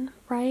motion,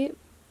 right?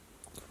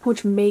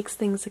 Which makes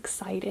things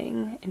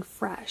exciting and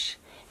fresh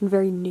and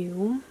very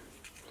new.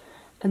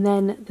 And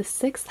then the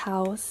 6th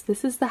house,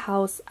 this is the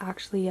house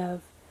actually of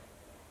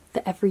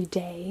the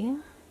everyday.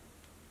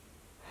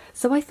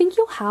 So I think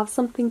you'll have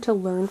something to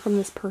learn from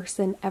this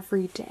person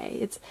every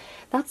day.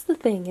 That's the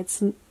thing.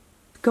 It's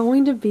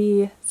going to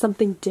be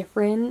something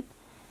different.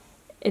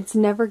 It's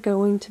never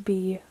going to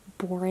be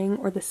boring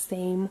or the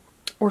same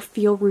or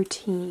feel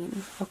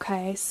routine,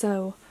 okay?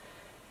 So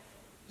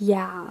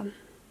yeah.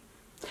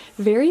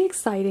 Very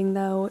exciting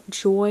though.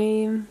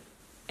 Joy,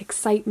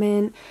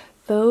 excitement,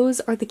 those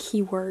are the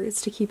key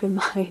words to keep in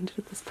mind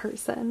with this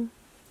person.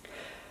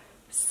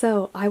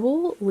 So I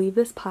will leave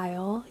this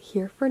pile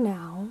here for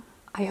now.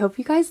 I hope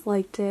you guys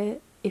liked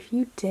it. If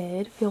you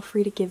did, feel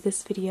free to give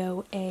this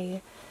video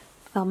a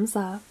thumbs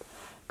up,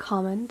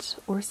 comment,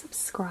 or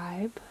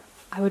subscribe.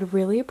 I would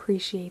really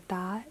appreciate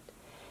that.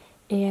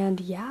 And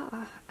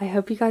yeah, I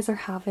hope you guys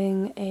are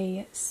having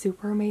a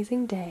super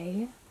amazing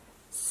day.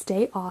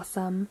 Stay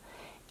awesome,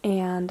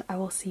 and I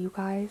will see you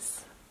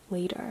guys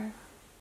later.